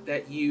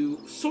that you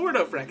sort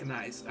of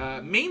recognize,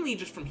 mainly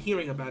just from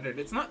hearing about it.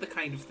 It's not the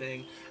kind of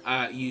thing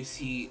you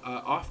see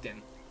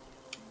often.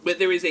 But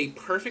there is a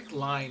perfect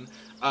line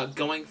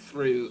going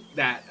through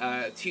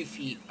that 2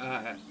 feet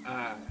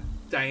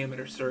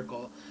diameter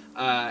circle.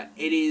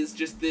 It is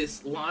just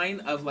this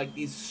line of like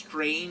these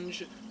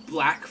strange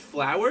black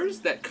flowers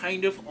that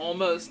kind of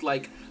almost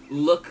like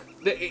look...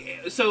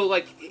 So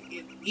like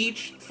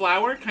each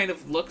flower kind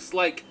of looks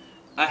like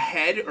a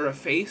head or a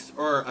face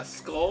or a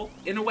skull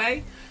in a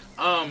way.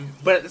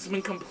 But it's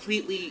been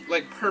completely,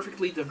 like,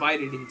 perfectly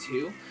divided in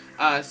two.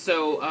 But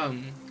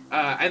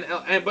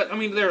I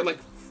mean,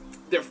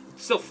 they're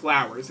still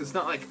flowers. It's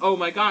not like, oh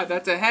my god,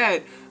 that's a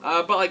head.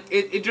 But like,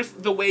 it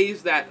just the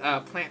ways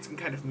that plants can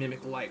kind of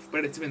mimic life.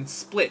 But it's been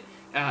split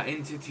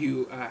into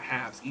two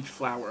halves, each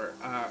flower,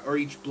 or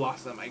each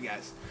blossom, I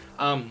guess.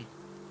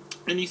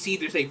 And you see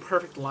there's a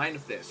perfect line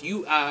of this.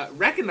 You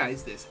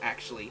recognize this,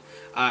 actually,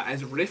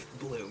 as Rift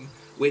Bloom,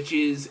 which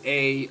is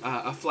a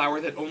flower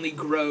that only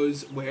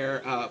grows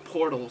where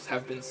portals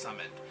have been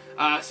summoned.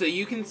 So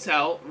you can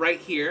tell right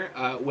here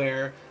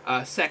where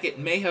Sekit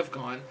may have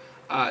gone.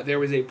 There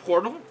was a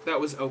portal that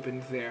was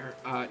opened there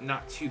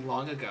not too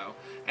long ago.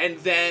 And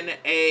then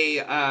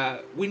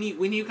when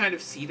you kind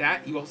of see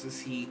that, you also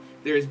see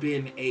there's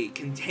been a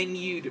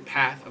continued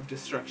path of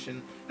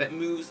destruction that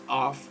moves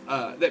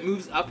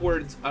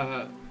upwards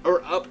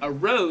or up a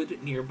road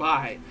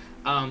nearby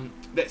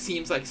that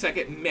seems like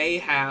Sekit may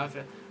have,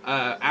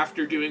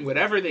 after doing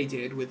whatever they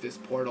did with this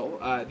portal,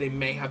 they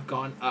may have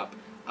gone up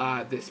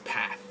this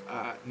path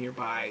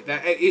nearby.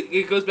 That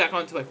it goes back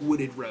onto like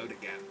wooded road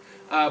again.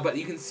 But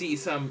you can see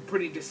some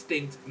pretty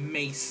distinct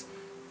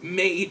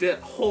mace-made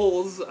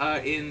holes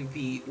in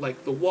the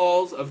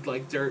walls of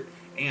like dirt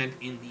and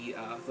in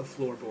the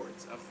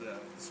floorboards of the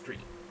street.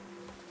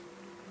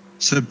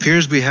 So it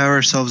appears we have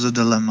ourselves a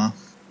dilemma.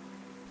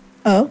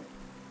 Oh?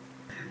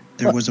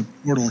 There was a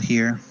portal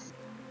here.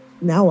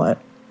 Now what?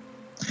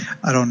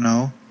 I don't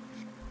know.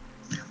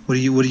 What do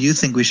you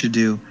think we should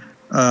do?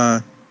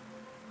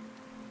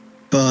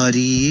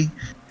 Buddy,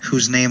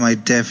 whose name I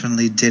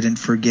definitely didn't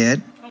forget.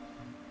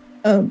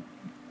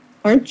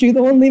 Aren't you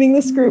the one leading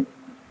this group?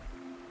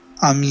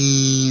 I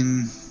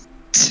mean,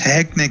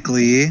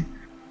 technically,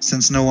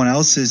 since no one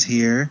else is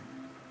here.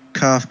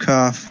 Cough,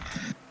 cough.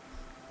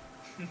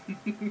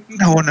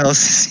 No one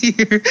else is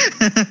here.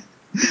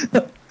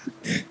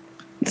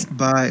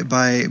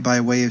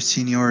 By way of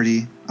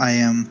seniority, I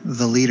am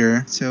the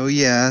leader. So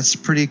yeah, it's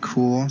pretty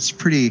cool. It's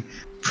pretty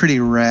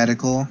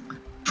radical,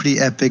 pretty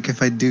epic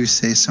if I do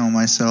say so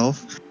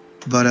myself.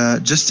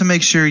 But just to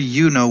make sure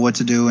you know what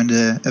to do in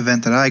the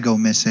event that I go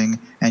missing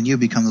and you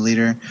become the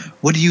leader,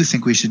 what do you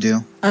think we should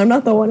do? I'm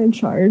not the one in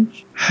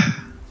charge.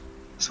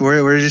 So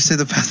where did you say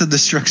the path of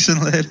destruction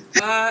led?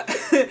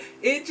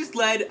 It just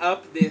led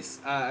up this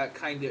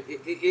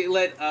it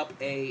led up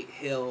a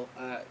hill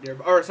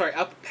nearby, or sorry,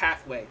 up a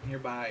pathway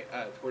nearby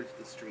towards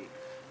the street.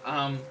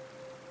 And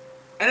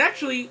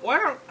actually,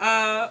 why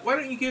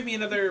don't you give me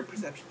another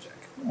perception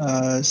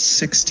check?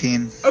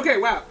 16. Okay,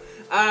 wow.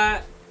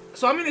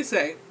 So I'm gonna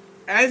say,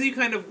 as you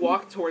kind of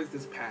walk towards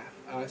this path,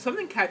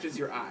 something catches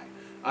your eye,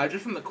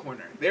 just from the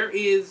corner. There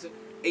is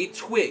a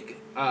twig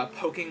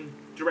poking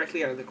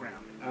directly out of the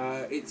ground.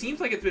 It seems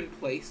like it's been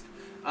placed,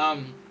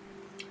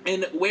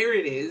 and where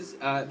it is,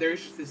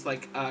 there's just this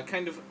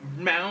kind of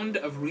mound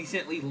of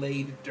recently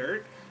laid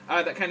dirt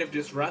that kind of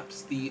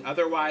disrupts the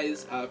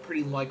otherwise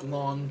pretty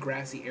long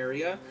grassy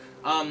area.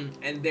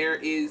 And there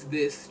is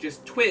this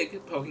just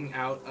twig poking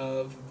out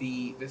of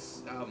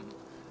this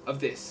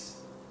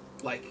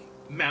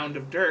mound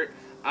of dirt.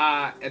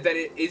 That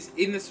it is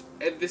in this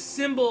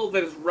symbol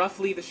that is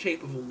roughly the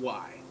shape of a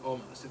Y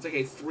almost. It's like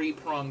a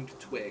 3-pronged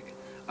twig.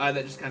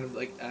 That just kind of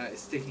is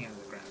sticking out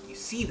of the ground. You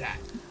see that.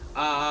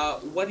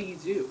 What do you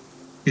do?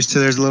 You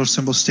said there's a little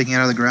symbol sticking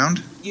out of the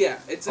ground? Yeah,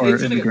 it's a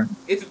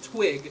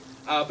twig,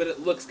 but it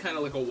looks kind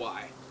of like a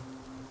Y.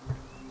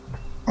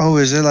 Oh,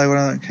 is it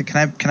like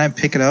can I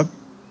pick it up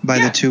by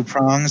the 2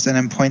 prongs and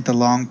then point the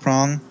long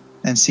prong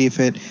and see if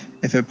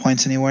it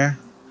points anywhere?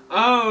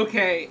 Oh,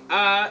 okay.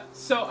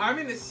 So I'm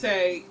gonna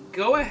say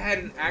go ahead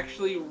and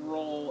actually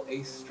roll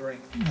a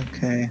strength.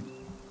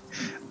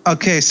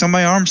 Okay, so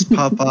my arms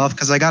pop off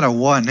because I got a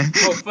 1.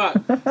 Oh,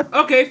 fuck.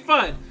 Okay,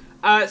 fun.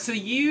 So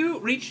you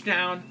reach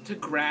down to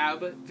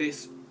grab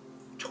this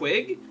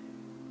twig,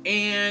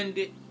 and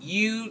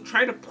you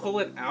try to pull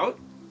it out,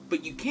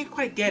 but you can't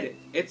quite get it.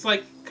 It's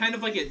kind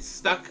of like it's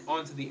stuck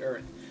onto the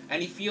earth,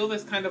 and you feel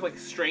this kind of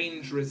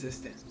strange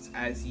resistance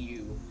as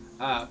you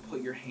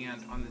put your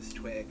hand on this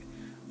twig.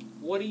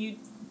 What do you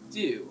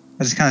do?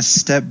 I just kind of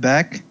step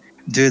back,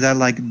 do that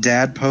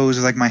dad pose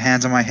with my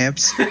hands on my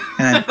hips,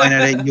 and I point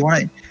at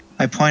it.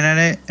 I point at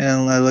it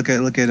and I look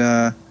at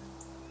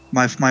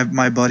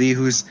my buddy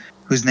whose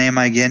name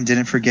I again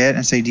didn't forget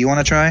and say, "Do you want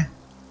to try?"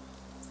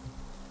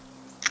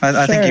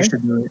 I think you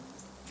should do it.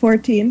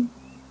 14.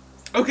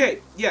 Okay,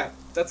 yeah,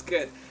 that's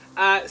good.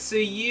 So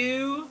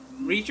you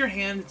reach your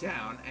hand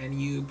down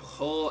and you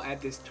pull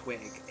at this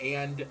twig,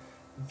 and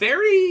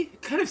very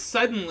kind of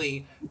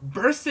suddenly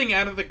bursting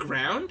out of the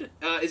ground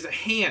is a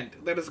hand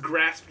that has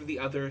grasped the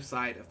other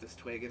side of this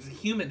twig. It's a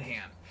human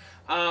hand.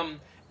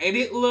 And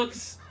it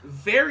looks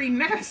very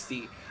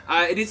nasty.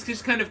 It is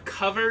just kind of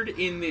covered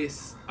in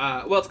this,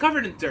 it's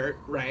covered in dirt,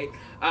 right?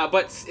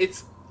 But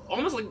it's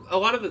almost like a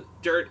lot of the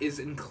dirt is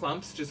in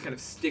clumps, just kind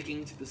of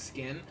sticking to the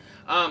skin.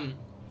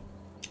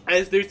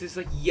 As there's this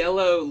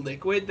yellow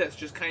liquid that's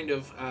just kind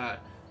of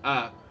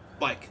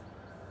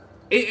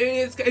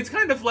it's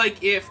kind of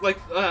like if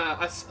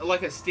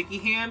a sticky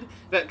hand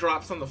that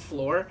drops on the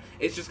floor.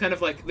 It's just kind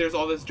of there's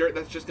all this dirt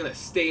that's just gonna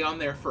stay on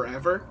there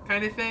forever,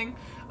 kind of thing.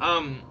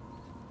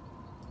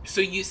 So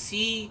you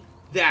see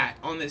that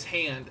on this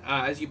hand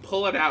as you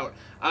pull it out.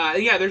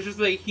 There's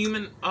just a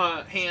human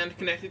hand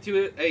connected to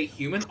it, a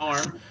human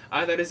arm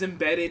that is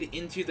embedded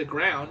into the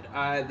ground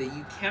that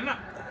you cannot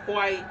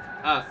quite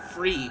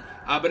free,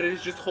 but it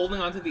is just holding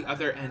onto the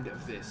other end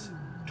of this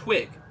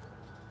twig.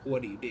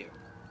 What do you do?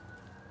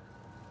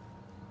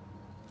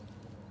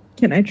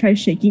 Can I try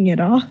shaking it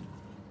off?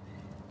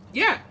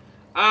 Yeah.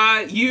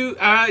 You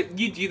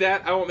do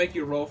that. I won't make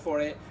you roll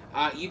for it.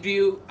 You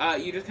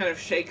just kind of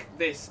shake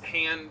this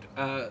hand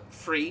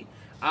free,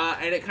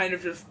 and it kind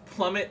of just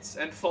plummets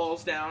and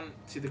falls down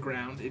to the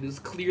ground. It is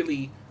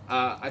clearly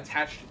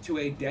attached to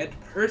a dead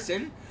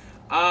person,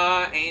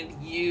 and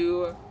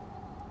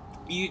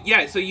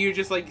so you're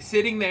just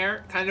sitting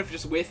there, kind of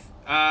just with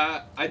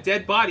a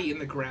dead body in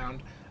the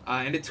ground,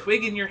 and a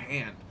twig in your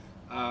hand,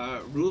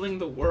 ruling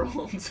the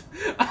world.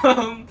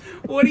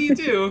 What do you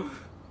do?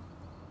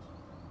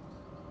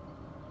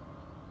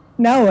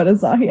 Now what,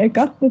 Azahi? I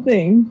got the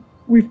thing.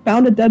 We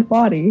found a dead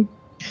body.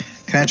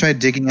 Can I try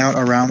digging out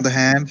around the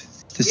hand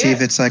to see if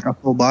it's a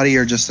full body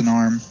or just an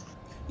arm?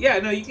 Yeah,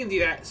 no, you can do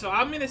that. So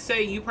I'm going to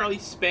say you probably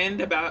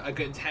spend about a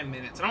good 10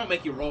 minutes. I don't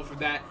make you roll for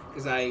that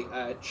because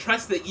I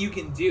trust that you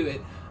can do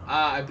it.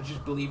 I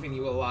just believe in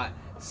you a lot.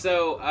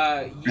 So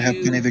I have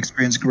plenty of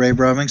experience grave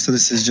robbing, so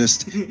this is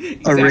just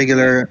exactly. A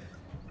regular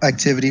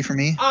activity for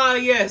me.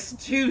 Yes,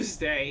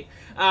 Tuesday.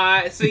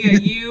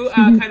 You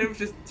kind of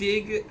just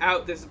dig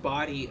out this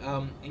body,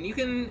 and you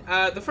can,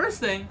 the first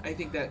thing I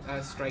think that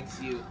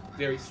strikes you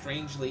very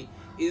strangely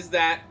is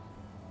that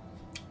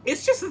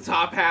it's just the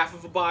top half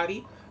of a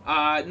body.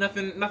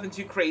 Nothing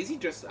too crazy,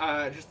 just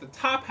the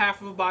top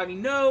half of a body,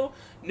 no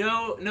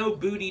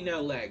booty,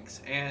 no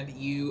legs, and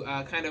you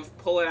kind of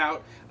pull it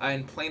out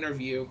in plainer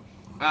view.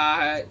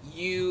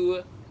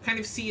 You kind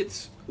of see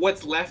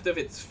what's left of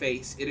its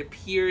face, it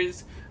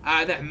appears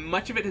that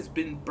much of it has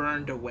been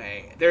burned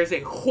away. There's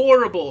a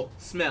horrible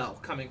smell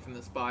coming from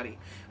this body,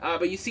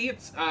 but you see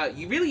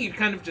you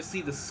kind of just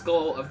see the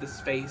skull of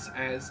this face,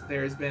 as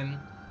there's been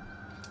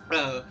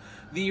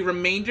the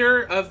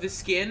remainder of the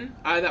skin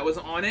that was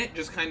on it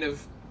just kind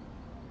of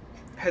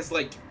has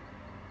like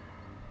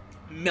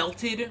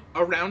melted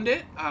around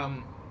it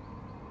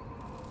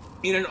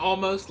in an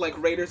almost like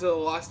Raiders of the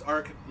Lost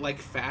Ark like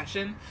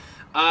fashion,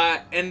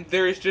 and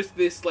there's just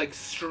this like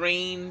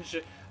strange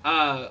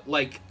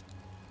like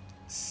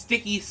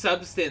sticky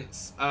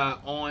substance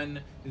on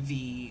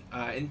the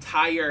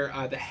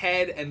entire the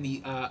head and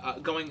the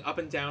going up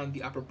and down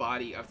the upper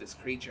body of this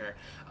creature.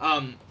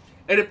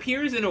 It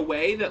appears in a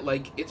way that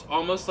like it's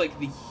almost like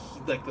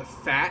the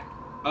fat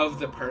of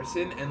the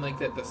person, and like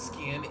that the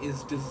skin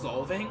is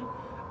dissolving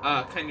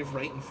kind of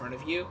right in front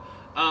of you,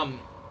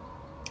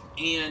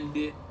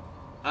 and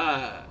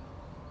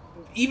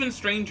even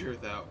stranger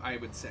though, I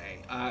would say,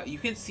 you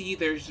can see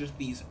there's just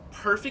these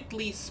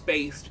perfectly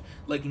spaced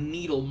like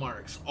needle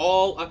marks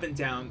all up and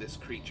down this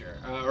creature,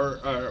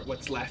 or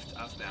what's left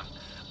of them,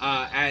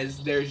 as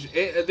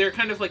they're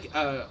kind of like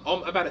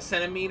about a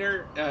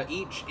centimeter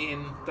each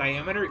in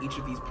diameter, each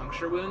of these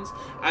puncture wounds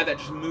that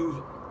just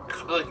move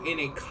like in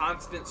a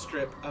constant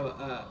strip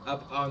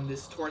up on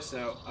this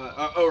torso,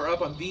 or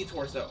up on the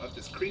torso of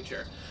this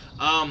creature,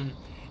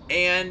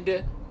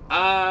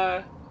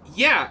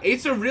 yeah,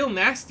 it's a real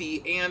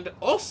nasty. And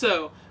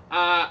also,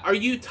 are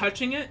you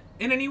touching it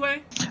in any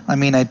way? I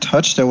mean, I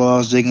touched it while I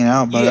was digging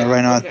out, but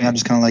right now I think I'm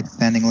just kind of like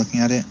standing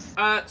looking at it.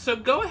 So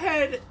go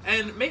ahead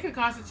and make a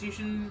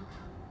Constitution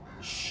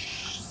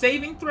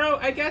saving throw,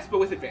 I guess, but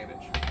with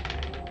advantage.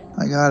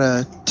 I got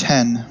a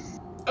 10.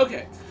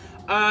 Okay.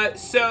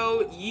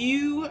 So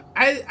you,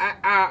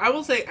 I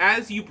will say,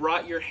 as you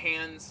brought your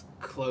hands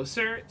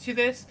closer to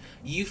this,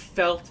 you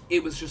felt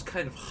it was just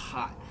kind of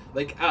hot.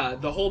 Like,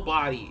 the whole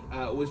body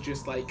was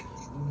just, like,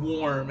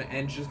 warm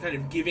and just kind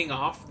of giving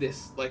off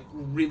this, like,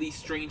 really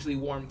strangely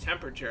warm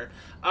temperature.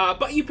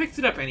 But you picked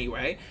it up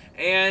anyway.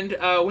 And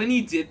when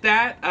you did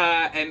that,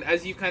 and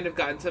as you kind of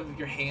got some of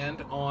your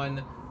hand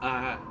on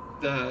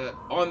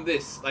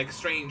this, like,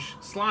 strange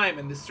slime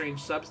and this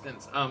strange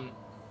substance,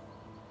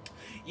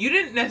 you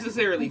didn't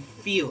necessarily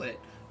feel it,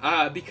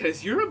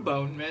 because you're a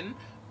boneman,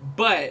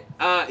 but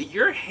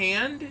your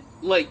hand,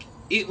 like,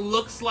 it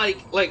looks like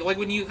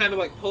when you kind of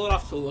like pull it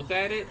off to look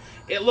at it,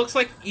 it looks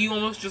like you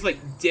almost just like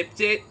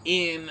dipped it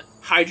in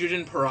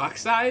hydrogen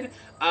peroxide,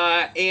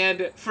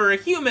 and for a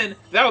human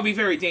that would be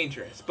very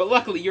dangerous. But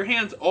luckily your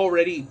hand's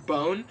already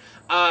bone,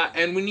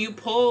 and when you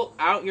pull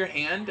out your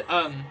hand,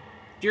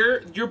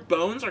 your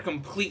bones are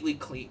completely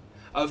clean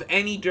of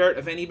any dirt,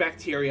 of any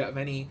bacteria, of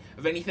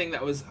anything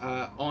that was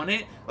on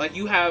it. Like,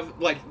 you have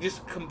like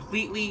just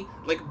completely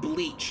like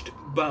bleached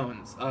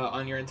bones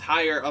on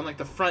like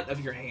the front of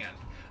your hand.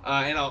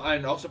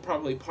 And also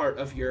probably part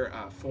of your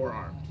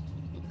forearm.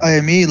 I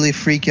immediately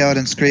freak out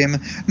and scream,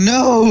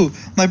 "No!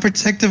 My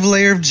protective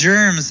layer of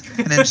germs!"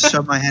 And then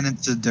shove my hand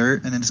into the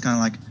dirt and then just kind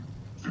of like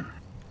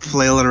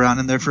flail it around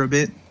in there for a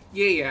bit.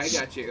 Yeah, I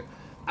got you.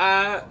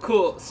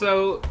 Cool.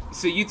 So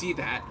you do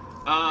that.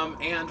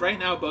 And right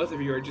now both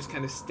of you are just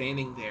kind of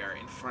standing there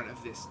in front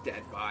of this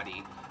dead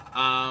body.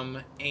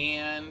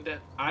 And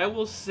I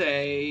will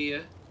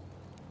say,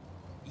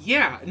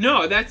 yeah,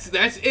 no, that's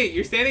it.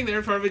 You're standing there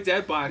in front of a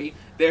dead body.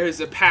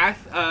 There's a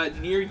path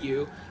near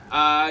you.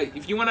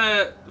 If you want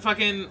to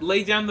fucking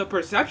lay down the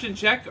perception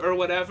check or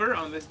whatever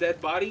on this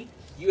dead body,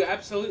 you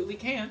absolutely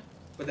can.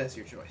 But that's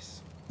your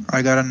choice.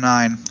 I got a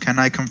 9. Can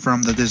I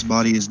confirm that this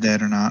body is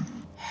dead or not?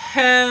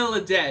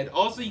 Hella dead.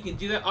 Also, you can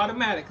do that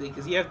automatically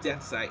because you have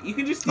death sight. You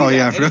can just do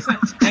that anytime,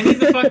 any of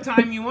the fuck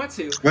time you want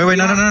to. Wait,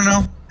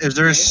 no. Is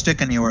there a stick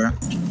anywhere?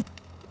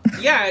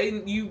 Yeah,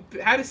 you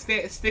had a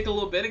stick a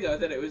little bit ago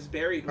that it was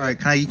buried. All right,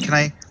 can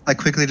I like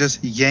quickly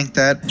just yank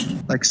that,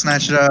 like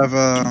snatch it out of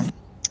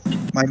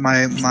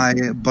my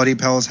buddy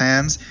pal's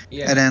hands,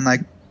 and then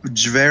like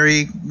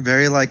very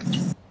very like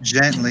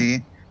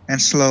gently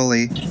and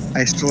slowly,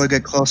 I slowly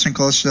get closer and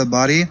closer to the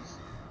body,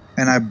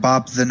 and I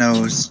bop the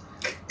nose.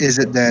 Is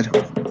it dead?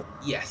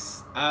 Yes.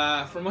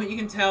 From what you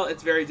can tell,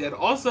 it's very dead.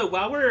 Also,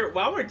 while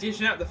we're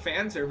dishing out the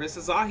fan service,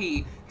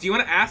 Azahi, do you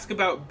want to ask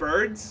about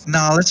birds?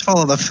 No, let's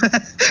follow the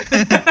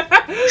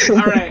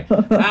All right.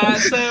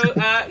 So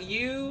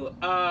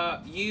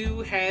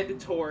you head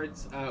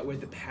towards where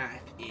the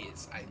path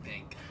is, I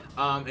think.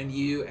 And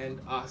you and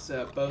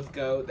Asa both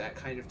go that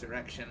kind of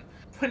direction.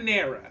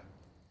 Panera.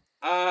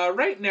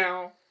 Right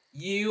now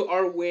you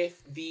are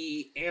with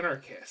the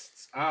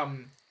anarchists.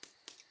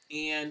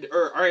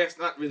 Or I guess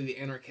not really the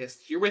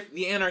anarchist. You're with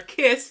the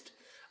anarchist,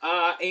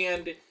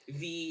 and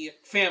the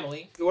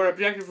family, who are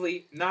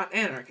objectively not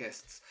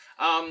anarchists.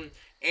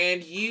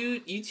 And you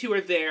two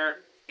are there,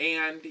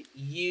 and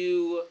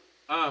you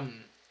are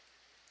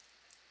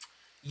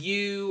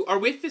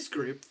with this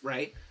group,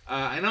 right?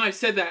 I know I've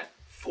said that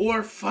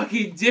 4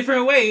 fucking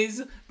different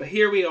ways, but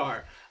here we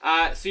are.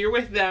 So you're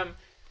with them,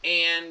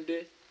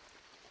 and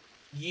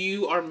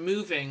you are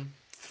moving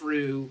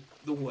through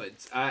the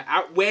woods,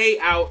 way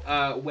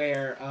out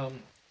where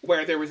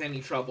there was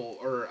any trouble,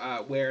 or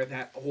where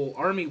that whole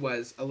army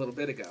was a little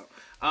bit ago.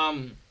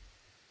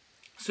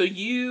 So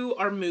you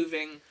are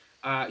moving.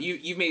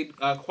 You've made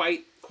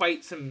quite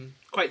some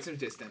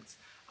distance,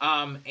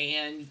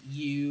 and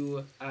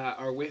you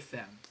are with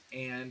them.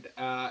 And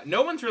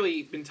no one's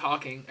really been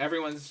talking.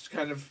 Everyone's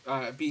kind of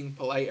being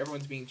polite.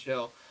 Everyone's being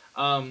chill.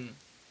 And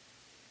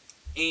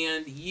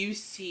you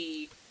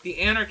see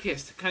the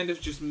anarchist kind of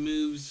just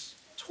moves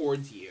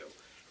towards you.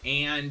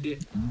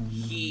 And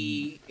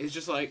he is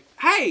just like,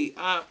 hey,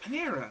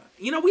 Panera,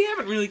 we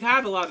haven't really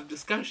had a lot of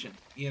discussion,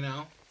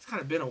 It's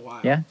kind of been a while.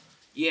 Yeah?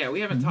 Yeah,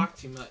 we haven't talked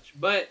too much.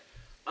 But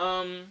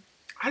I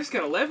just got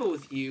to level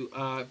with you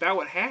about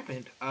what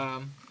happened.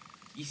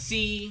 You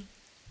see...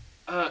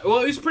 it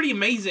was pretty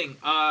amazing,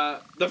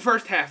 the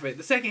first half of it.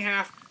 The second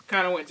half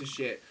kind of went to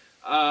shit.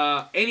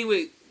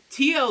 Anyway,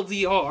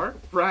 TLDR,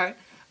 right?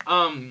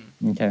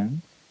 Okay.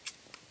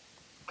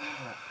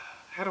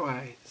 How do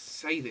I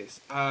say this?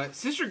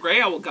 Sister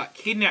Greyowl got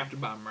kidnapped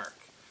by Merc.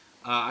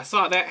 I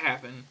saw that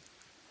happen.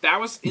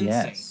 That was insane.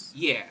 Yes.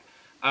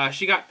 Yeah.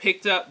 She got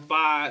picked up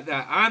by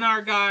that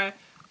Anar guy.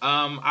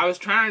 I was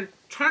trying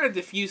to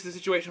defuse the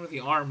situation with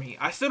the army.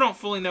 I still don't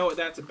fully know what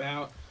that's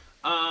about.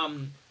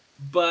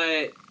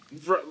 But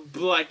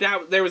like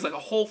that, there was like a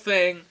whole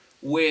thing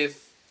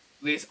with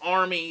this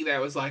army that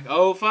was like,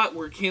 oh fuck,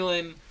 we're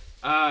killing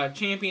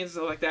champions and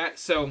stuff like that.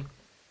 So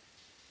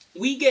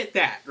we get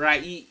that,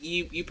 right?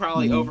 You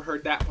probably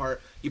overheard that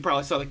part. You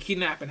probably saw the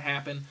kidnapping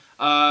happen.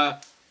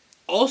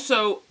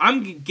 Also,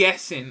 I'm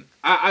guessing,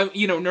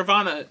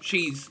 Nirvana,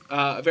 she's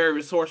a very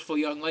resourceful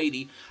young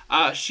lady.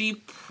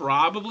 She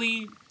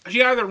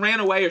either ran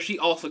away or she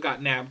also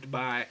got nabbed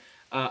by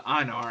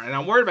Anar, and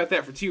I'm worried about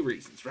that for two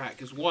reasons, right?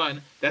 Because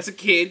one, that's a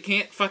kid,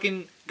 can't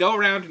fucking go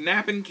around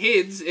napping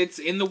kids. It's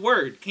in the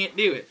word, can't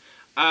do it.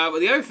 But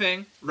the other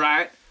thing,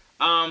 right?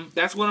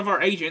 That's one of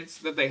our agents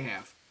that they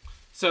have.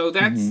 So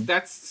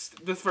that's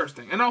the first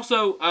thing, and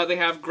also they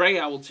have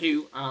Greyowl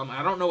too.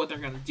 I don't know what they're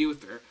gonna do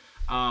with her.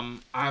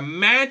 I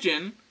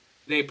imagine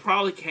they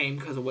probably came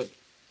because of what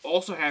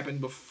also happened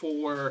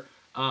before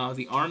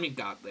the army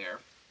got there.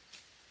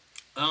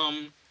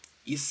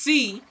 You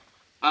see.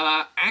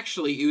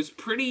 Actually, it was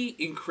pretty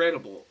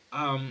incredible.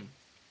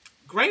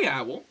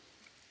 Greyowl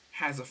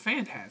has a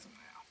phantasm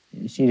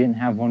now. She didn't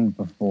have one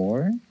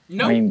before?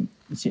 No. I mean,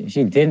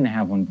 she didn't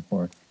have one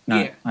before.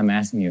 Not, Yeah. I'm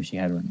asking you if she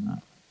had one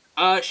or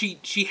not.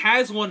 She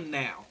has one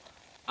now.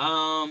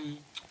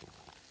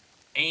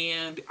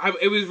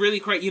 It was really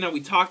great. We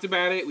talked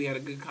about it. We had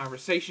a good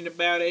conversation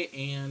about it,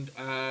 and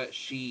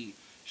she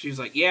was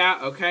like, "Yeah,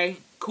 okay,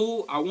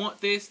 cool. I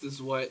want this.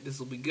 This will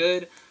be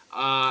good."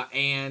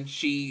 And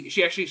she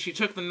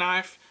took the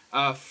knife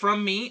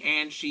from me,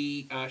 and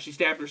she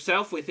stabbed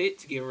herself with it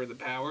to give her the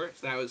power.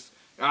 So that was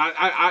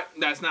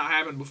that's not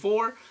happened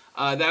before.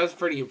 That was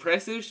pretty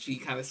impressive. She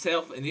kind of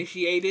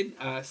self-initiated.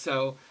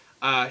 So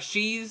I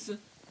think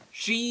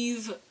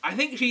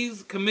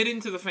she's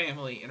committed to the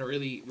family in a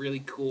really,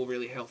 really cool,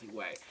 really healthy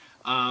way.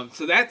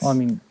 So that's... Well, I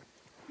mean...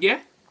 Yeah?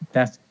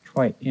 That's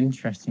quite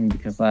interesting,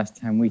 because last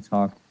time we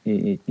talked,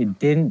 it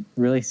didn't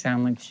really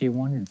sound like she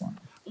wanted one.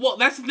 Well,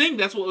 that's the thing.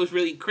 That's what was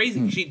really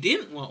crazy. She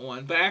didn't want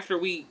one, but after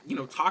we,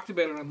 talked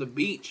about it on the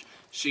beach,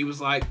 she was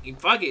like,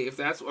 "Fuck it, if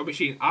that's." I mean,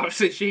 she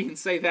didn't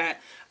say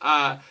that.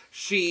 But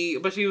she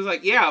was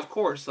like, "Yeah, of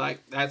course.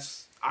 Like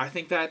I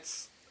think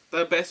that's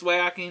the best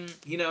way I can,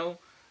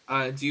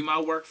 do my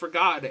work for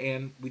God."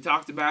 And we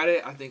talked about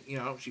it. I think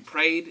she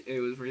prayed. It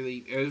was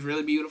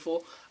really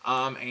beautiful.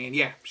 And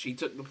yeah, she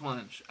took the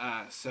plunge.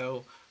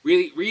 So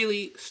really,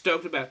 really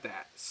stoked about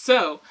that.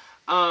 So,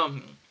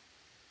 and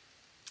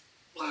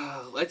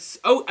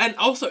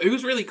also it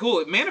was really cool.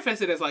 It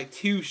manifested as like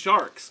two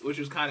sharks, which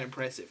was kind of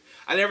impressive.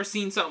 I never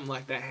seen something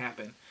like that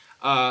happen.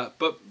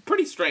 But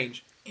pretty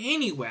strange.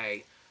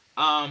 Anyway,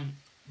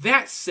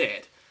 that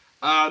said,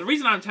 the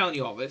reason I'm telling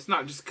you all this,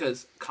 not just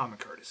because common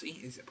courtesy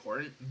is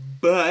important,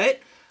 but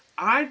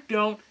I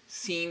don't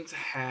seem to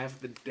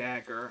have the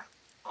dagger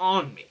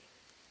on me.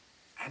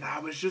 And I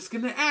was just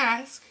gonna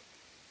ask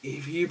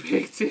if you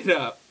picked it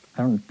up.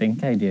 I don't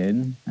think I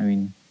did. I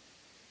mean,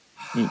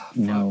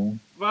 no.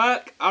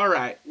 Fuck.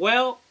 Alright.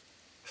 Well,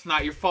 it's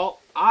not your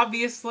fault,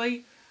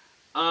 obviously.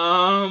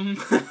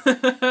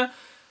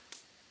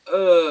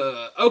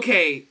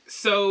 Okay,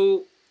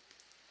 so...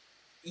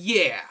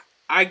 Yeah,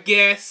 I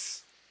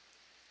guess...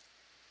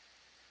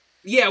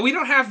 Yeah, we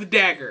don't have the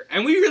dagger,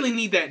 and we really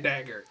need that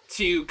dagger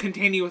to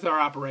continue with our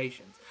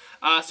operations.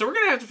 So we're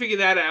gonna have to figure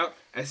that out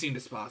as soon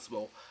as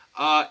possible.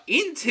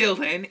 Until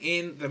then,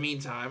 in the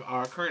meantime,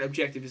 our current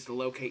objective is to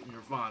locate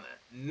Nirvana.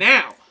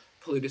 Now,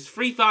 Plutus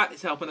Free Thought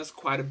is helping us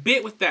quite a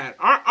bit with that.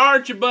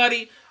 Aren't you,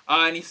 buddy?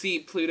 And you see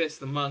Plutus,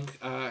 the monk,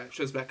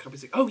 shows back up.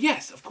 He's like, "Oh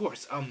yes, of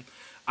course.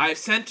 I've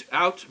sent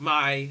out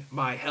my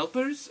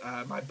helpers,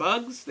 my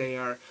bugs.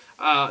 They're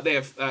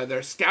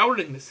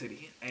scouring the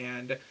city,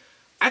 and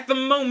at the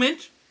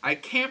moment, I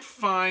can't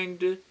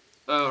find,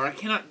 or I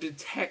cannot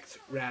detect,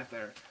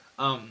 rather,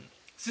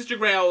 Sister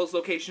Greyowl's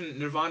location,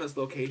 Nirvana's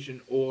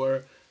location,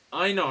 or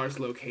Einar's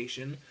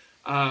location,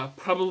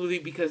 probably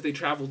because they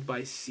traveled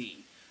by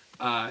sea.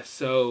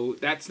 So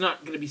that's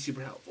not going to be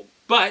super helpful.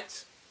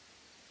 But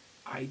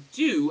I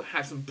do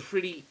have some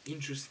pretty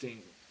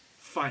interesting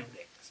findings.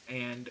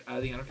 And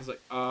the Anarch is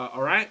like,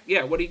 all right,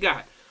 yeah, what do you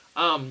got?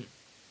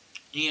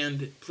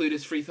 And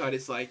Plutus Freethought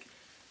is like,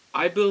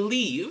 I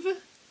believe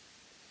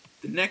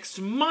the next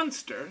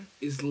monster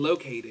is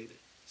located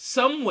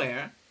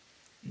somewhere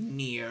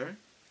near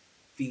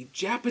the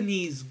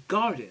Japanese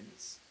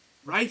gardens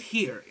right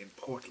here in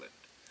Portland.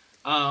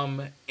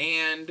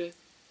 And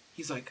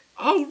he's like,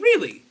 oh,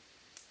 really?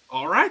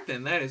 All right,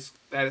 then. That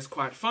is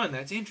quite fun.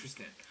 That's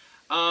interesting.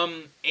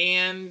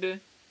 And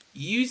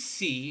you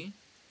see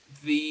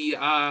the,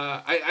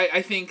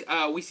 I think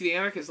we see the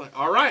Anarchist like,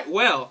 all right,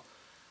 well,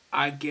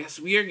 I guess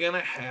we are going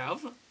to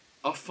have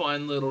a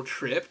fun little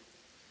trip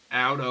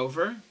out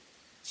over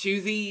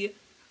to the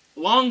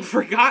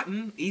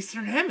long-forgotten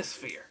Eastern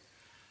Hemisphere.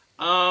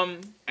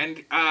 And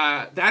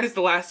that is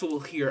the last we'll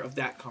hear of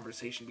that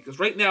conversation, because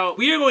right now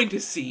we are going to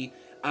see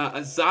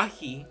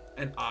Azahi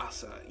and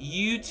Asa.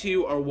 You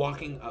two are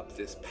walking up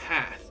this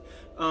path.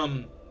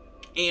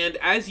 And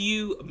as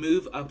you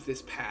move up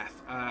this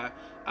path,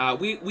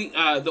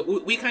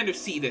 we kind of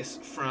see this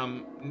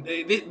from...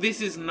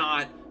 This is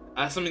not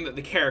something that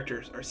the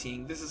characters are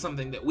seeing. This is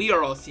something that we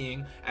are all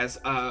seeing as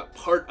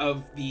part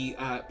of the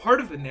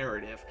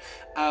narrative.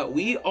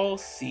 We all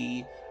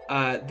see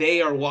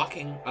they are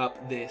walking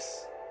up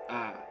this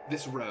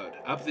road,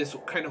 up this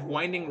kind of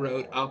winding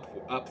road,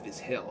 up this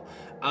hill,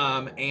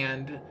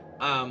 and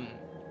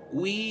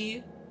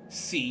we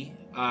see,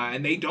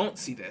 and they don't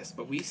see this,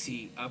 but we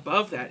see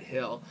above that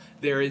hill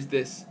there is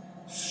this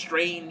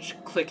strange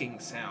clicking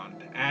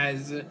sound,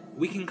 as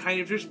we can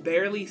kind of just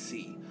barely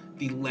see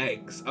the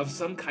legs of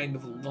some kind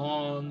of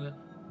long,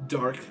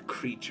 dark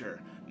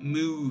creature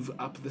move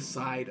up the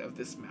side of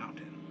this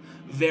mountain,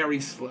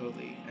 very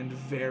slowly and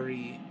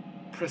very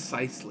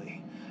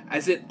precisely,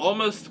 as it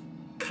almost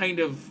kind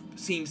of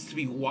seems to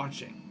be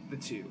watching the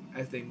two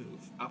as they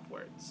move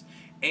upwards.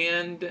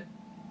 And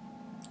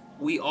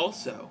we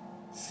also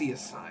see a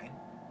sign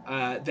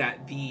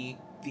that the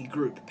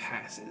group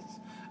passes.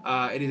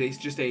 It is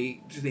just a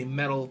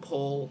metal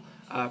pole,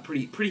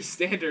 pretty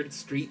standard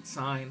street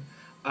sign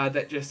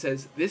that just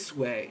says, "This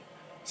way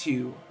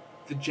to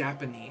the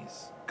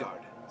Japanese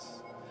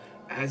gardens,"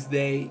 as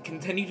they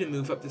continue to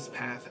move up this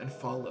path and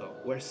follow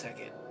where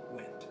Second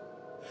went.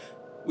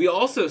 We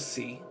also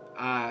see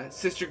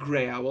Sister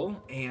Greyowl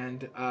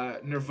and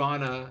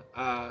Nirvana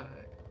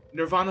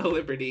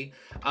Liberty,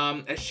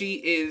 as she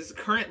is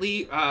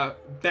currently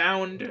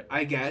bound,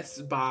 I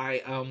guess,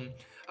 by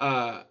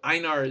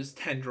Einar's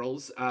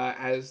tendrils,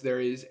 as there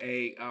is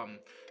a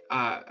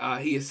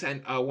he has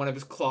sent one of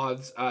his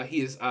cloths. He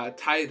has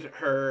tied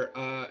her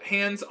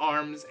hands,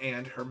 arms,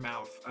 and her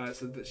mouth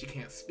so that she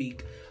can't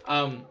speak.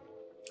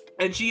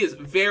 And she is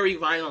very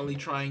violently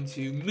trying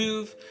to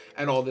move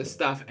and all this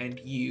stuff. And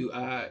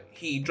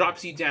he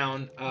drops you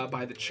down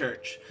by the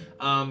church.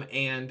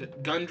 And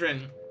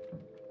Gundren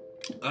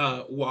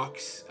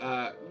walks.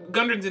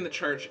 Gundren's in the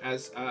church,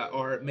 as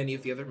are many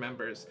of the other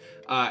members.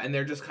 And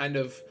they're just kind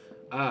of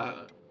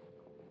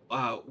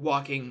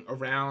walking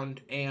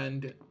around,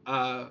 and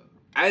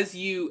as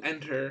you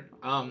enter,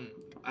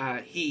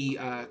 he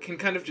can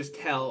kind of just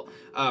tell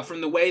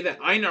from the way that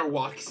Einar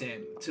walks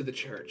in to the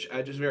church,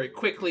 just very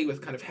quickly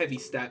with kind of heavy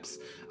steps.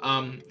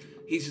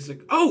 He's just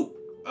like, "Oh,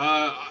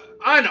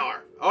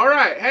 Einar, all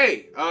right,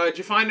 hey, did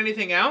you find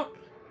anything out?"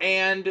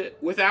 And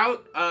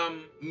without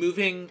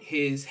moving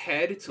his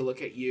head to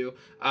look at you,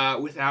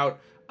 without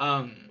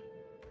kind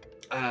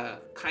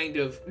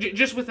of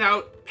just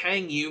without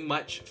paying you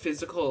much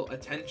physical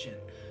attention,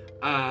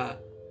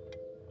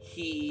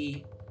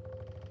 he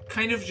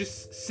kind of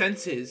just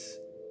senses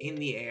in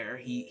the air.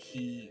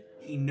 He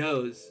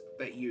knows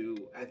that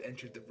you have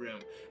entered the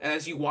room, and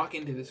as you walk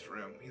into this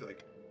room, he's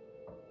like,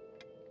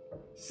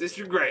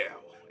 "Sister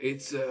Greyowl,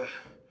 it's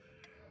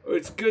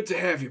good to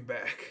have you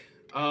back.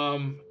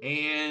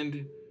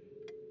 And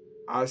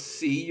I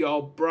see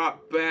y'all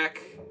brought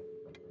back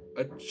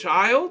a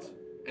child."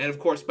 And of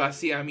course, by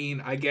see, I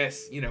mean, I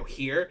guess,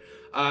 here,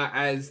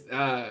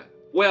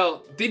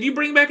 well, did you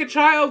bring back a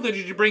child, or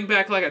did you bring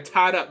back, like, a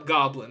tied-up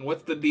goblin?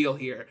 What's the deal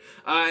here?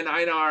 And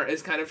Einar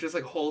is kind of just,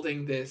 like,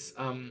 holding this,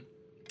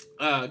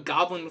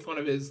 goblin with one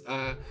of his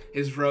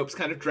ropes,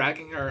 kind of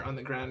dragging her on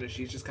the ground as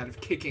she's just kind of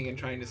kicking and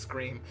trying to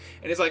scream.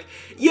 And it's like,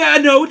 yeah,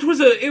 no, it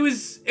was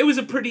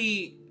a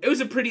pretty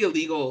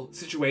illegal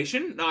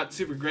situation. Not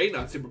super great,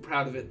 not super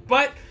proud of it.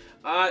 But,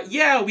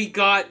 yeah, we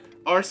got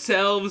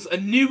ourselves a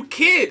new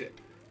kid.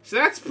 So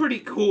that's pretty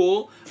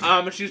cool.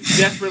 She's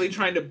desperately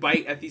trying to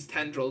bite at these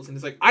tendrils, and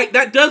it's like,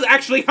 that does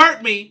actually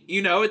hurt me,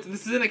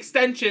 this is an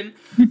extension.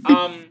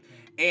 And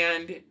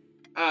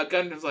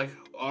Gundam's like,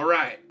 all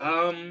right,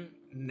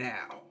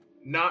 now,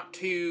 not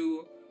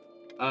to,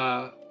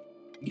 not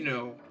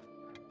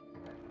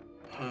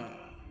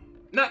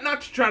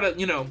to try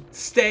to,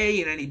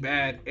 stay in any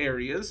bad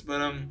areas,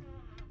 but,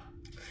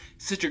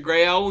 Sister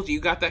Greyowl, do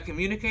you got that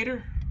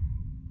communicator?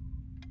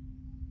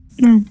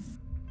 No.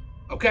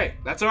 Okay,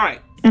 that's all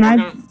right. And We're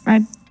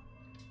gonna-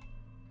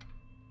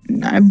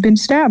 I've been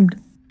stabbed.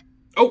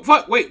 Oh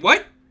fuck! Wait,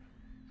 what?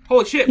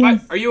 Holy shit! Yeah.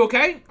 Are you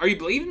okay? Are you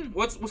bleeding?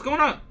 What's going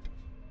on?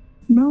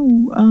 No,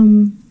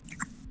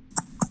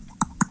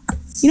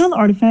 you know the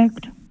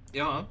artifact?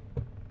 Yeah.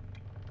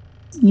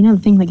 You know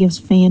the thing that gives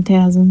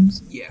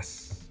phantasms?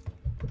 Yes.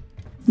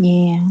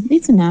 Yeah,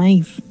 it's a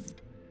knife.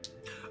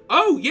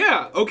 Oh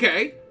yeah.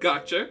 Okay.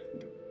 Gotcha.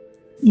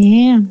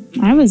 Yeah,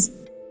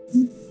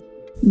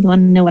 You want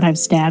to know what I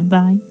was stabbed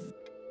by?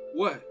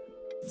 What?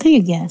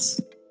 Take a guess.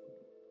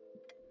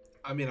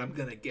 I mean, I'm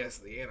gonna guess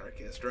the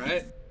anarchist,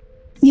 right?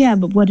 Yeah,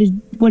 but what do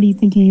you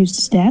think he used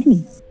to stab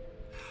me?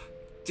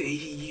 Did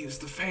he use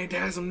the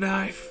phantasm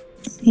knife?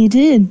 He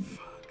did.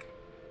 Fuck.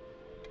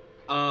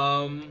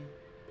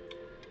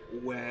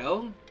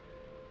 Well,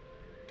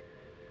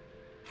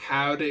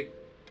 how'd it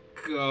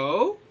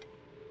go?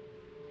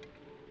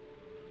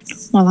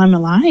 While I'm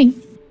alive.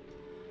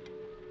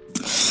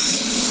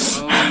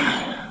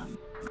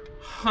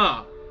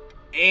 Huh.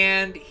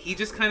 And he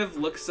just kind of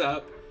looks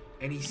up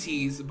and he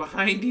sees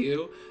behind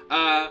you,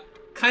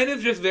 kind of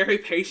just very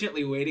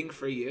patiently waiting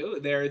for you.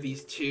 There are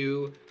these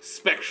two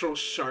spectral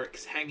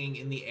sharks hanging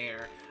in the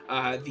air.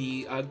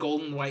 The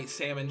golden white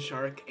salmon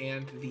shark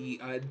and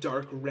the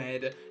dark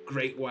red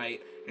great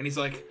white. And he's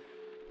like,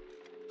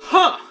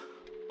 huh,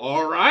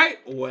 all right,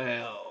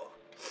 well,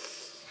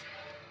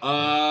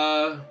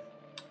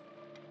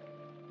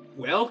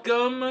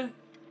 welcome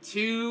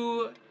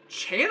to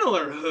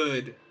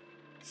Channelerhood,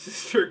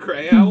 Sister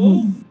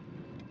Greyowl.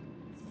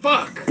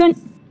 Fuck.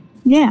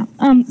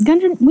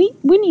 Gundren, we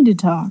need to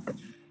talk.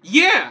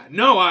 Yeah,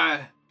 no,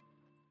 I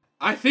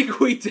think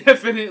we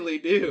definitely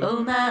do.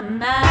 Oh my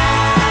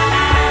my.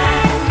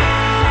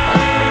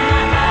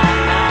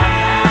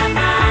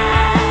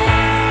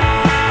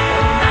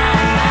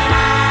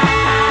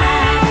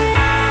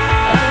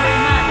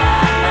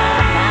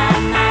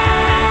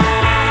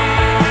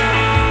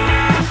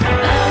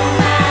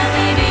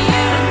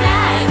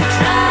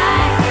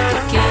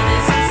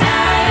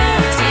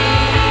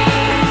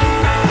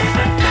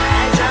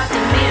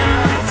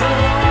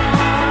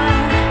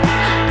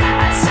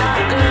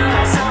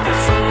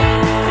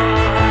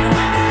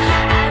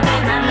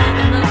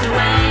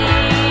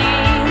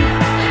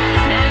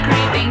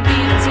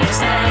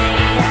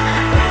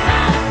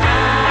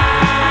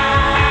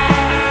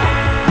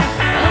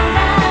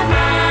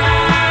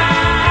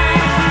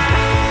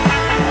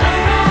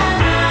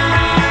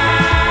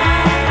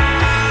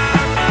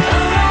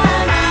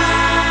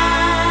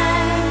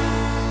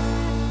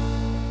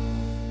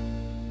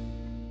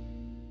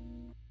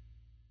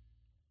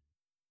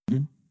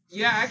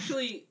 Yeah,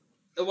 actually,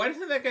 why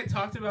doesn't that get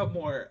talked about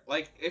more?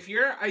 Like, if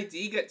your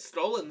ID gets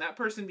stolen, that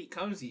person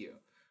becomes you,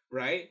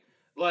 right?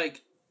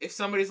 Like, if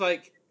somebody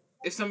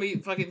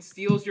fucking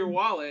steals your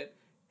wallet,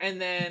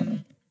 and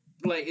then,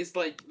 like, it's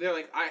like, they're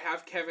like, I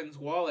have Kevin's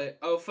wallet.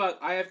 Oh, fuck,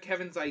 I have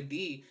Kevin's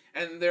ID.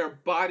 And their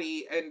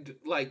body and,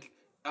 like,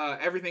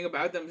 everything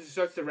about them just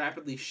starts to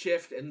rapidly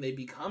shift, and they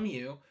become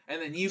you,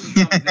 and then you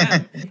become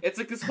them. It's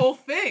like this whole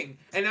thing.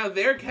 And now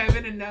they're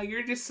Kevin, and now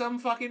you're just some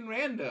fucking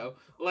rando.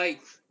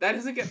 Like, that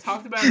doesn't get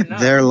talked about enough.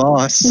 Their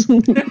loss.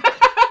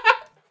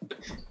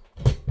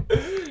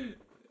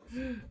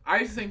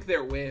 I think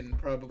their win,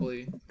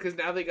 probably. Because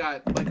now they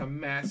got, like, a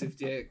massive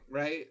dick,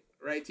 right?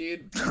 Right,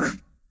 dude?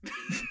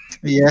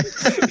 Yeah.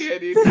 Yeah,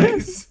 dude,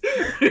 nice.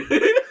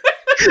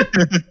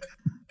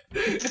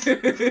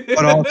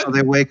 But also,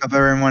 they wake up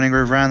every morning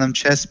with random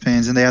chest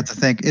pains, and they have to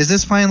think, is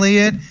this finally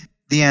it?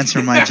 The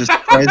answer might just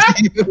surprise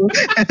you.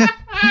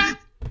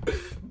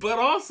 But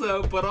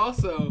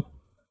also,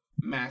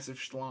 massive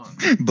schlong.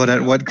 But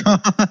at what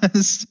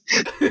cost?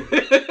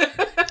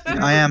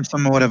 I am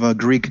somewhat of a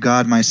Greek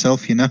god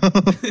myself, you know?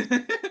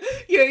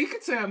 Yeah, you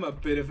could say I'm a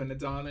bit of an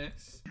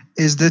Adonis.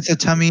 Is this a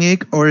tummy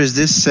ache, or is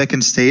this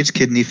second stage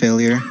kidney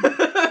failure?